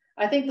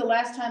 I think the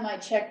last time I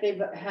checked,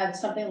 they've had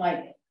something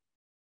like,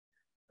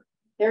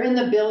 they're in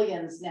the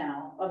billions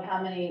now of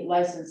how many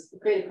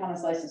Creative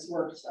Commons licensed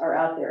works are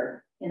out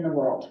there in the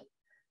world.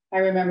 I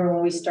remember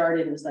when we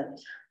started, it was like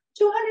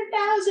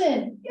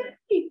 200,000,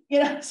 you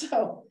know,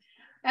 so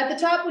at the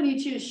top, when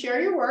you choose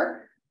share your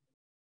work,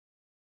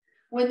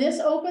 when this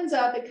opens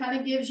up, it kind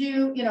of gives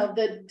you, you know,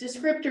 the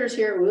descriptors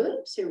here.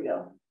 Whoops, here we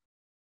go.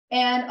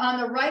 And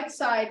on the right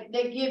side,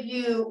 they give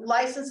you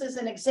licenses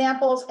and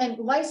examples and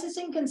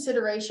licensing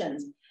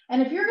considerations.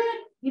 And if you're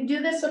going to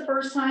do this the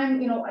first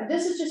time, you know,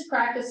 this is just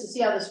practice to see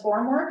how this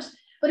form works,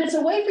 but it's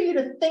a way for you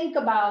to think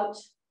about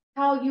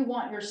how you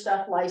want your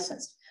stuff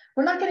licensed.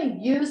 We're not going to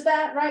use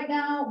that right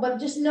now, but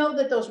just know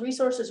that those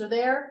resources are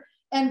there.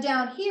 And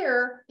down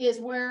here is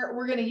where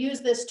we're going to use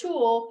this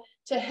tool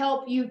to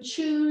help you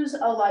choose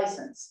a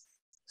license.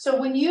 So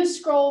when you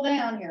scroll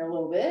down here a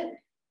little bit,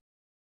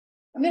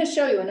 I'm going to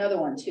show you another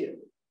one too.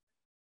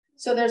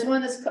 So there's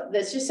one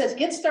that just says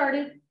get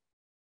started.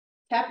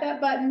 Tap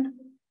that button.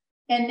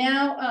 And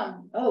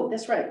now, oh,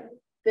 that's right.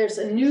 There's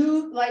a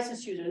new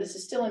license user. This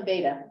is still in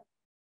beta.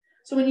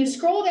 So when you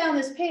scroll down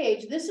this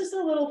page, this is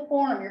the little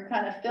form you're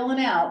kind of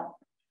filling out.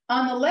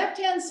 On the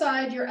left-hand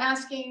side, they're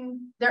asking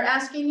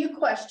you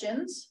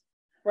questions,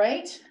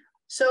 right?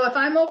 So if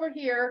I'm over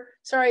here,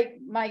 sorry,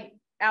 my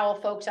owl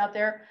folks out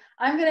there,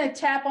 I'm going to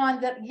tap on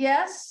that.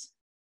 Yes,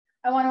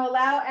 I want to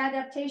allow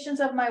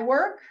adaptations of my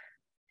work.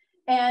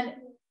 And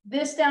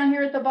this down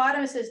here at the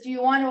bottom, it says, do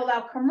you want to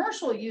allow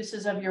commercial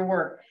uses of your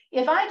work?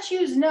 If I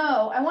choose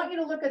no, I want you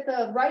to look at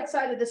the right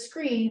side of the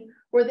screen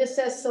where this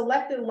says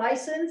selected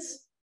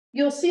license.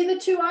 You'll see the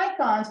two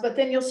icons, but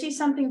then you'll see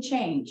something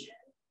change.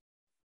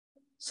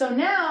 So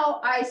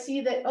now I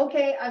see that,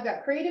 okay, I've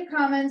got Creative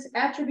Commons,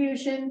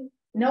 attribution,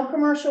 no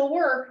commercial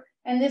work,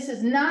 and this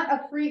is not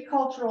a free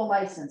cultural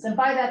license. And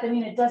by that, I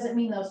mean, it doesn't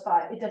mean those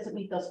five, it doesn't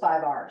meet those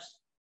 5 R's.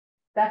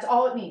 That's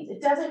all it means.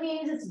 It doesn't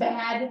mean it's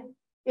bad.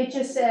 It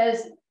just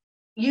says,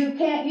 you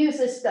can't use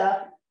this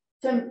stuff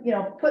to, you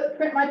know,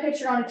 print my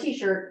picture on a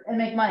t-shirt and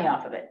make money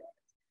off of it.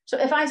 So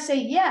if I say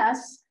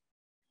yes,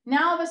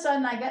 now all of a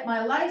sudden I get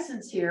my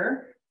license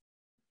here.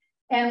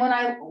 And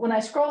when I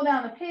scroll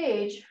down the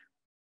page,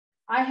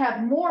 I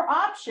have more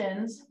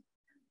options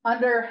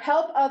under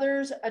help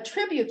others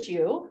attribute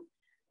you.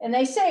 And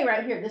they say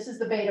right here, this is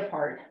the beta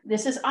part.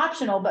 This is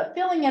optional, but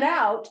filling it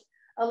out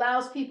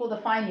allows people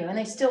to find you. And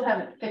they still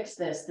haven't fixed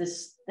this.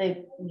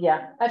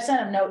 I've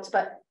sent them notes,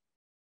 but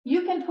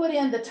you can put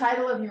in the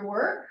title of your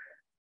work.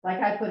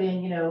 Like I put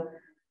in, you know,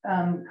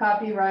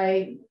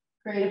 copyright,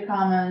 Creative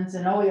Commons,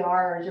 and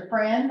OER as your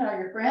friend,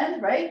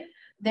 right?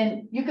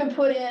 Then you can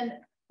put in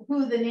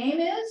who the name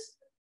is.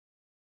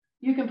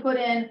 You can put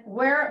in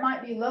where it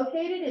might be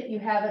located if you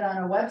have it on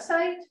a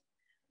website.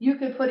 You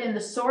could put in the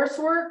source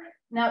work.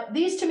 Now,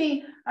 these to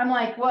me, I'm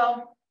like,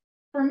 well,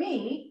 for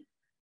me,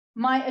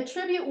 my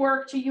attribute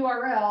work to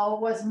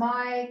URL was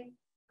my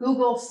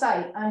Google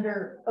site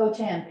under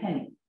OTAN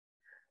Penny.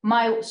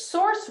 My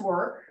source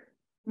work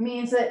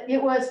means that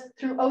it was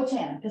through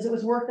OTAN because it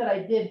was work that I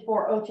did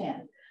for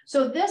OTAN.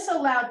 So this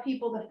allowed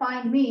people to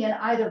find me in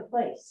either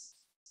place.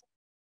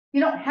 You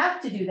don't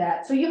have to do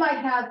that. So you might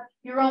have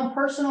your own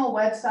personal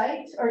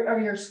website or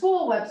your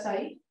school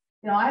website.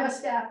 You know, I have a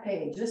staff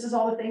page. This is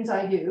all the things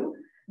I do.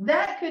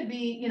 That could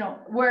be, you know,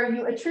 where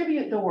you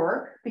attribute the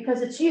work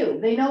because it's you.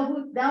 They know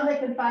who, now they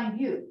can find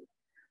you.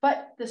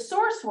 But the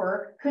source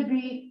work could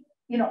be,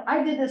 you know,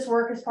 I did this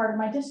work as part of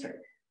my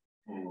district.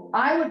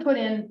 I would put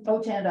in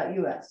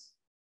otan.us,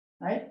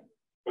 right?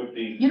 But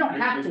you don't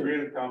have to.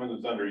 Creative Commons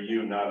is under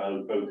you, not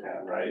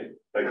OTAN, right?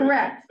 Like,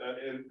 correct.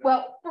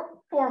 Well,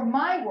 for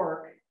my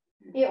work,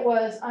 it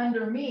was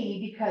under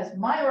me because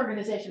my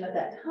organization at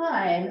that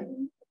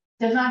time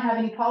does not have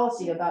any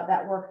policy about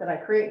that work that I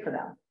create for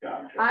them.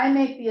 Gotcha. I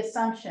make the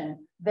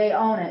assumption they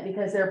own it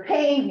because they're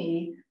paying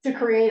me to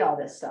create all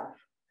this stuff,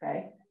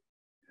 okay?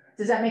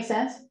 Does that make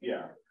sense?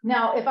 Yeah.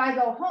 Now, if I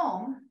go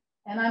home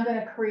and I'm going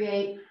to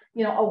create,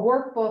 you know, a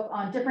workbook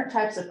on different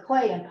types of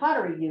clay and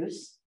pottery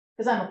use,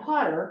 because I'm a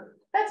potter,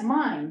 that's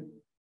mine.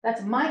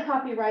 That's my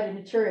copyrighted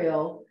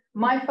material,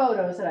 my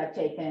photos that I've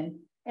taken,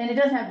 and it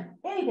doesn't have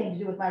anything to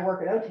do with my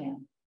work at OTAN.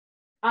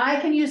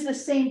 I can use the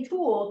same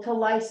tool to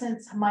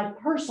license my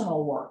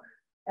personal work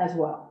as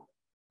well.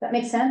 That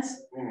makes sense?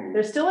 Mm-hmm.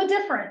 There's still a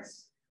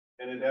difference.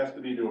 And it has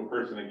to be to a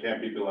person. It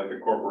can't be to like a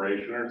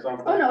corporation or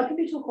something? Oh, no, it can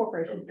be to a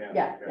corporation. Okay.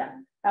 Yeah,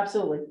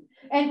 absolutely.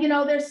 And, you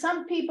know, there's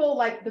some people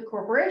like the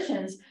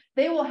corporations,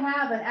 they will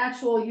have an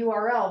actual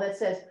URL that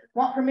says,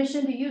 want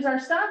permission to use our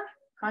stuff?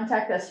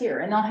 Contact us here.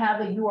 And they'll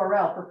have a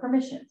URL for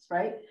permissions,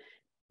 right?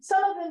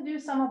 Some of them do,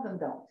 some of them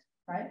don't,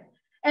 right?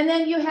 And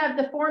then you have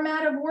the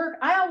format of work.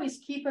 I always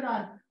keep it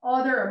on,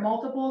 there are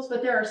multiples,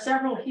 but there are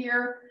several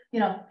here. You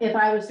know, if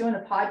I was doing a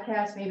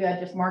podcast, maybe I'd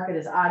just mark it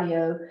as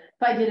audio.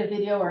 If I did a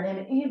video or an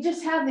image, you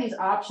just have these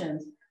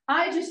options.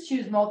 I just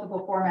choose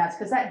multiple formats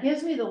because that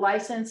gives me the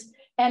license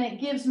and it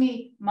gives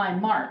me my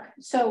mark.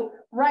 So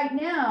right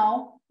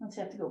now, let's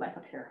have to go back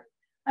up here.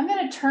 I'm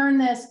going to turn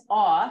this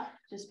off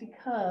just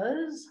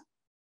because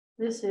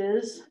this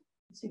is,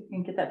 let's see if we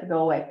can get that to go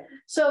away.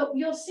 So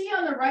you'll see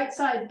on the right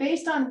side,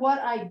 based on what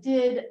I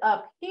did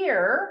up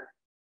here,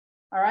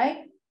 all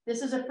right,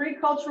 this is a free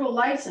cultural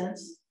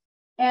license.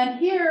 And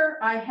here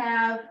I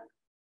have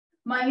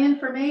my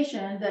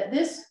information that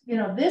this, you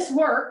know, this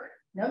work,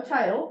 no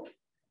title,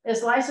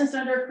 is licensed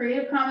under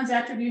Creative Commons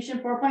Attribution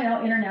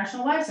 4.0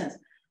 International License.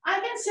 I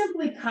can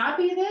simply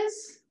copy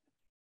this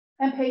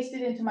and paste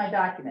it into my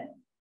document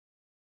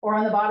or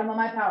on the bottom of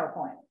my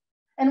PowerPoint.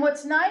 And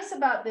what's nice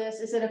about this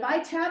is that if I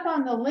tap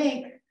on the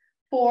link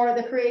for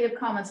the Creative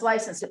Commons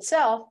license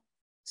itself,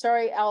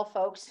 sorry, Al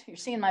folks, you're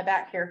seeing my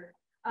back here.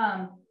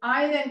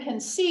 I then can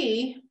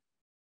see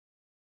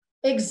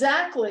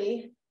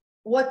exactly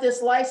what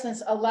this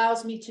license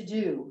allows me to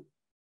do.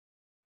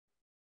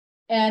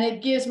 And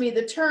it gives me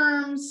the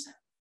terms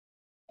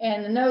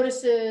and the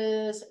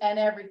notices and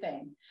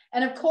everything.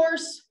 And of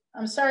course,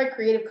 I'm sorry,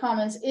 Creative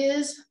Commons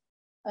is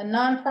a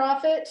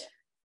nonprofit.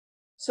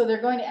 So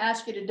they're going to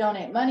ask you to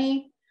donate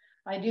money.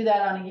 I do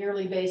that on a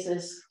yearly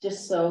basis,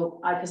 just so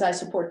because I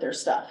support their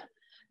stuff.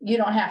 You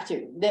don't have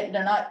to, they're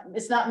not,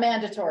 it's not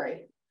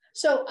mandatory.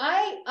 So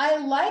I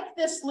like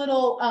this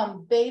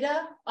little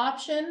beta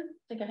option.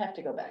 I think I have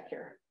to go back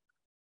here.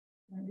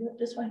 Can I do it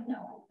this way?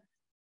 No.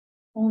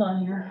 Hold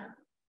on here.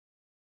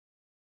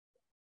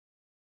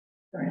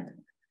 All right.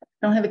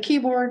 I don't have a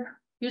keyboard.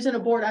 Using a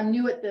board. I'm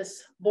new at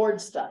this board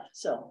stuff,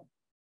 so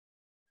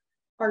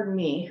pardon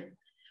me.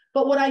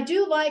 But what I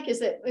do like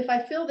is that if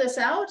I fill this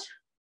out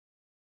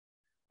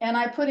and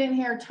I put in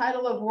here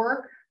title of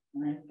work,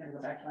 I gotta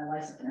go back to my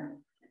license here.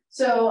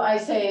 So I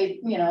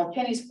say, you know,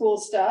 Penny's cool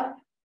stuff.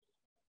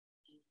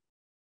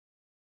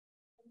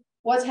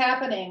 What's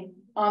happening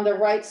on the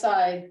right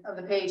side of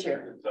the page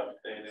here? It's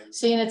updating.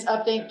 Seeing it's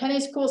updating.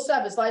 Penny's cool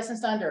stuff is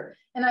licensed under.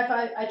 And if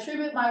I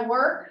attribute my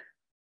work,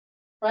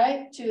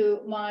 right, to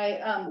my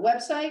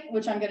website,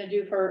 which I'm going to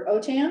do for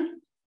OTAN.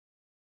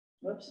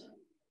 Whoops.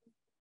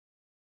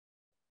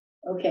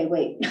 Okay,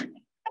 wait. I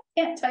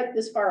can't type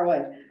this far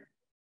away,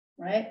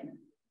 right?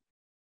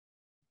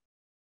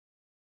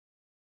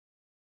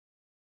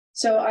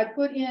 So I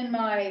put in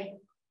my,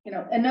 you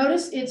know, and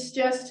notice it's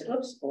just,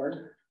 oops,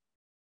 board.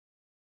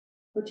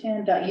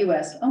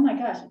 OTAN.us. Oh my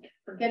gosh, I'm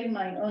forgetting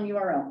my own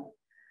URL.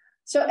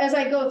 So as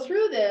I go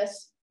through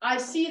this, I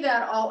see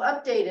that all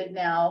updated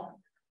now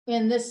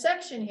in this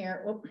section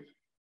here. Oops,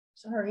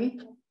 sorry.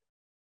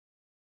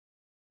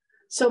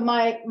 So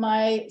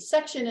my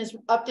section is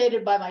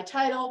updated by my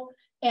title,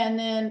 and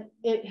then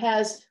it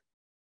has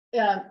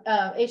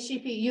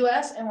HTTP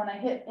US, and when I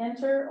hit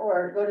enter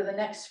or go to the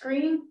next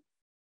screen,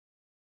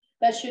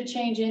 that should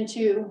change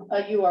into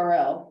a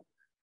URL.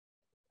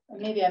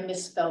 Maybe I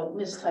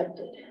mistyped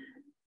it.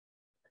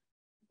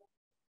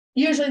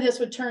 Usually this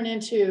would turn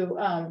into,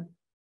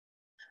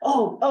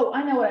 oh,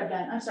 I know what I've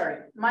done. I'm sorry,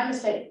 my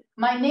mistake.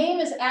 My name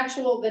is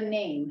the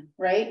name,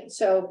 right?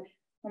 So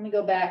let me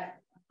go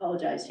back,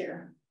 apologize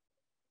here.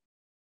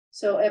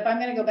 So if I'm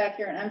gonna go back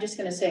here and I'm just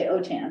gonna say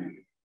OTAN.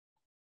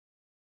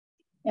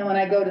 And when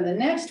I go to the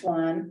next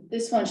one,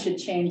 this one should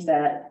change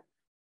that.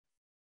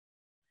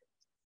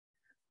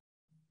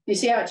 You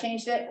see how it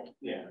changed it?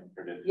 Yeah.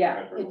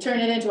 Yeah, it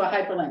turned it into a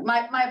hyperlink.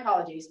 My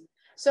apologies.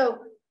 So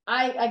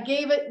I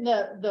gave it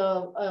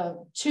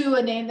to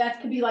a name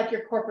that could be like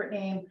your corporate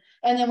name,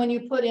 and then when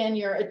you put in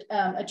your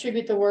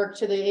attribute the work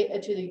to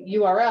the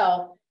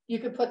URL, you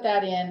could put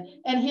that in.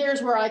 And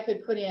here's where I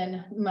could put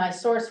in my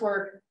source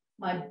work,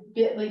 my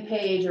bit.ly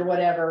page or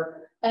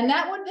whatever, and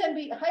that would then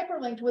be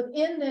hyperlinked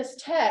within this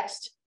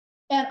text,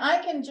 and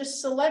I can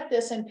just select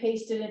this and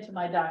paste it into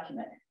my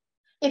document.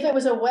 If it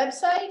was a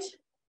website,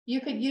 you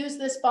could use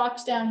this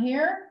box down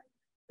here,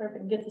 or if I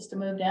can get this to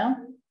move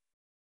down.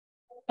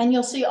 And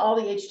you'll see all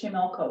the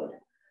HTML code.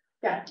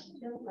 Yeah.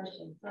 I have a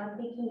question. So I'm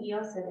thinking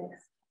EL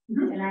Civics,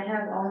 and I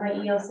have all my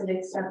EL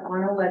Civics stuff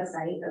on a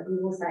website, a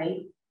Google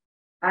site.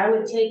 I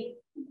would take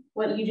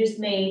what you just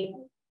made,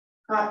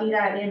 copy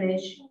that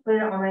image, put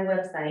it on my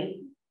website,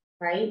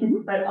 right?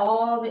 But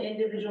all the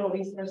individual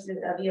resources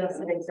of EL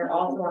Civics are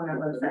also on that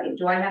website.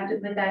 Do I have to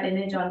put that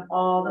image on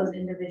all those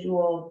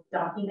individual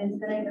documents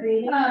that I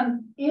created?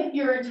 If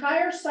your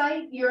entire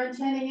site, you're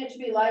intending it to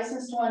be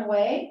licensed one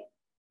way,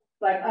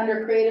 like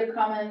under Creative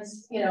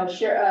Commons,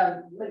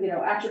 share,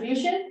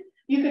 attribution,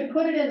 you could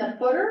put it in the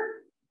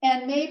footer,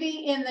 and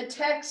maybe in the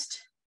text,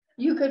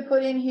 you could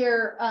put in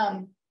here,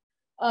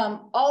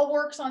 all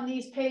works on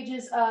these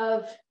pages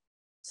of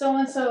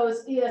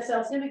so-and-so's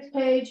ESL Civics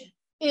page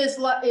is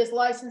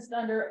licensed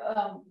under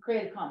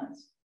Creative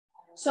Commons.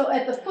 So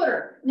at the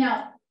footer,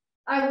 now,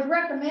 I would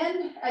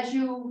recommend as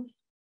you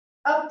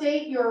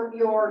update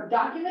your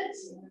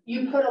documents,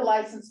 you put a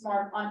license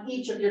mark on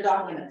each of your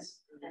documents.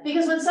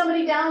 Because when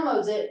somebody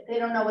downloads it, they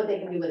don't know what they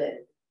can do with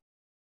it.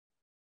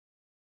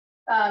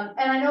 And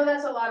I know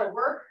that's a lot of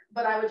work,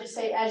 but I would just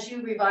say as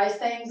you revise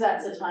things,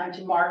 that's the time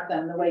to mark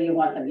them the way you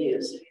want them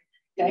used.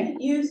 Okay.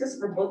 You use this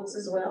for books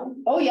as well?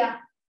 Oh yeah,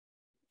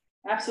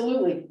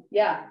 absolutely.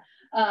 Yeah.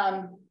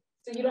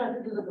 So you don't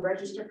have to do the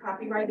registered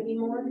copyright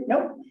anymore?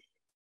 Nope.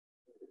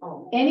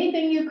 Oh.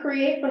 Anything you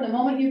create from the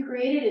moment you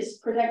create it is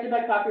protected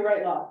by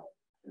copyright law.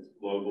 It's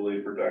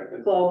globally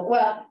protected.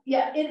 Well,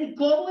 yeah, it is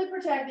globally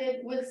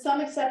protected with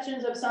some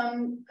exceptions of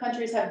some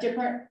countries have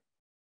different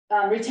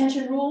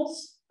retention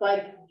rules.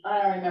 Like,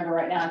 I don't remember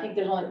right now. I think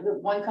there's only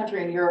one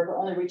country in Europe that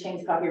only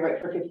retains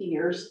copyright for 50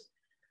 years.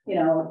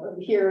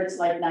 Here it's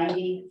like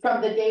 90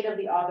 from the date of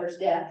the author's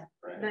death.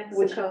 Right.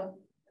 Mexico.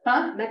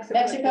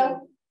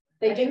 Mexico.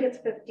 They do. It's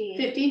 50.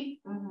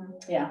 50?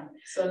 Yeah.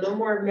 So no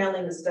more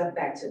mailing the stuff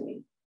back to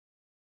me.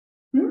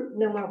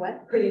 No more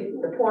what?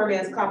 Putting the poor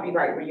man's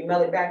copyright where you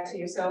mail it back to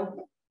yourself?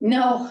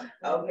 No.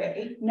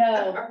 Okay.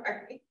 No.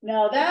 Right.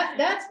 No,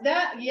 that's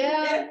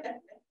yeah.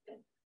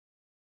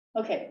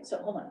 Okay, so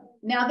hold on.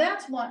 Now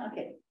that's one,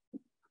 okay.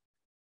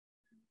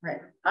 Right.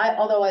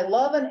 Although I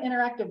love an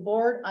interactive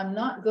board, I'm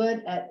not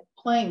good at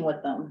playing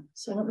with them.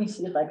 So let me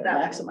see if I can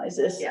maximize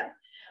this. Yeah.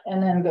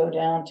 And then go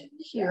down to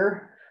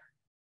here.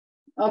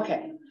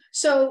 Okay,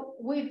 so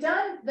we've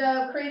done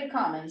the Creative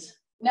Commons.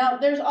 Now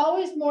there's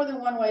always more than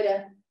one way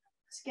to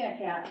skin a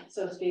cat,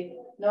 so to speak.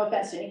 No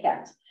offense to any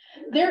cats.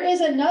 There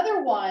is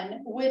another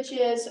one, which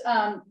is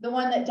the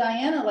one that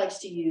Diana likes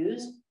to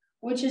use,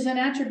 which is an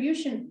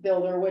attribution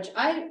builder, which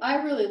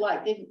I really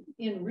like. They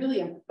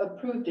really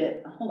approved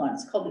it. Hold on,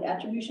 it's called the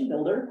attribution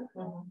builder.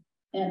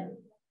 And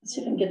let's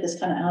see if I can get this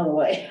kind of out of the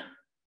way.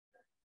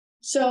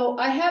 So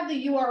I have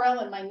the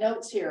URL in my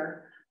notes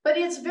here, but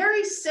it's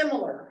very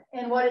similar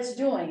in what it's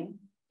doing,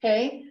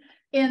 okay?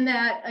 In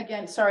that,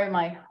 again, sorry,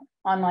 my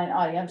online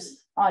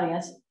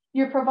audience,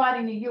 you're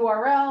providing a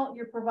URL,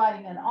 you're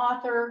providing an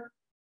author.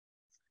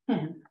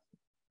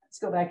 Let's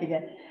go back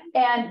again.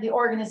 And the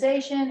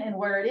organization and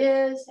where it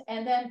is.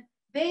 And then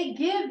they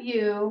give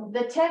you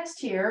the text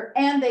here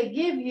and they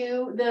give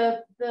you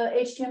the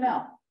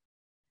HTML.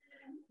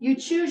 You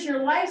choose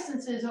your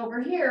licenses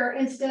over here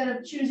instead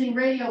of choosing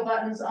radio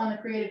buttons on the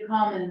Creative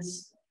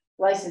Commons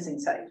licensing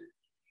site,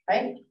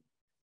 right?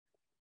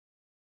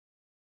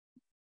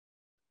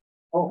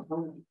 Oh,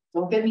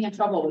 don't get me in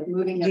trouble with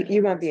moving.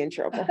 You won't be in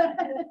trouble.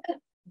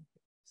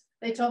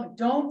 They told me,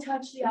 don't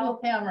touch the owl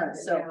camera.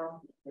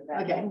 So,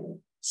 okay.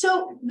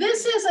 So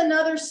this is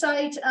another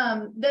site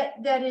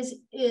that is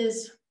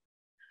this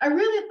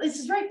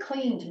is very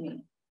clean to me,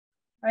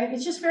 right?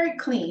 It's just very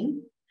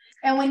clean.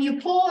 And when you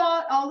pull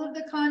out all of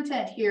the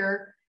content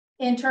here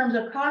in terms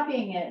of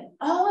copying it,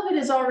 all of it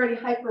is already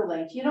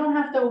hyperlinked. You don't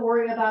have to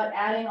worry about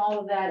adding all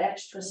of that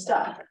extra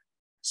stuff.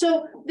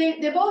 So they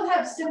both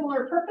have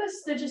similar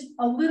purpose. They're just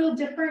a little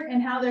different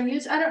in how they're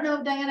used. I don't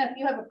know, Diana, if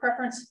you have a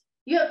preference.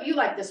 You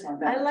like this one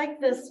better. I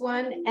like this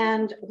one.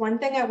 And one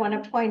thing I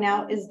want to point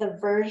out is the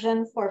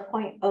version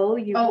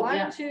 4.0. You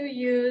want to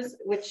use,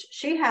 which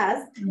she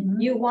has,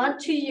 you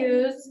want to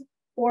use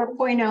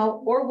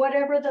 4.0 or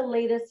whatever the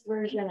latest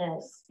version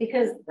is,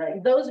 because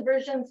those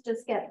versions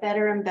just get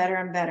better and better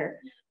and better.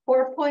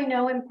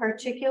 4.0 in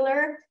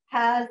particular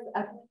has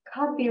a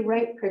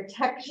copyright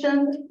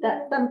protection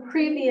that some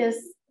previous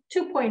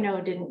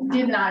 2.0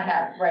 did not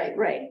have.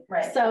 Right.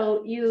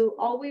 So you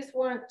always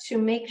want to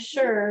make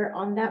sure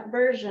on that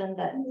version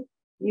that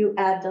you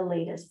add the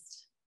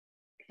latest.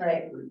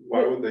 Right.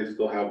 Why would they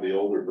still have the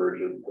older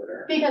version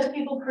there? Because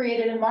people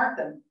created and marked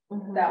them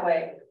that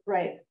way.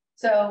 Right.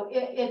 So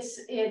it's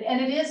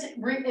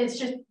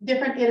just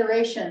different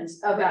iterations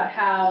about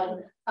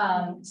how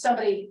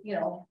somebody, you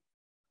know,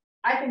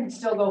 I can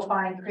still go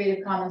find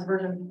Creative Commons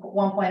version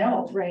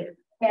 1.0. Right.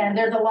 And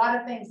there's a lot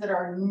of things that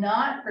are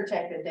not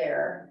protected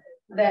there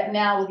that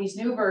now with these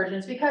new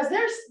versions, because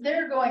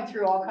they're going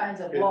through all kinds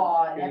of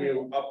law. And can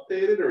you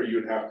update it, or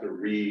you'd have to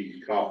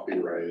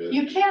re-copyright it?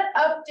 You can't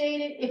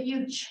update it. If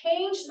you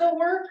change the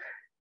work,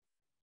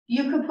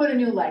 you could put a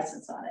new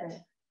license on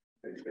it.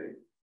 Okay.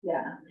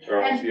 Yeah.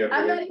 And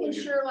I'm not even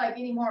sure like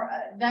anymore.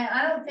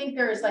 I don't think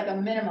there is like a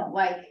minimum,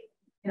 like,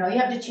 you know, you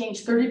have to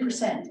change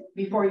 30%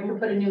 before you can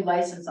put a new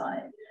license on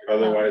it.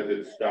 Otherwise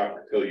it's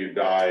stuck till you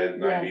die and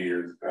 90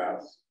 years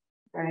pass.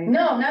 Right.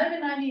 No, not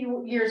even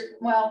 90 years.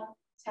 Well,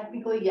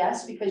 technically,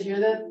 yes, because you're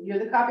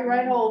the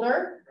copyright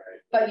holder,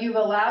 but you've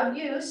allowed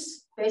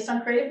use based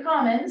on Creative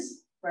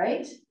Commons,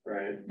 right?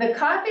 Right. The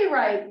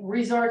copyright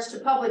resorts to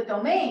public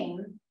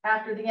domain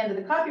after the end of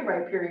the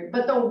copyright period,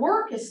 but the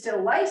work is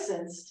still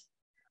licensed.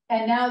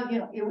 And now, you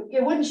know,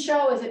 it wouldn't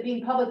show as it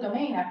being public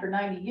domain after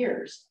 90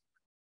 years.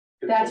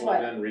 That's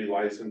why. Then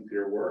relicense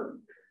your work,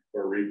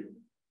 or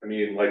I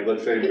mean, like,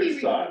 let's say my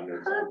son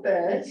or something.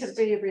 It could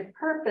be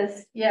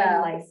repurposed.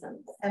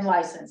 And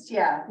licensed.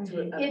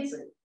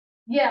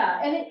 Yeah.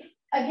 And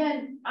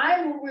again,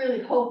 I'm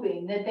really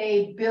hoping that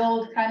they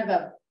build kind of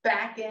a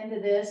back end to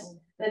this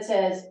that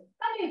says,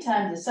 how many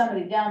times does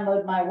somebody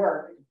download my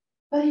work?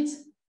 But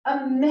it's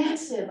a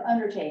massive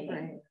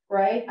undertaking,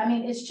 right? I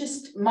mean, it's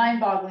just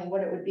mind-boggling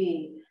what it would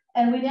be.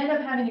 And we'd end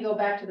up having to go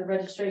back to the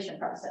registration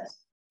process.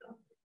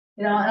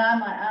 You know, and I'm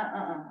like,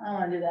 I don't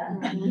want to do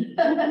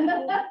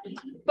that.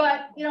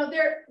 But, you know,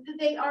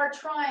 they are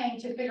trying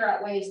to figure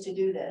out ways to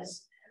do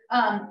this.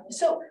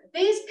 So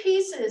these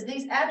pieces,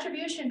 these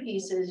attribution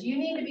pieces, you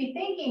need to be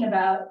thinking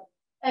about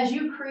as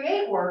you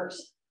create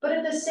works, but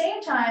at the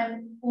same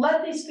time,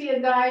 let this be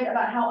a guide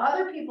about how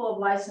other people have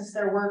licensed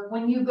their work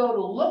when you go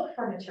to look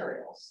for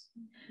materials.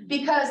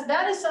 Because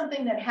that is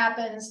something that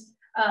happens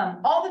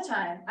all the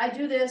time. I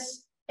do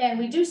this and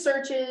we do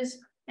searches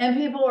and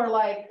people are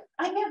like,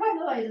 I can't find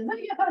the license, I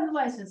can't find the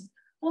license.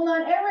 Well,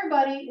 not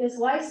everybody is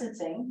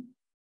licensing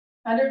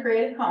under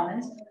Creative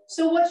Commons.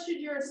 So what should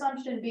your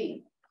assumption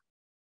be?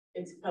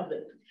 It's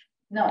public.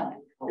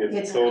 No,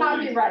 it's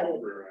totally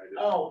copyrighted.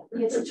 Oh,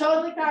 it's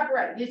totally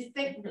copyrighted.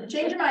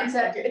 Change your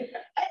mindset.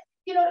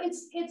 You know,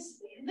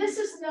 this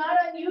is not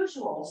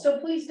unusual. So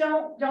please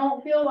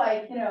don't feel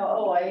like, you know,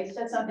 oh, I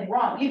said something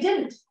wrong. You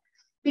didn't,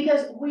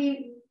 because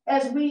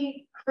as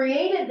we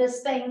created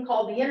this thing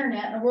called the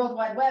internet and the World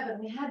Wide Web, and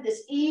we had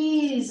this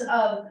ease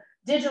of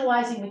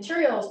digitalizing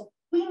materials,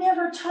 we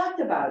never talked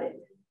about it.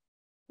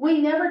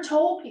 We never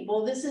told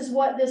people this is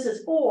what this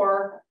is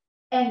for.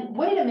 And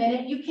wait a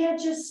minute, you can't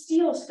just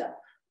steal stuff,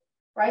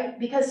 right?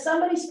 Because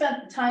somebody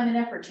spent the time and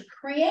effort to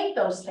create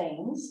those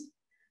things.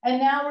 And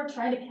now we're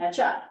trying to catch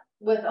up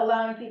with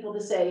allowing people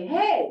to say,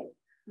 hey,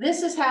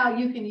 this is how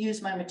you can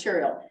use my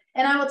material.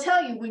 And I will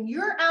tell you, when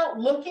you're out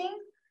looking,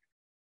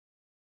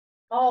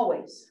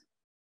 always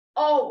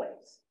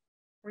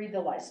read the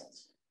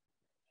license.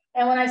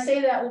 And when I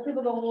say that, well,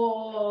 people go,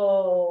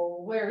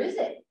 whoa, where is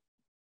it?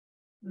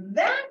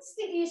 That's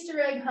the Easter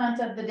egg hunt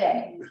of the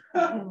day,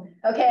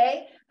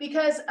 okay?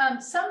 Because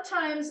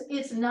sometimes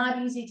it's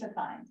not easy to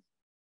find.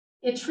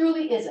 It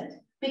truly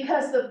isn't,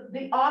 because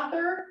the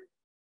author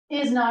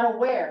is not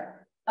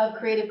aware of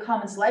Creative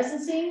Commons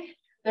licensing.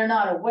 They're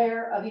not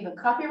aware of even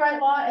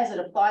copyright law as it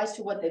applies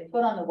to what they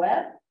put on the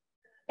web.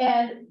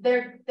 And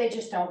they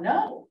just don't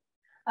know.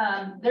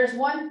 There's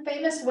one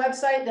famous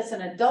website that's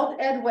an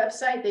adult ed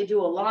website. They do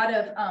a lot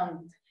of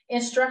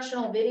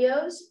instructional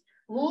videos.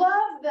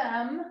 Love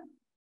them,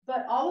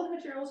 but all of the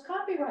material is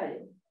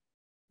copyrighted.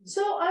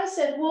 So I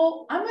said,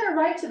 well, I'm going to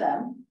write to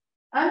them.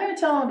 I'm going to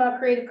tell them about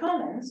Creative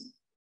Commons.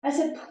 I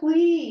said,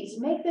 please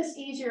make this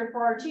easier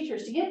for our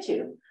teachers to get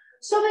to.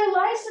 So they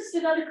licensed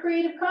it under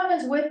Creative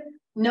Commons with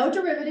no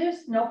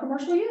derivatives, no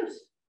commercial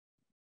use.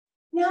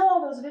 Now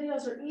all those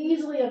videos are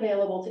easily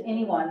available to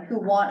anyone who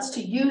wants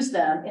to use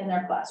them in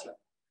their classroom.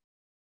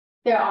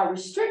 They are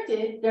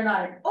restricted. They're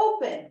not an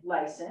open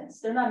license.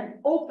 They're not an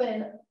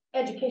open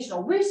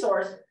educational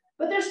resource,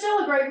 but they're still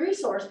a great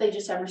resource. They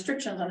just have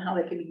restrictions on how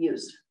they can be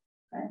used.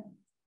 Right?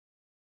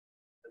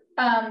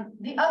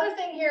 The other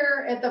thing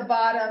here at the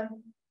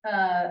bottom,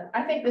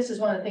 I think this is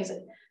one of the things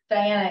that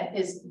Diana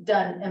has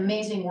done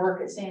amazing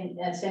work at San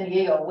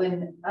Diego.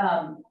 When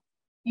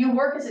you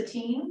work as a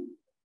team,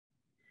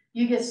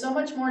 you get so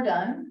much more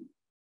done.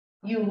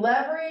 You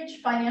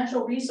leverage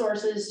financial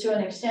resources to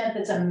an extent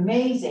that's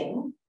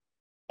amazing.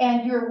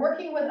 And you're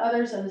working with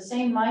others in the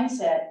same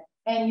mindset,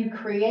 and you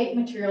create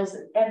materials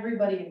that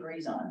everybody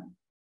agrees on.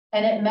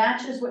 And it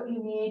matches what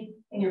you need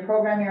in your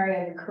program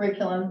area, your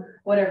curriculum,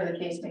 whatever the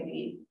case may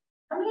be.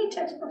 How many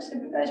textbooks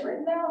have you guys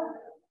written now?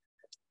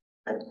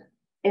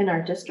 In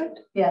our district?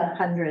 Yeah.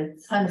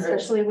 Hundreds.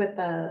 Especially with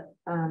the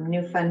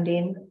new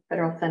funding,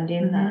 federal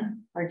funding that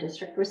our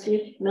district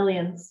received,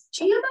 millions.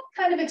 Do you mind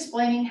kind of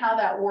explaining how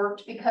that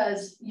worked?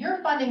 Because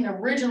your funding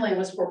originally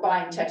was for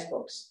buying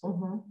textbooks.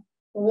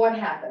 What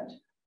happened?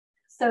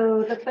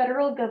 So the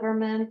federal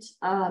government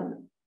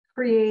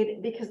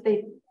created, because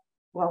they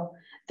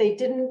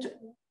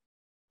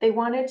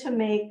wanted to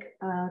make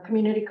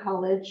community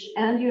college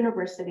and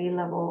university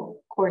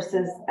level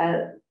courses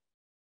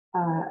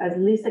as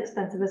least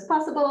expensive as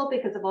possible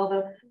because of all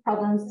the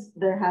problems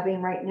they're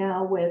having right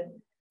now with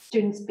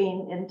students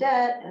being in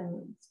debt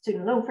and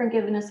student loan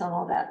forgiveness and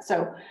all that.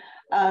 So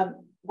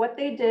what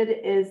they did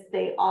is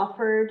they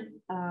offered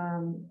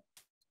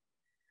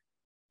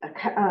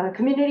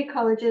community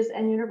colleges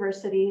and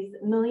universities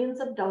millions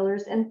of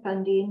dollars in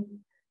funding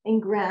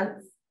and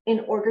grants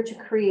in order to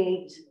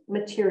create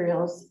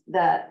materials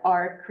that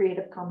are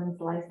Creative Commons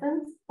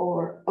licensed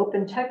or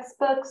open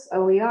textbooks,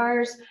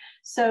 OERs.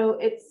 So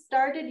it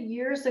started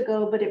years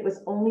ago, but it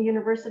was only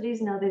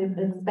universities. Now they've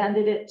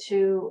expanded it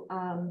to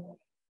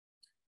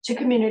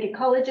community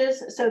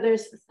colleges. So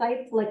there's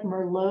sites like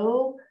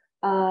Merlot,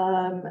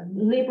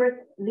 LibreText,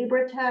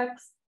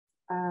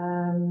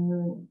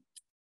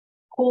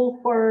 Cool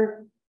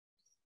for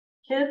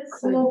Kids,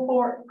 Cool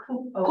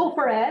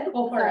for Ed.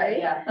 Cool for Ed,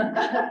 yeah.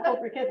 Cool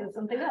for Kids is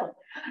something else.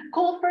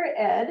 Cool for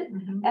Ed.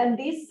 And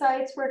these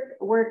sites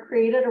were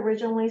created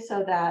originally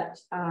so that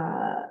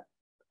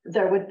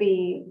there would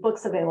be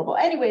books available.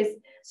 Anyways,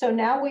 so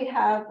now we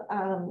have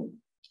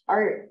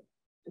our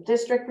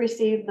district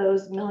received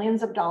those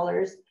millions of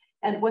dollars.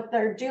 And what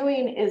they're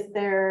doing is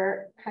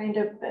they're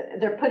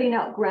putting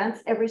out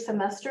grants every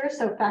semester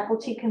so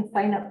faculty can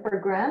sign up for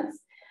grants.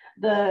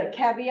 The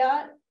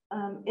caveat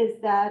is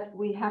that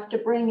we have to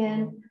bring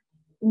in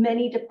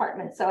many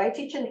departments. So I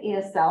teach in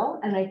ESL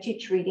and I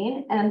teach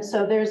reading. And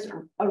so there's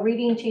a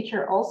reading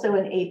teacher also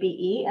in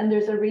ABE, and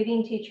there's a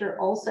reading teacher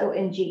also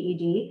in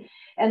GED.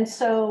 And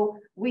so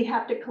we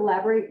have to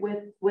collaborate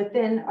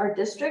within our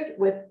district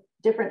with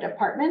different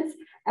departments.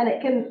 And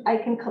I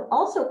can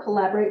also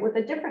collaborate with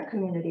a different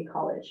community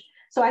college.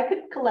 So I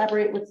could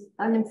collaborate with,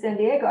 I'm in San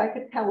Diego, I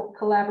could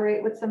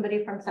collaborate with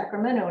somebody from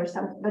Sacramento or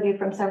somebody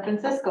from San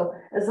Francisco.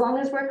 As long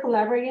as we're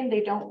collaborating,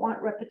 they don't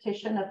want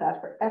repetition of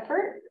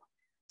effort.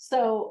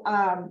 So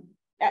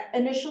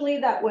initially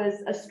that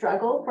was a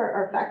struggle for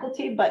our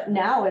faculty, but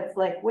now it's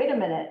like, wait a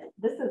minute,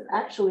 this is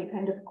actually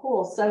kind of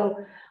cool. So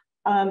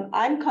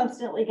I'm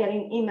constantly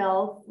getting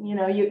emails, you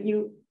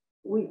know,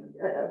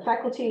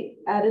 faculty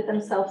added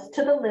themselves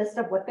to the list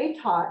of what they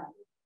taught.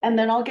 And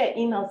then I'll get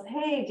emails,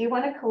 hey, do you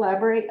want to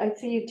collaborate? I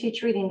see you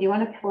teach reading. Do you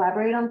want to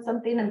collaborate on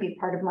something and be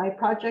part of my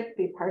project,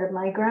 be part of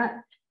my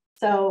grant?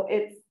 So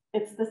it's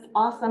this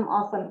awesome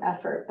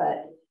effort.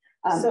 But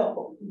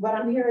so what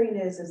I'm hearing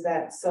is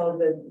that so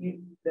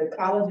the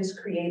colleges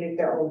created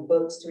their own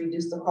books to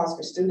reduce the cost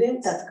for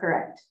students? That's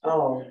correct.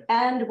 Oh.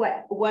 And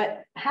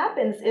what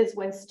happens is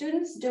when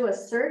students do a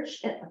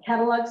search, a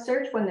catalog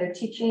search, when they're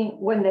teaching,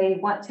 when they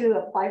want to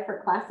apply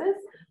for classes,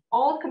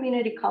 all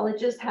community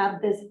colleges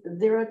have this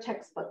zero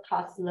textbook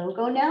cost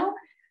logo now.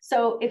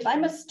 So if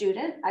I'm a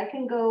student, I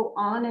can go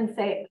on and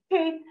say,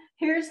 okay,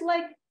 here's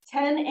like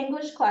 10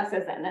 English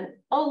classes in, and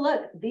oh,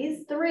 look,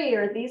 these 3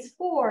 or these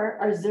 4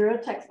 are 0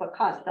 textbook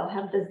cost. They'll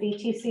have the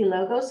ZTC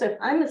logo. So if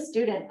I'm a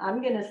student,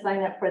 I'm going to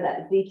sign up for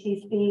that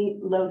ZTC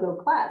logo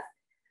class,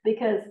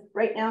 because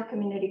right now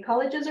community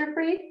colleges are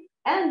free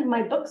and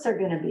my books are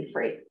going to be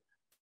free.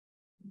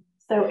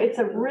 So it's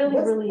a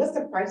really, what's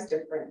the price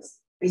difference?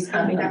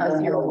 I mean, not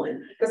the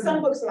 01, because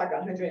some books are like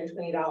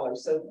 $120.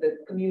 So the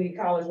community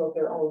college wrote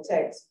their own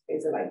text.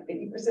 Is it like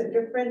 50%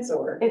 difference,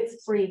 or?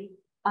 It's free,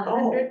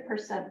 100%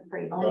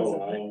 free.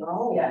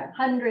 Oh, Yeah.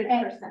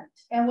 100%.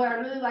 And what I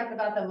really like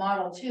about the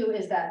model too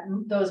is that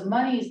those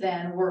monies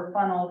then were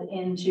funneled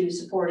into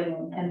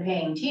supporting and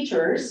paying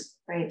teachers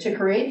to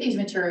create these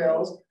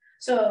materials.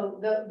 So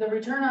the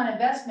return on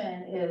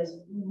investment is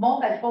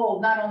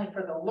multifold, not only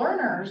for the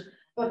learners,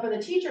 but for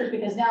the teachers,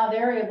 because now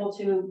they're able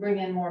to bring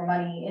in more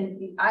money.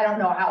 And I don't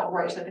know how it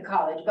works at the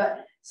college,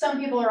 but some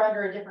people are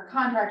under a different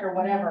contract or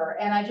whatever.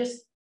 And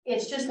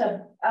it's just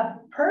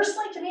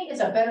personally to me, it's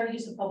a better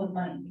use of public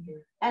money.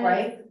 And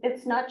right?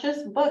 It's not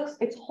just books,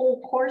 it's whole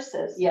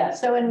courses.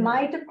 Yes. So in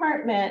my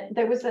department,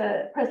 there was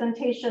a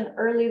presentation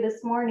early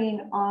this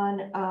morning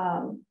on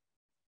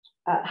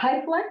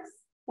HighFlex.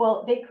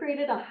 Well, they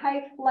created a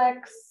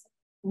HighFlex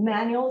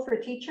manual for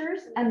teachers,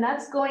 and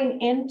that's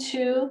going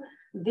into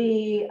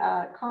the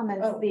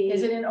Commons. Oh,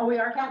 is it in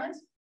OER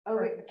Commons? Oh,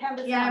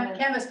 Canvas. Yeah, Commons.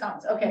 Canvas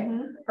Commons. Okay,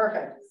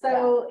 perfect.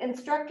 So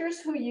instructors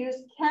who use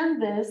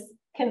Canvas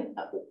can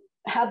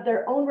have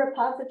their own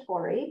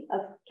repository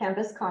of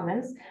Canvas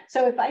Commons.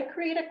 So if I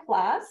create a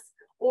class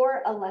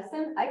or a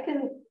lesson, I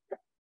can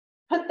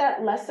put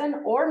that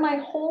lesson or my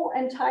whole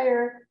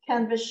entire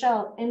Canvas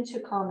shell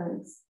into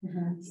Commons.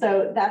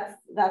 So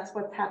that's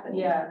what's happening.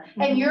 Yeah,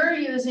 and you're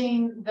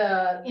using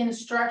the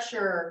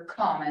Instructure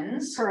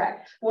Commons.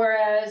 Correct.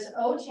 Whereas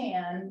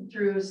OTAN,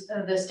 through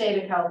the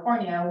state of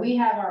California, we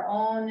have our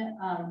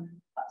own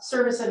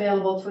service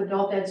available to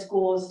adult ed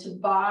schools to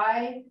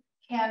buy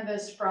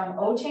Canvas from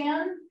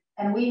OTAN.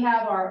 And we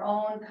have our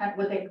own kind of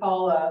what they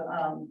call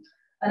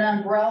an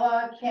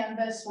umbrella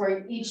Canvas,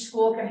 where each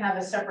school can have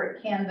a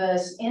separate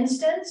Canvas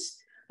instance,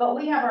 but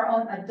we have our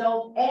own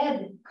adult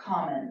ed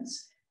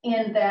commons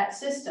in that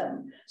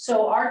system.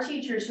 So our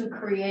teachers who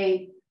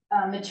create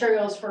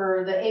materials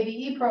for the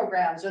ABE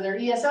programs or their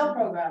ESL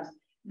programs,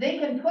 they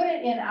can put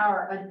it in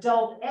our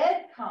adult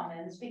ed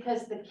commons,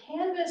 because the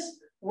Canvas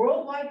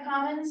Worldwide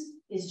Commons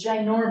is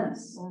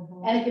ginormous.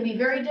 And it can be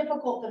very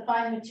difficult to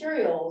find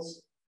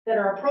materials that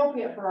are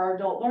appropriate for our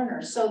adult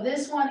learners. So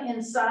this one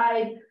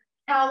inside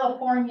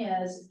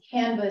California's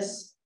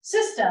Canvas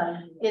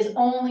system is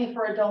only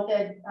for adult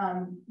ed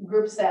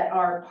groups that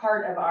are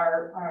part of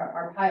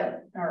our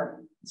pilot,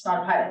 or it's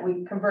not a pilot,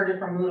 we converted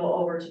from Moodle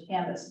over to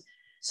Canvas.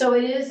 So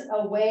it is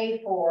a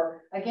way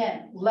for,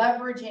 again,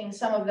 leveraging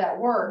some of that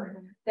work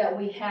that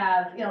we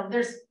have. You know,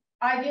 there's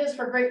ideas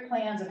for great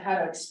plans of how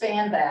to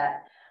expand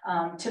that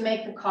to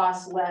make the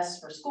cost less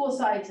for school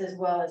sites as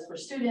well as for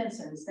students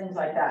and things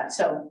like that.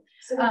 So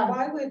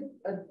why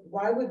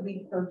would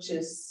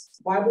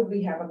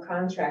we have a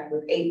contract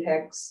with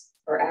Apex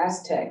or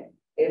Aztec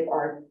if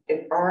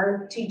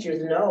our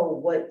teachers know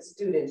what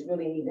students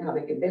really need and how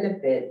they can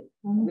benefit?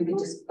 We could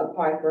just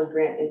apply for a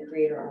grant and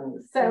create our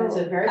own. So it's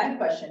a very good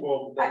question.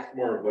 Well, that's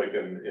more of like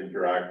an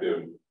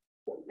interactive.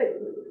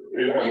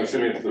 I'm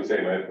assuming it's the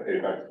same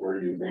Apex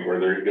we're using, where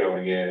they're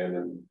going in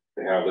and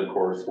they have the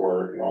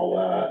coursework and all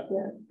that,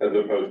 as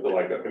opposed to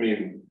like, I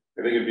mean,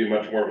 I think it'd be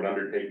much more of an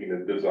undertaking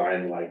to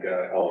design like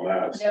a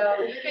LMS. No,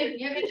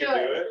 you can do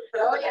it.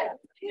 Oh yeah,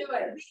 do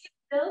it.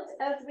 Built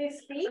as we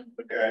speak.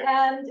 Okay.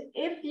 And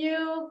if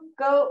you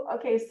go,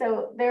 okay,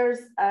 so there's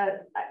I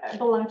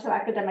belong to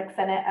Academic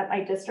Senate at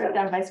my district.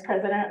 I'm vice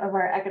president of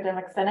our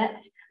Academic Senate.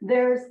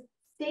 There's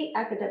State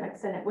Academic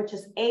Senate, which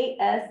is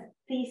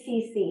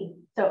ASCCC.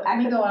 So Let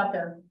me go out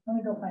there. Let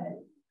me go find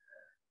it.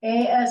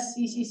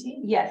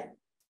 ASCCC? Yes.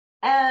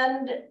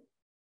 And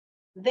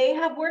they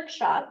have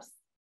workshops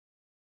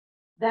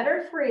that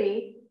are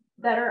free,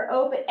 that are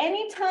open.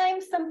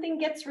 Anytime something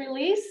gets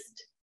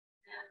released,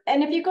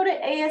 and if you go to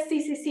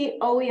ASCCC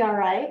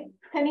OERI,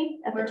 Penny,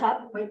 at the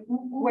top,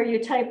 where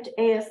you typed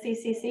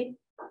ASCCC.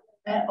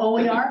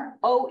 OER?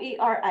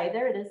 OERI,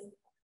 there it is.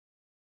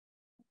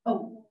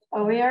 Oh.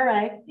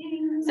 OERI.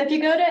 So if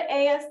you go to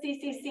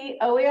ASCCC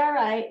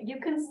OERI, you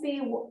can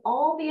see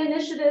all the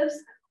initiatives,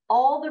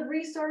 all the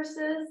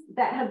resources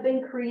that have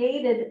been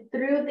created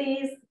through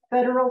these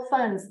federal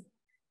funds.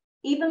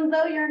 Even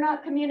though you're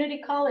not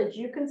community college,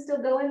 you can still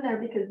go in there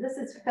because this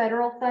is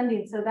federal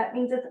funding. So that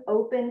means it's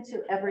open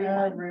to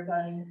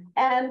everyone.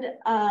 And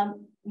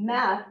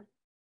math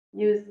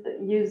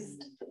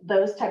used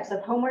those types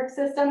of homework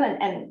system,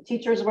 and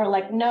teachers were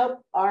like, nope,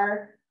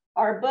 our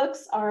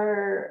books,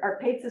 our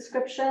paid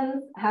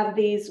subscriptions have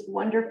these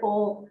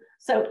wonderful.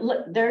 So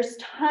look, there's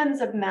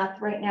tons of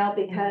math right now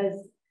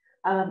because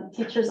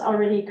teachers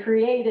already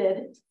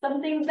created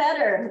something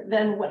better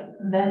than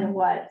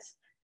what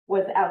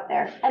was out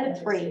there, and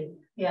it's free.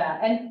 Yeah,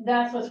 and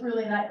that's what's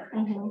really nice.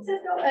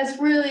 It's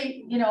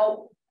really, you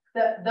know,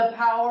 the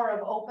power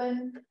of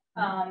open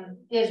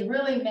is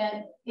really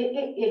meant,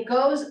 it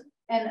goes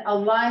and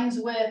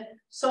aligns with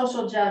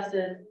social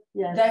justice,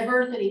 Yes.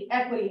 diversity,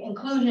 equity,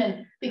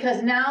 inclusion,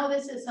 because now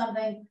this is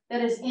something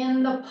that is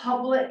in the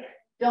public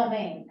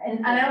domain.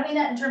 And I don't mean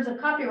that in terms of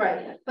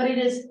copyright, but it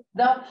is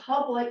the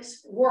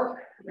public's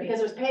work, because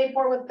it was paid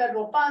for with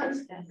federal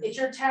funds. It's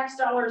your tax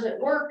dollars at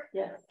work.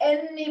 Yes.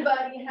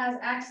 Anybody has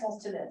access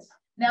to this.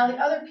 Now, the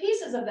other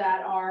pieces of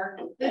that are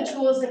the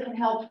tools that can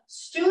help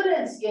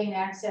students gain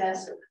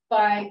access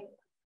by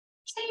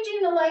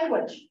changing the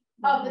language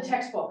of the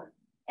textbook.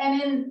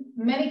 And in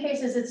many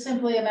cases, it's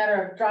simply a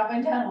matter of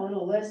dropping down a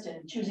little list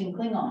and choosing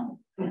Klingon.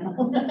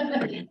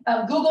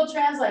 Google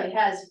Translate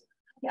has,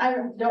 I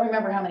don't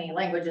remember how many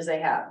languages they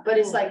have, but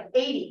it's like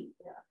 80.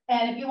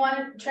 And if you want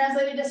to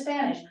translate it to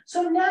Spanish.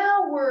 So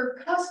now we're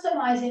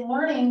customizing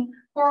learning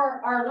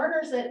for our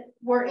learners that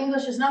where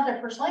English is not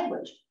their first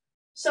language.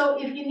 So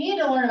if you need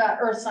to learn about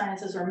earth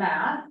sciences or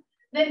math,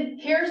 then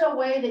here's a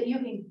way that you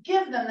can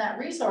give them that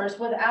resource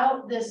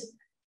without this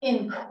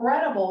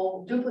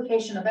incredible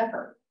duplication of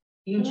effort.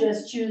 You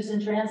just choose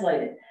and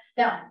translate it.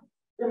 Now,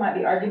 there might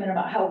be argument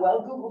about how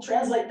well Google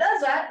Translate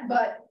does that,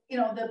 but you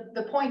know,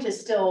 the point is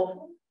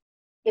still,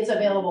 it's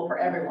available for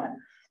everyone.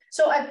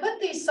 So I put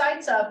these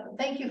sites up.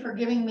 Thank you for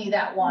giving me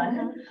that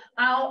one.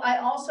 I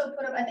also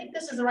put up, I think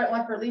this is the right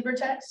one for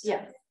LibreText.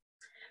 Yes.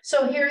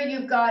 So here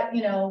you've got,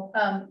 you know,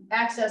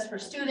 access for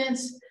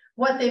students,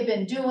 what they've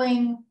been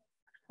doing,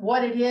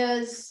 what it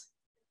is,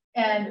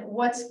 and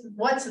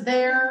what's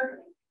there,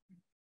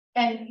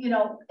 and, you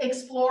know,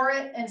 explore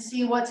it and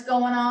see what's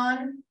going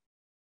on.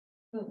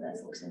 Ooh, that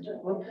looks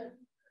interesting.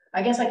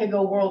 I guess I could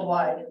go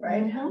worldwide,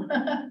 right?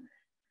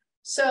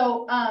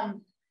 So,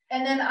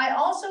 and then I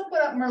also put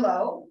up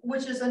Merlot,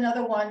 which is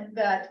another one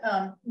that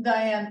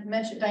Diana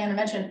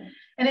mentioned,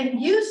 and it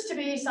used to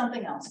be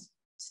something else.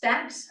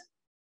 Stacks?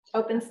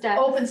 OpenStax.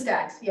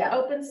 OpenStax, yeah.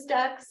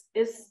 OpenStax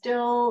is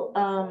still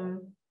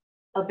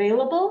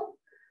available,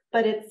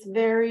 but it's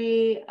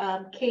very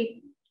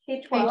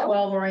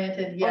K-12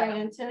 oriented, yeah.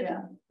 oriented.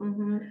 Yeah.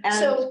 And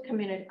So-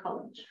 community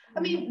college.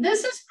 I mean,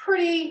 this is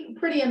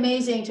pretty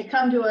amazing to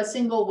come to a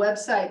single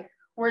website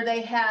where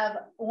they have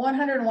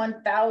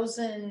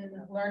 101,000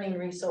 learning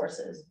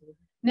resources.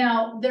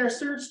 Now, their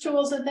search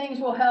tools and things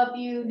will help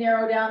you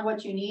narrow down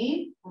what you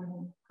need.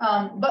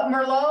 But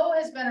Merlot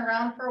has been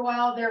around for a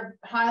while. They're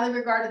highly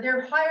regarded.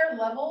 They're higher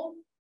level.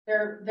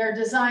 They're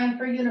designed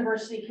for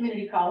university,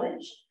 community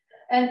college.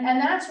 And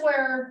that's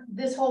where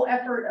this whole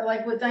effort,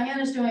 like what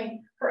Diana's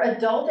doing for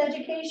adult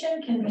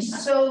education, can be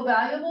so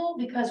valuable,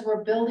 because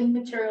we're building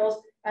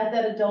materials at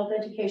that adult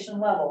education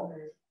level.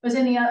 I was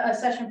in a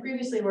session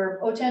previously where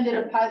OTAN did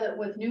a pilot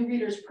with New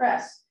Readers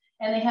Press,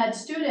 and they had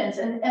students,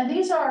 and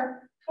these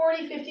are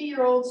 40,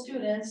 50-year-old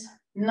students,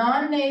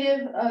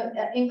 non-native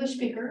English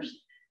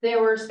speakers. They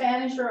were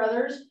Spanish or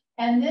others,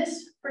 and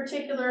this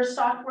particular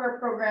software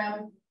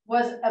program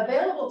was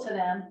available to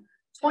them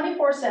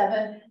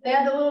 24/7. They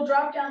had the little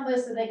drop-down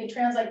list that they could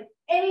translate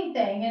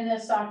anything in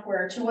this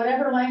software to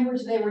whatever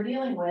language they were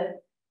dealing with.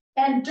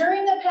 And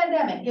during the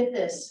pandemic, get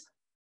this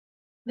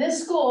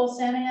school,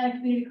 Santa Ana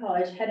Community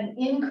College, had an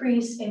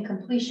increase in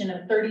completion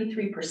of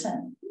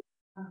 33%.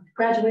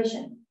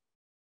 Graduation.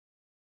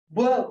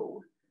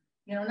 Whoa.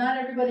 You know, not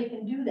everybody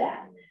can do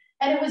that.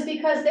 And it was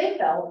because they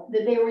felt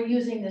that they were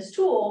using this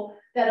tool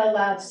that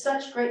allowed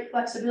such great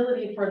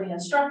flexibility for the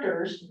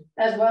instructors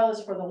as well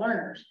as for the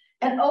learners.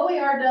 And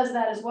OER does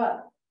that as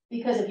well,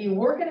 because if you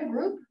work in a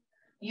group,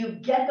 you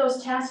get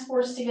those task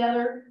forces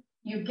together,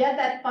 you get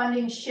that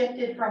funding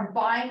shifted from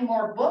buying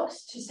more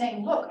books to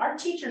saying, look, our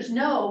teachers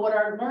know what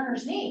our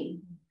learners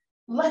need.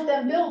 Let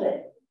them build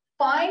it.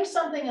 Find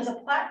something as a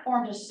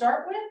platform to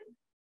start with,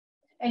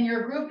 and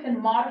your group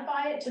can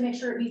modify it to make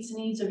sure it meets the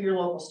needs of your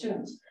local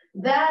students.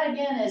 That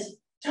again is,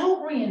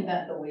 don't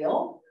reinvent the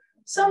wheel.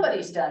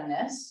 Somebody's done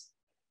this.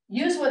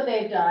 Use what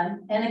they've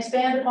done and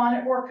expand upon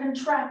it or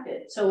contract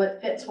it so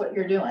it fits what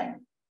you're doing.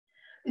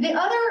 The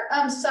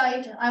other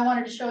site I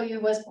wanted to show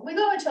you was, we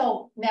go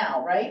until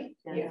now, right?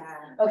 Yeah.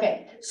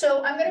 Okay,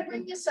 so I'm going to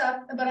bring this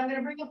up, but I'm going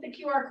to bring up the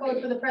QR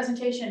code for the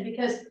presentation,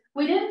 because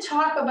we didn't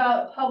talk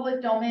about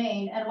public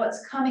domain and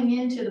what's coming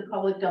into the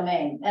public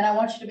domain. And I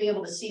want you to be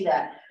able to see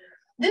that.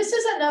 This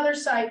is another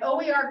site,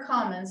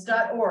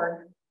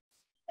 oercommons.org.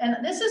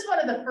 And this is one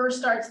of the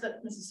first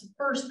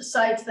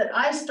sites that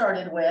I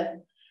started with.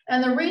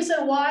 And the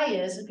reason why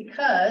is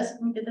because,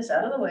 let me get this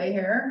out of the way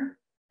here.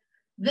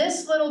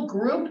 This little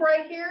group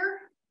right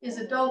here is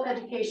adult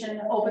education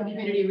open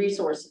community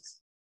resources.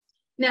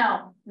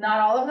 Now, not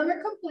all of them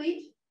are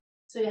complete,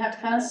 so you have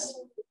to kind of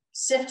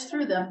sift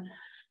through them.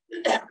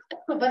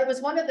 But it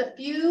was one of the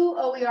few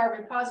OER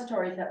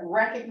repositories that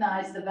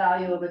recognized the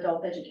value of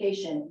adult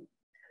education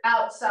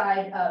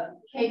outside of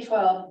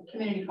K-12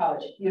 community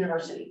college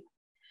university.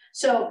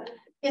 So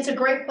it's a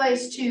great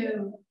place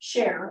to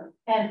share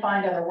and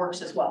find other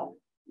works as well.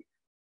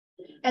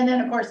 And then,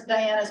 of course,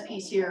 Diana's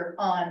piece here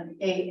on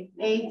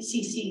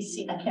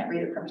ACCC. I can't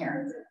read it from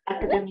here.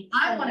 Academic.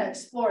 I want to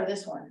explore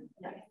this one.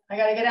 I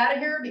gotta get out of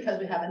here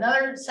because we have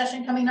another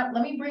session coming up.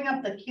 Let me bring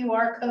up the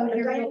QR code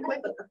here real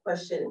quick. A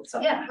question.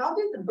 So Yeah. how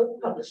did the book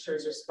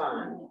publishers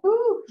respond?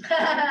 Woo.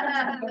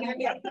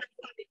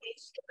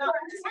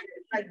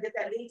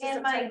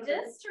 In my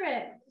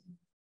district,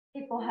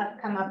 people have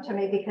come up to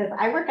me because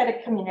I work at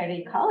a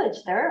community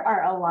college. There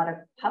are a lot of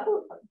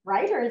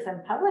writers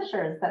and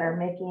publishers that are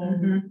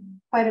making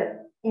quite a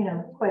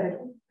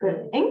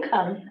good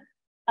income.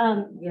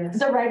 Yes.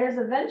 The Writers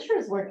of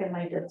Ventures work in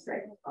my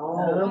district.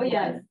 Oh,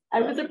 Yes,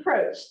 I was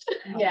approached.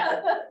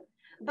 Yeah.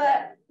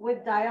 But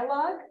with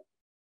dialogue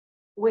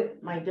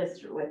with my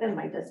district, within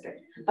my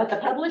district, but the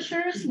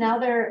publishers now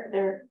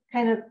they're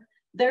kind of,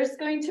 there's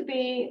going to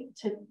be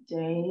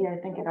today, I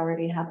think it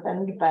already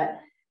happened, but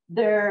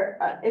there,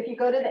 if you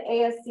go to the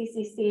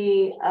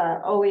ASCCC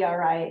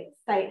OERI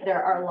site,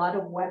 there are a lot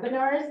of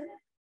webinars.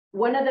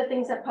 One of the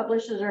things that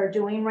publishers are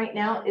doing right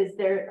now is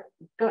they're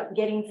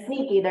getting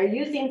sneaky. They're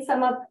using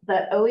some of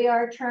the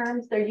OER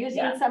terms. They're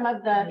using some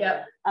of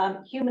the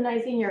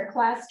humanizing your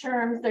class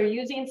terms. They're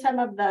using some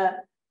of the,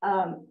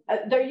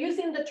 they're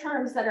using the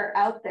terms that are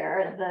out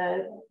there,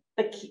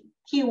 the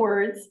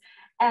keywords,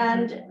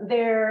 and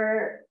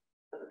they're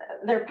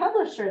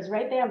publishers,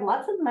 right? They have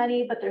lots of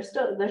money, but they're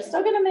still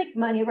going to make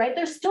money, right?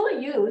 There's still a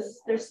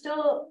use, there's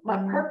still a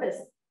purpose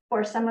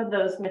for some of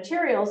those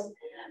materials,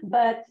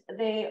 but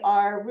they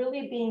are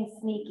really being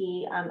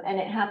sneaky. And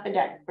it happened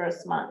at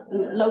Grossmont,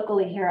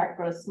 locally here at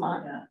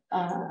Grossmont.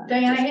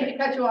 Diane, I hate to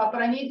cut you off,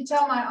 but I need to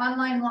tell my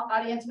online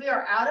audience, we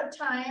are out of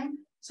time.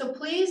 So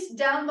please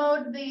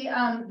download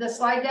the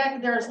slide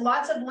deck. There's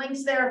lots of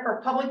links there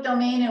for public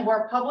domain and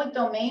where public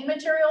domain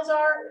materials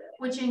are,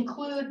 which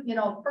include,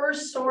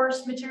 first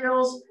source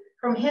materials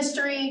from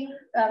history.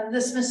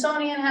 The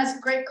Smithsonian has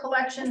great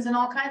collections and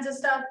all kinds of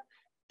stuff.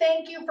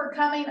 Thank you for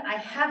coming. I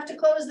have to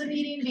close the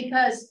meeting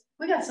because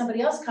we got somebody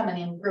else coming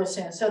in real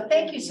soon. So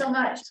thank you so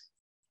much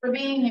for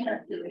being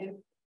here.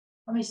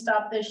 Let me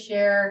stop this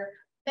share.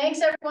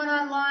 Thanks everyone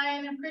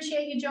online.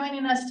 Appreciate you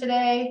joining us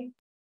today.